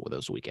every single of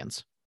those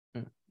weekends.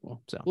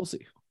 So we'll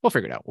see. We'll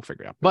figure it out.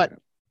 But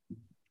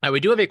we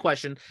do have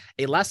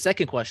a last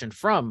second question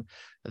from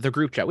the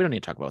group chat. We don't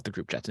need to talk about what the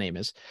group chat's name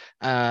is.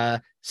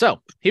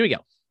 So here we go.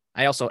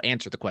 I also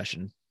answered the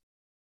question.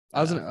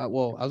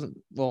 Couldn't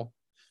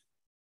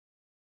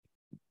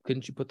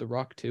you put The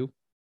Rock too?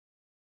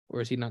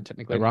 Or is he not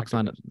technically? The Rock's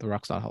not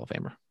a Hall of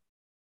Famer.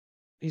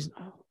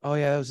 Oh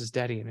yeah, that was his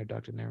daddy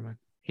inducted. Never mind.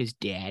 His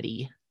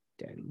daddy.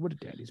 What a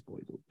daddy's boy,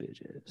 little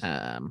bitch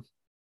is.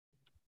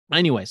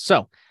 Anyway,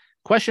 so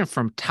question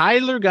from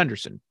Tyler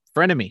Gunderson.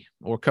 Frenemy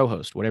or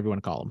co-host, whatever you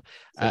want to call him.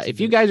 If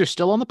you guys are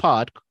still on the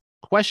pod,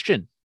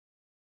 question.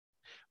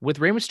 With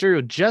Rey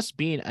Mysterio just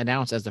being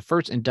announced as the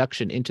first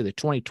induction into the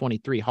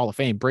 2023 Hall of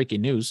Fame,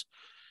 breaking news,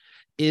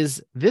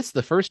 is this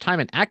the first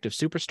time an active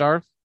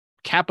superstar,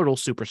 capital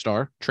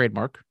superstar,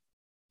 trademark,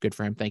 good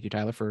for him, thank you,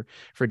 Tyler, for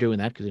doing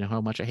that, because you know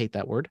how much I hate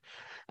that word.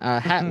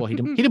 He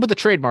didn't put the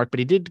trademark, but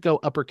he did go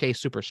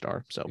uppercase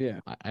superstar, so yeah.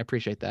 I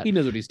appreciate that. He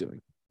knows what he's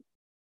doing.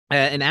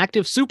 An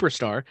active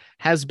superstar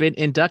has been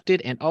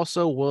inducted, and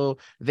also will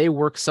they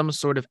work some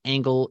sort of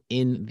angle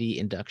in the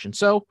induction.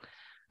 So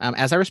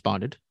as I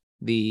responded,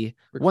 the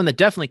one that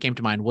definitely came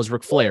to mind was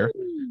Ric Flair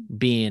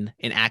being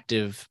an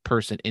active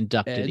person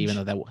inducted, Edge. Even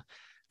though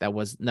that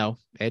was no,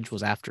 Edge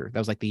was after. That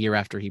was like the year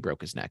after he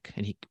broke his neck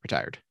and he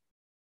retired.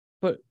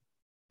 But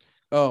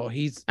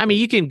I mean,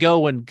 you can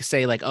go and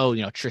say like, oh,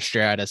 Trish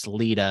Stratus,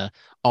 Lita,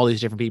 all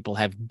these different people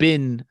have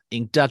been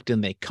inducted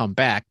and they come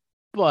back.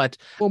 But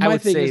my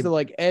thing is that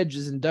like Edge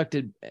is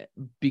inducted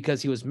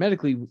because he was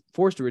medically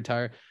forced to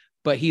retire,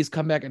 but he's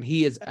come back and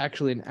he is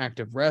actually an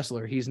active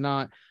wrestler. He's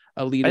not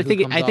a leader. I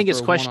think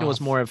his question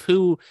was more of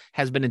who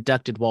has been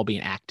inducted while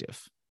being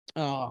active.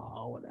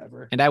 Oh,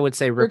 whatever. And I would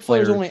say Ric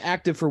Flair's only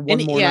active for one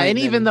more night. Yeah, and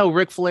even though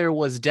Ric Flair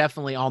was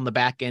definitely on the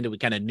back end, and we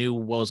kind of knew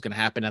what was going to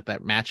happen at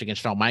that match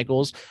against Shawn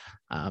Michaels,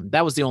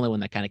 that was the only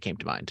one that kind of came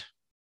to mind.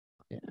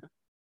 Yeah.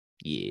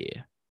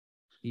 Yeah.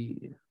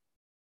 Yeah.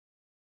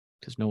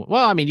 Because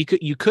well, I mean,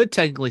 you could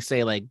technically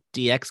say like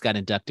DX got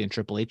inducted and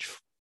Triple H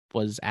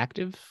was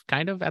active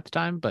kind of at the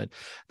time, but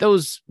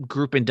those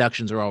group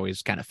inductions are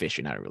always kind of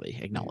fishy. I don't really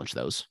acknowledge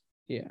those.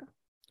 Yeah.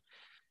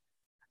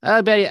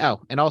 But yeah,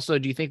 and also,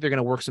 do you think they're going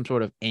to work some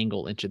sort of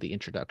angle into the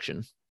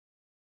introduction?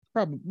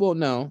 Probably. Well,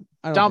 no,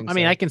 I don't think I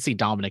mean, so. I can see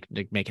Dominic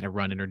making a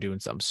run in or doing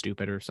something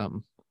stupid or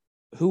something.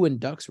 Who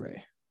inducts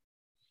Ray?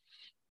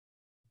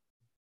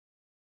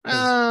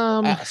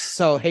 Um,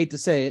 So hate to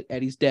say it,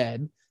 Eddie's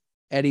dead.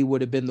 Eddie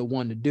would have been the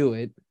one to do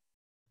it.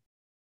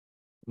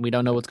 we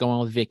don't know what's going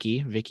on with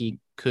Vicky. Vicky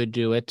could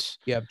do it.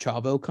 You have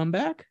Chavo come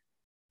back.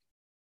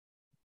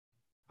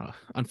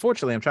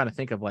 Unfortunately, I'm trying to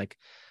think of like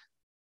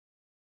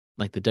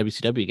the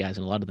WCW guys,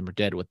 and a lot of them are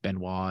dead with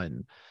Benoit.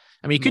 And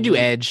I mean, you could do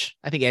Edge.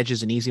 I think Edge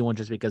is an easy one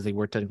just because they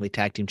were technically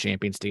tag team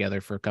champions together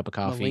for a cup of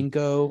coffee.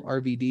 Malenko,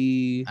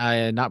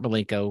 RVD. Not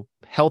Malenko.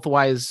 Health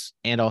wise,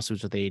 and also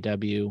was with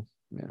AEW.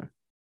 Yeah.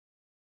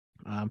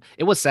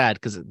 It was sad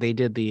because they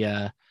did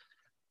the.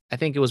 I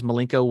think it was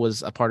Malenko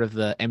was a part of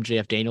the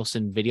MJF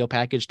Danielson video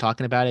package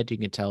talking about it. You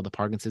can tell the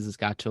Parkinson's has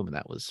got to him, and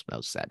that was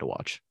sad to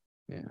watch.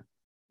 Yeah.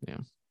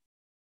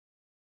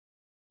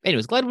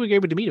 Anyways, glad we were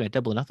able to meet him at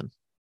Double or Nothing.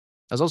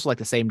 That was also like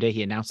the same day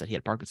he announced that he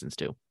had Parkinson's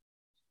too.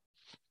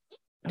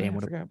 Damn,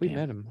 we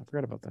met him. I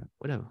forgot about that.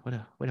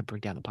 Way to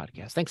break down the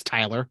podcast. Thanks,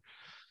 Tyler.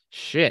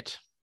 Shit.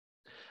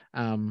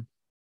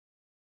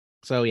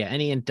 So yeah,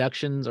 any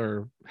inductions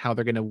or how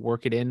they're gonna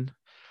work it in?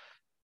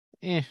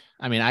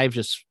 I mean, I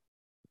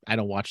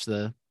don't watch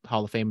the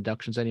Hall of Fame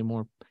inductions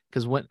anymore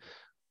because when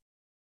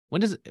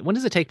does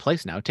it take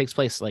place now? It takes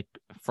place like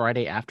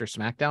Friday after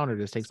SmackDown, or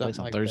does it take place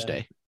on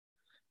Thursday?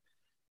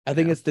 I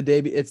think it's the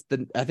day.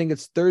 I think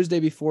it's Thursday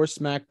before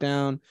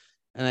SmackDown,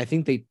 and I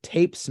think they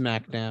tape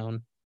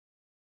SmackDown.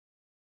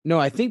 No,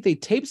 I think they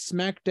tape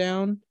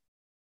SmackDown.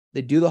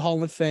 They do the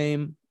Hall of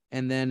Fame,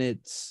 and then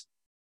it's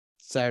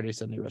Saturday,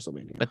 Sunday,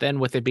 WrestleMania. But then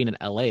with it being in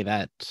LA,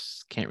 that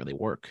can't really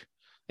work.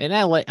 In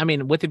LA, I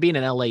mean, with it being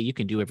in LA, you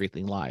can do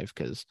everything live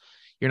because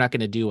you're not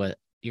going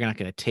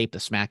to tape the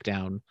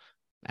SmackDown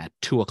at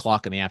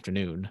 2:00 in the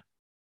afternoon.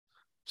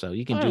 So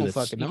you can do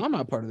this. No, I'm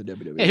not part of the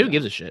WWE. Hey, who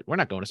gives a shit? We're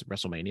not going to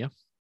WrestleMania.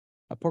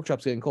 My pork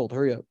chop's getting cold.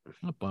 Hurry up.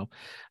 Oh,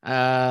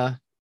 well.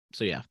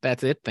 So yeah,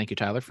 that's it. Thank you,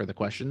 Tyler, for the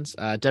questions.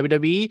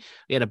 WWE,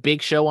 we had a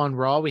big show on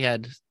Raw. We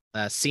had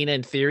Cena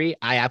in Theory.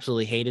 I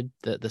absolutely hated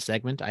the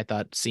segment. I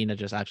thought Cena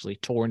just absolutely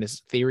tore in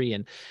his Theory,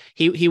 and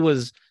he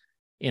was,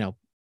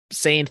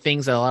 saying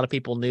things that a lot of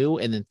people knew,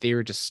 and then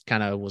Theory just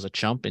kind of was a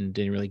chump and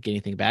didn't really get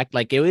anything back.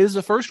 Like, it was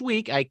the first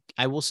week.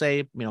 I will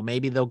say,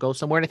 maybe they'll go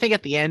somewhere. And I think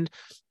at the end,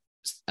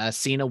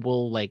 Cena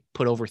will like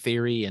put over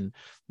Theory, and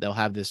they'll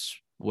have this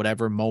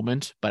whatever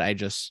moment. But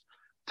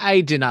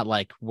I did not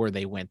like where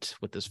they went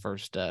with this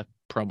first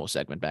promo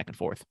segment back and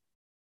forth.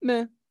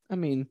 Meh. I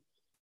mean,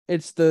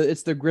 it's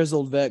the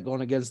grizzled vet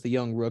going against the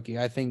young rookie.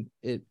 I think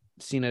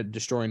Cena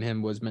destroying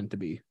him was meant to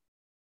be.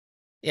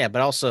 Yeah,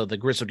 but also the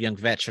grizzled young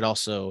vet should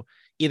also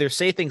either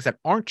say things that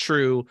aren't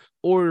true,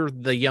 or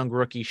the young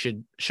rookie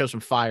should show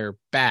some fire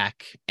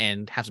back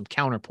and have some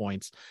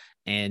counterpoints.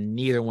 And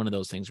neither one of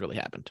those things really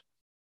happened.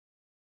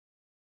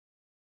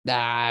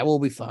 Nah, we'll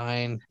be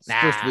fine.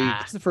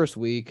 It's the first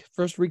week.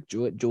 First week,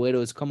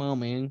 Joedos, come on,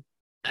 man.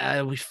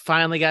 We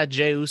finally got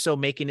Jey Uso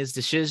making his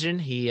decision.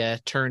 He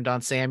turned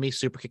on Sammy,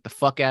 super kicked the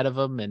fuck out of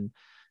him,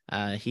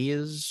 and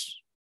he's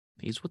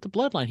with the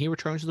Bloodline. He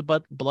returns to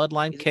the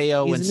Bloodline.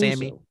 KO and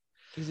Sammy.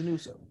 He's an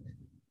Uso.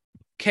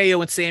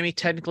 KO and Sammy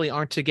technically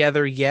aren't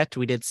together yet.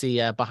 We did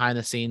see behind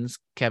the scenes,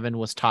 Kevin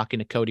was talking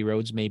to Cody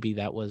Rhodes. Maybe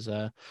that was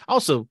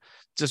also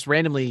just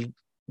randomly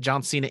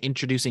John Cena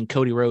introducing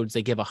Cody Rhodes.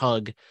 They give a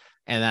hug,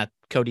 and that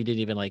Cody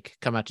didn't even like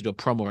come out to do a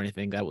promo or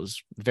anything. That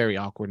was very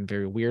awkward and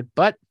very weird.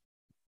 But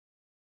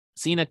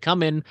Cena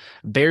come in,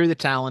 bury the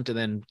talent, and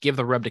then give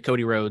the rub to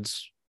Cody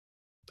Rhodes.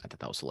 I thought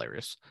that was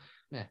hilarious.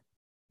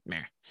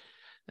 Meh.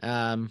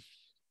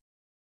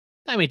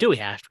 I mean, do we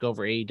have to go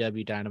over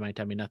AEW Dynamite?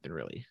 I mean, nothing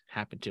really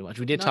happened too much.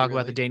 We did talk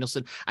about the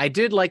Danielson. I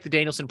did like the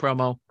Danielson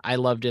promo. I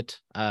loved it.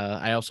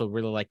 I also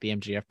really liked the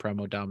MJF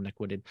promo. Dominic,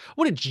 what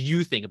did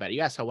you think about it?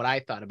 You asked what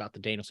I thought about the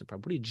Danielson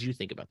promo. What did you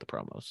think about the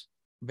promos?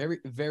 Very,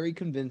 very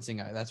convincing.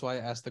 That's why I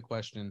asked the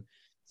question.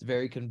 It's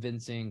very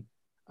convincing.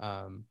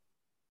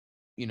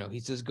 He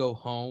says go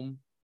home.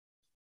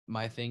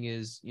 My thing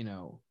is,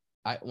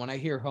 when I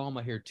hear home,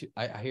 I hear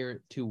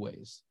it two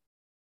ways.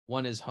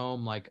 One is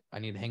home, like I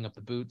need to hang up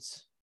the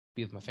boots,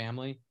 be with my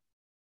family.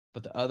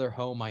 But the other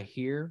home I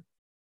hear,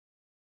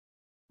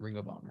 Ring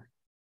of Honor.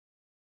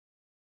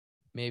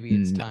 Maybe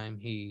it's time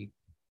he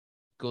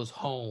goes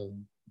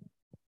home,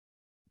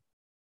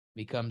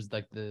 becomes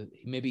like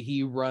maybe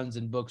he runs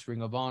and books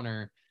Ring of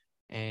Honor,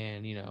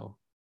 and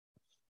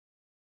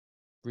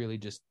really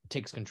just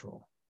takes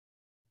control.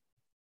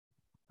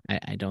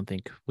 I don't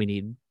think we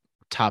need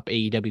top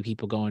AEW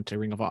people going to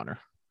Ring of Honor.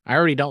 I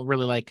already don't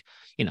really like,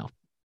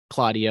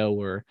 Claudio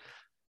or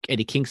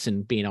Eddie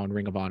Kingston being on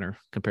Ring of Honor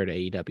compared to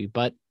AEW,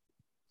 but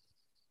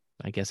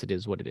I guess it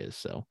is what it is.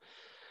 So,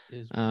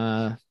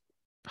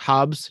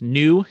 Hobbs,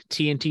 new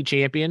TNT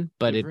champion,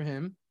 but Good for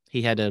him.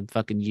 he had to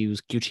fucking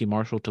use QT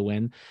Marshall to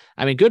win.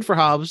 I mean, good for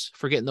Hobbs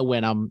for getting the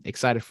win. I'm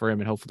excited for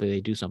him, and hopefully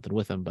they do something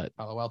with him. But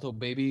Palo Alto,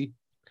 baby.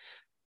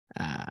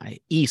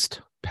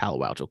 East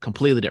Palo Alto,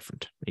 completely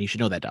different. You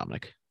should know that,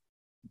 Dominic.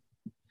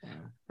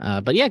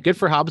 But yeah, good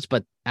for Hobbs,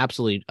 but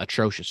absolutely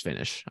atrocious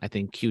finish. I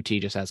think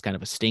QT just has kind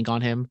of a stink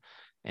on him,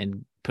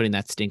 and putting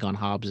that stink on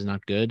Hobbs is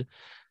not good.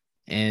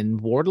 And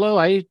Wardlow,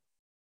 I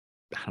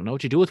don't know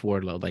what you do with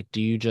Wardlow. Like,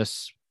 do you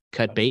just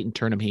cut bait and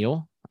turn him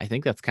heel? I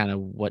think that's kind of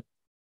what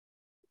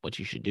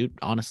you should do,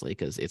 honestly,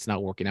 because it's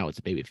not working out with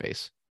the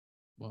babyface.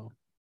 Well,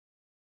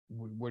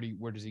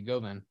 where does he go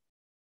then?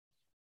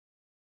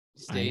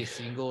 Stay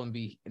single and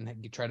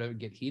try to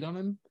get heat on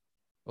him?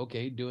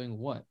 Okay, doing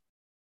what?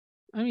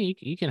 I mean,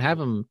 you can have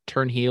him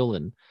turn heel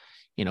and,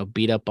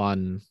 beat up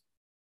on,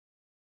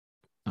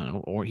 I don't know,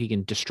 or he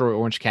can destroy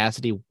Orange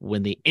Cassidy,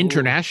 win the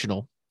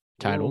international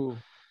title.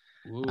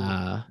 Ooh.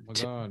 Oh my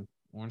God,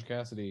 Orange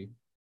Cassidy.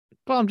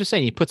 Well, I'm just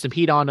saying, you put some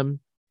heat on him.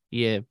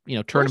 Turn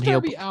Where's him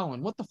heel. Darby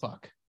Allin, what the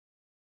fuck?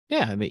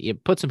 Yeah, I mean, you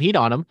put some heat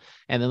on him,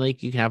 and then you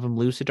can have him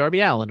lose to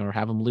Darby Allin or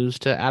have him lose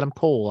to Adam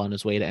Cole on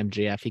his way to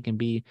MJF.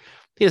 He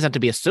doesn't have to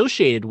be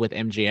associated with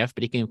MJF,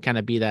 but he can kind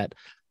of be that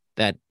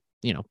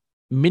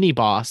mini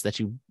boss that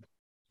you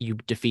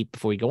defeat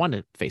before you go on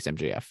to face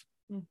MJF.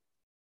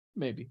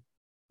 Maybe.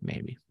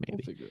 We'll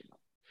figure it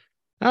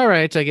out. All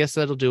right, I guess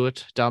that'll do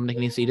it. Dominic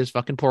needs to eat his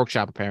fucking pork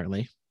chop,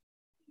 apparently.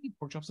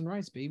 Pork chops and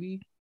rice, baby.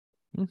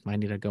 I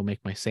need to go make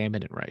my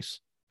salmon and rice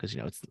because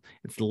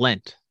it's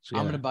Lent. So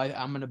I'm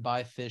gonna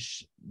buy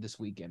fish this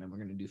weekend, and we're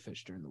gonna do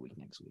fish during the week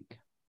next week.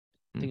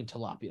 I'm thinking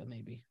tilapia,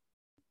 maybe.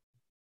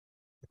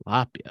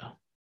 Tilapia.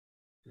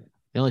 Yeah.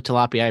 The only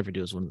tilapia I ever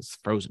do is when it's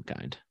frozen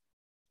kind.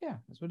 Yeah,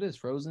 that's what it is.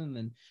 Frozen,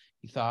 then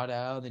you thaw it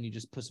out, then you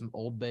just put some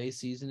Old Bay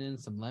seasoning,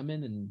 some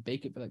lemon, and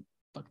bake it for like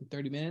fucking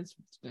 30 minutes.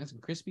 It's nice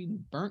and crispy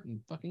and burnt,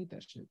 and fucking eat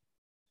that shit.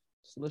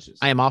 It's delicious.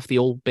 I am off the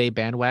Old Bay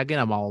bandwagon.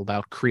 I'm all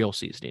about Creole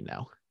seasoning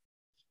now.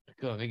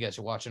 Good. I guess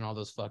you're watching all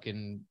those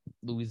fucking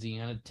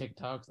Louisiana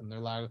TikToks, and they're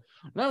like,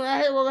 "No,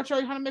 right here, we're gonna show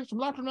you how to make some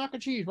lobster mac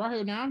and cheese. Right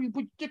here, now you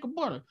put your stick of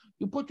butter,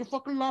 you put your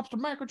fucking lobster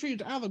mac and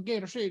cheese,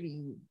 alligator shit,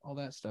 and all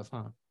that stuff,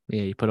 huh?"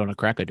 Yeah, you put on a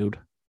cracker, dude.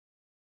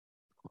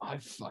 I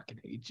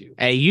fucking hate you.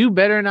 Hey, you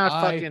better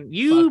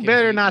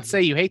not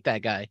say you hate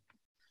that guy.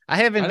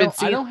 I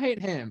don't hate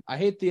him. I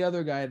hate the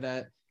other guy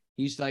that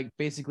he's like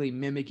basically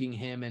mimicking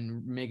him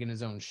and making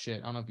his own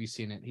shit. I don't know if you've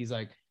seen it. He's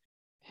like,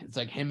 it's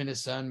like him and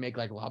his son make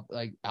like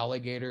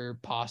alligator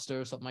pasta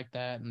or something like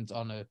that, and it's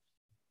on a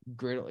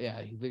griddle.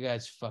 Yeah, the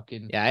guy's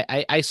fucking. Yeah,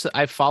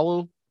 I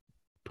follow,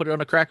 put it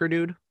on a cracker,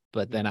 dude.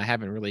 But then I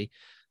don't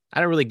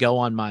really go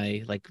on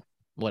my like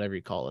whatever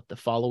you call it, the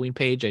following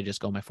page. I just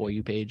go on my For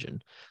You page,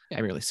 and I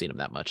haven't really seen him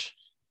that much.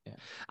 Yeah.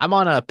 I'm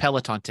on a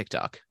Peloton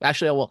TikTok.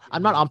 Actually, well,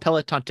 I'm not on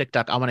Peloton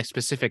TikTok. I'm on a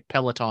specific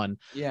Peloton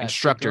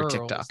instructor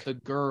TikTok. It's the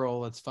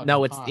girl that's fucking.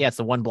 No, it's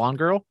the one blonde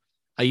girl.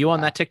 Are you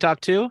on that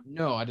TikTok too?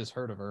 No, I just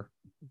heard of her.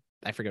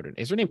 I forget her.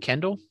 Is her name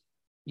Kendall?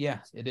 Yeah,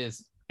 it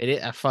is. It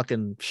is a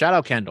fucking shout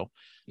out Kendall.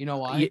 You know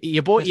why?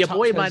 Your boy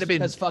might have been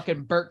because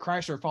fucking Bert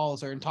Kreischer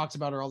follows her and talks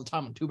about her all the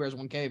time on Two Bears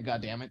One Cave.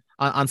 God damn it!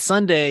 On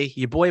Sunday,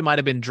 your boy might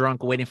have been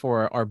drunk waiting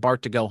for our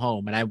Bart to go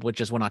home, and I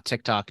just went on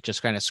TikTok,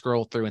 just kind of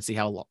scroll through and see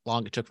how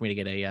long it took for me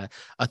to get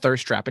a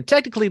thirst trap. And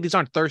technically, these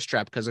aren't thirst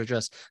trap because they're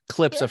just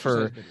clips of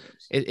her.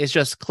 It's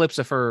just clips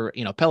of her,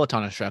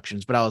 Peloton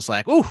instructions. But I was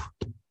like, ooh,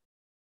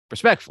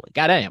 respectfully,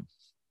 goddamn.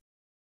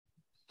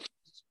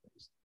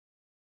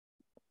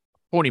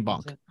 Horny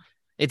bonk.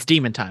 It's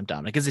demon time,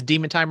 Dominic. Is it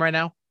demon time right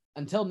now?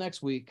 Until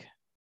next week,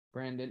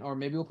 Brandon. Or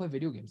maybe we'll play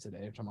video games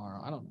today or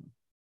tomorrow. I don't know.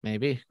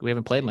 Maybe. We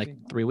haven't played in like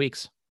 3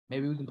 weeks.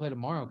 Maybe we can play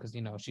tomorrow because,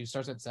 she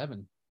starts at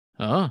 7.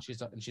 Oh.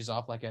 She's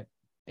off like at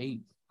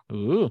 8.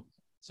 Ooh.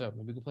 So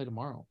maybe we can play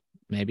tomorrow.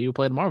 Maybe we'll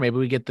play tomorrow. Maybe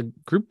we get the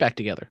group back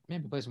together.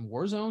 Maybe play some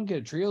Warzone, get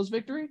a trios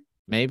victory.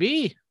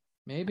 Maybe.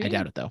 I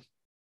doubt it, though.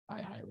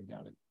 I highly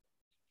doubt it.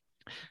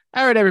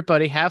 All right,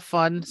 everybody. Have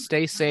fun.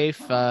 Stay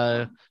safe.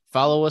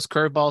 Follow us,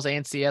 Curveballs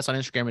and CS on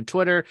Instagram and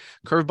Twitter.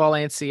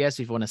 Curveball and CS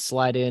if you want to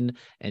slide in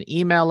and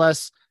email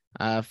us.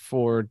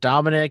 For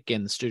Dominic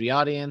and the studio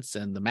audience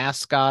and the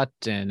mascot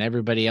and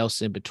everybody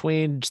else in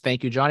between. Just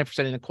thank you, Johnny, for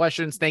sending in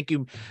questions. Thank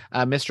you,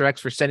 Mr. X,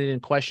 for sending in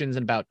questions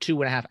in about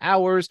 2.5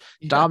 hours.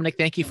 Yeah. Dominic,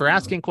 thank you for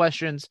asking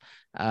questions.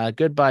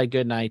 Goodbye,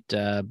 good night,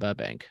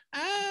 bang.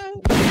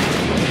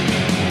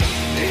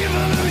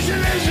 Evolution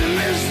is a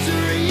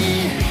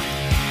mystery,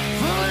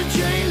 full of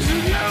chains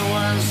that no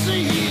one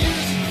sees.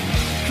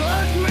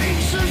 Clock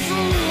makes a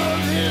fool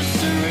of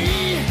history.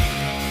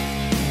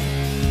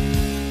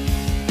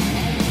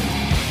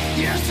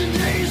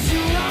 Yesterday's too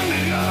long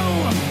ago.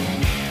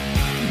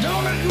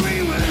 Don't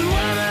agree with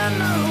what I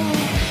know.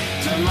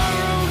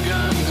 Tomorrow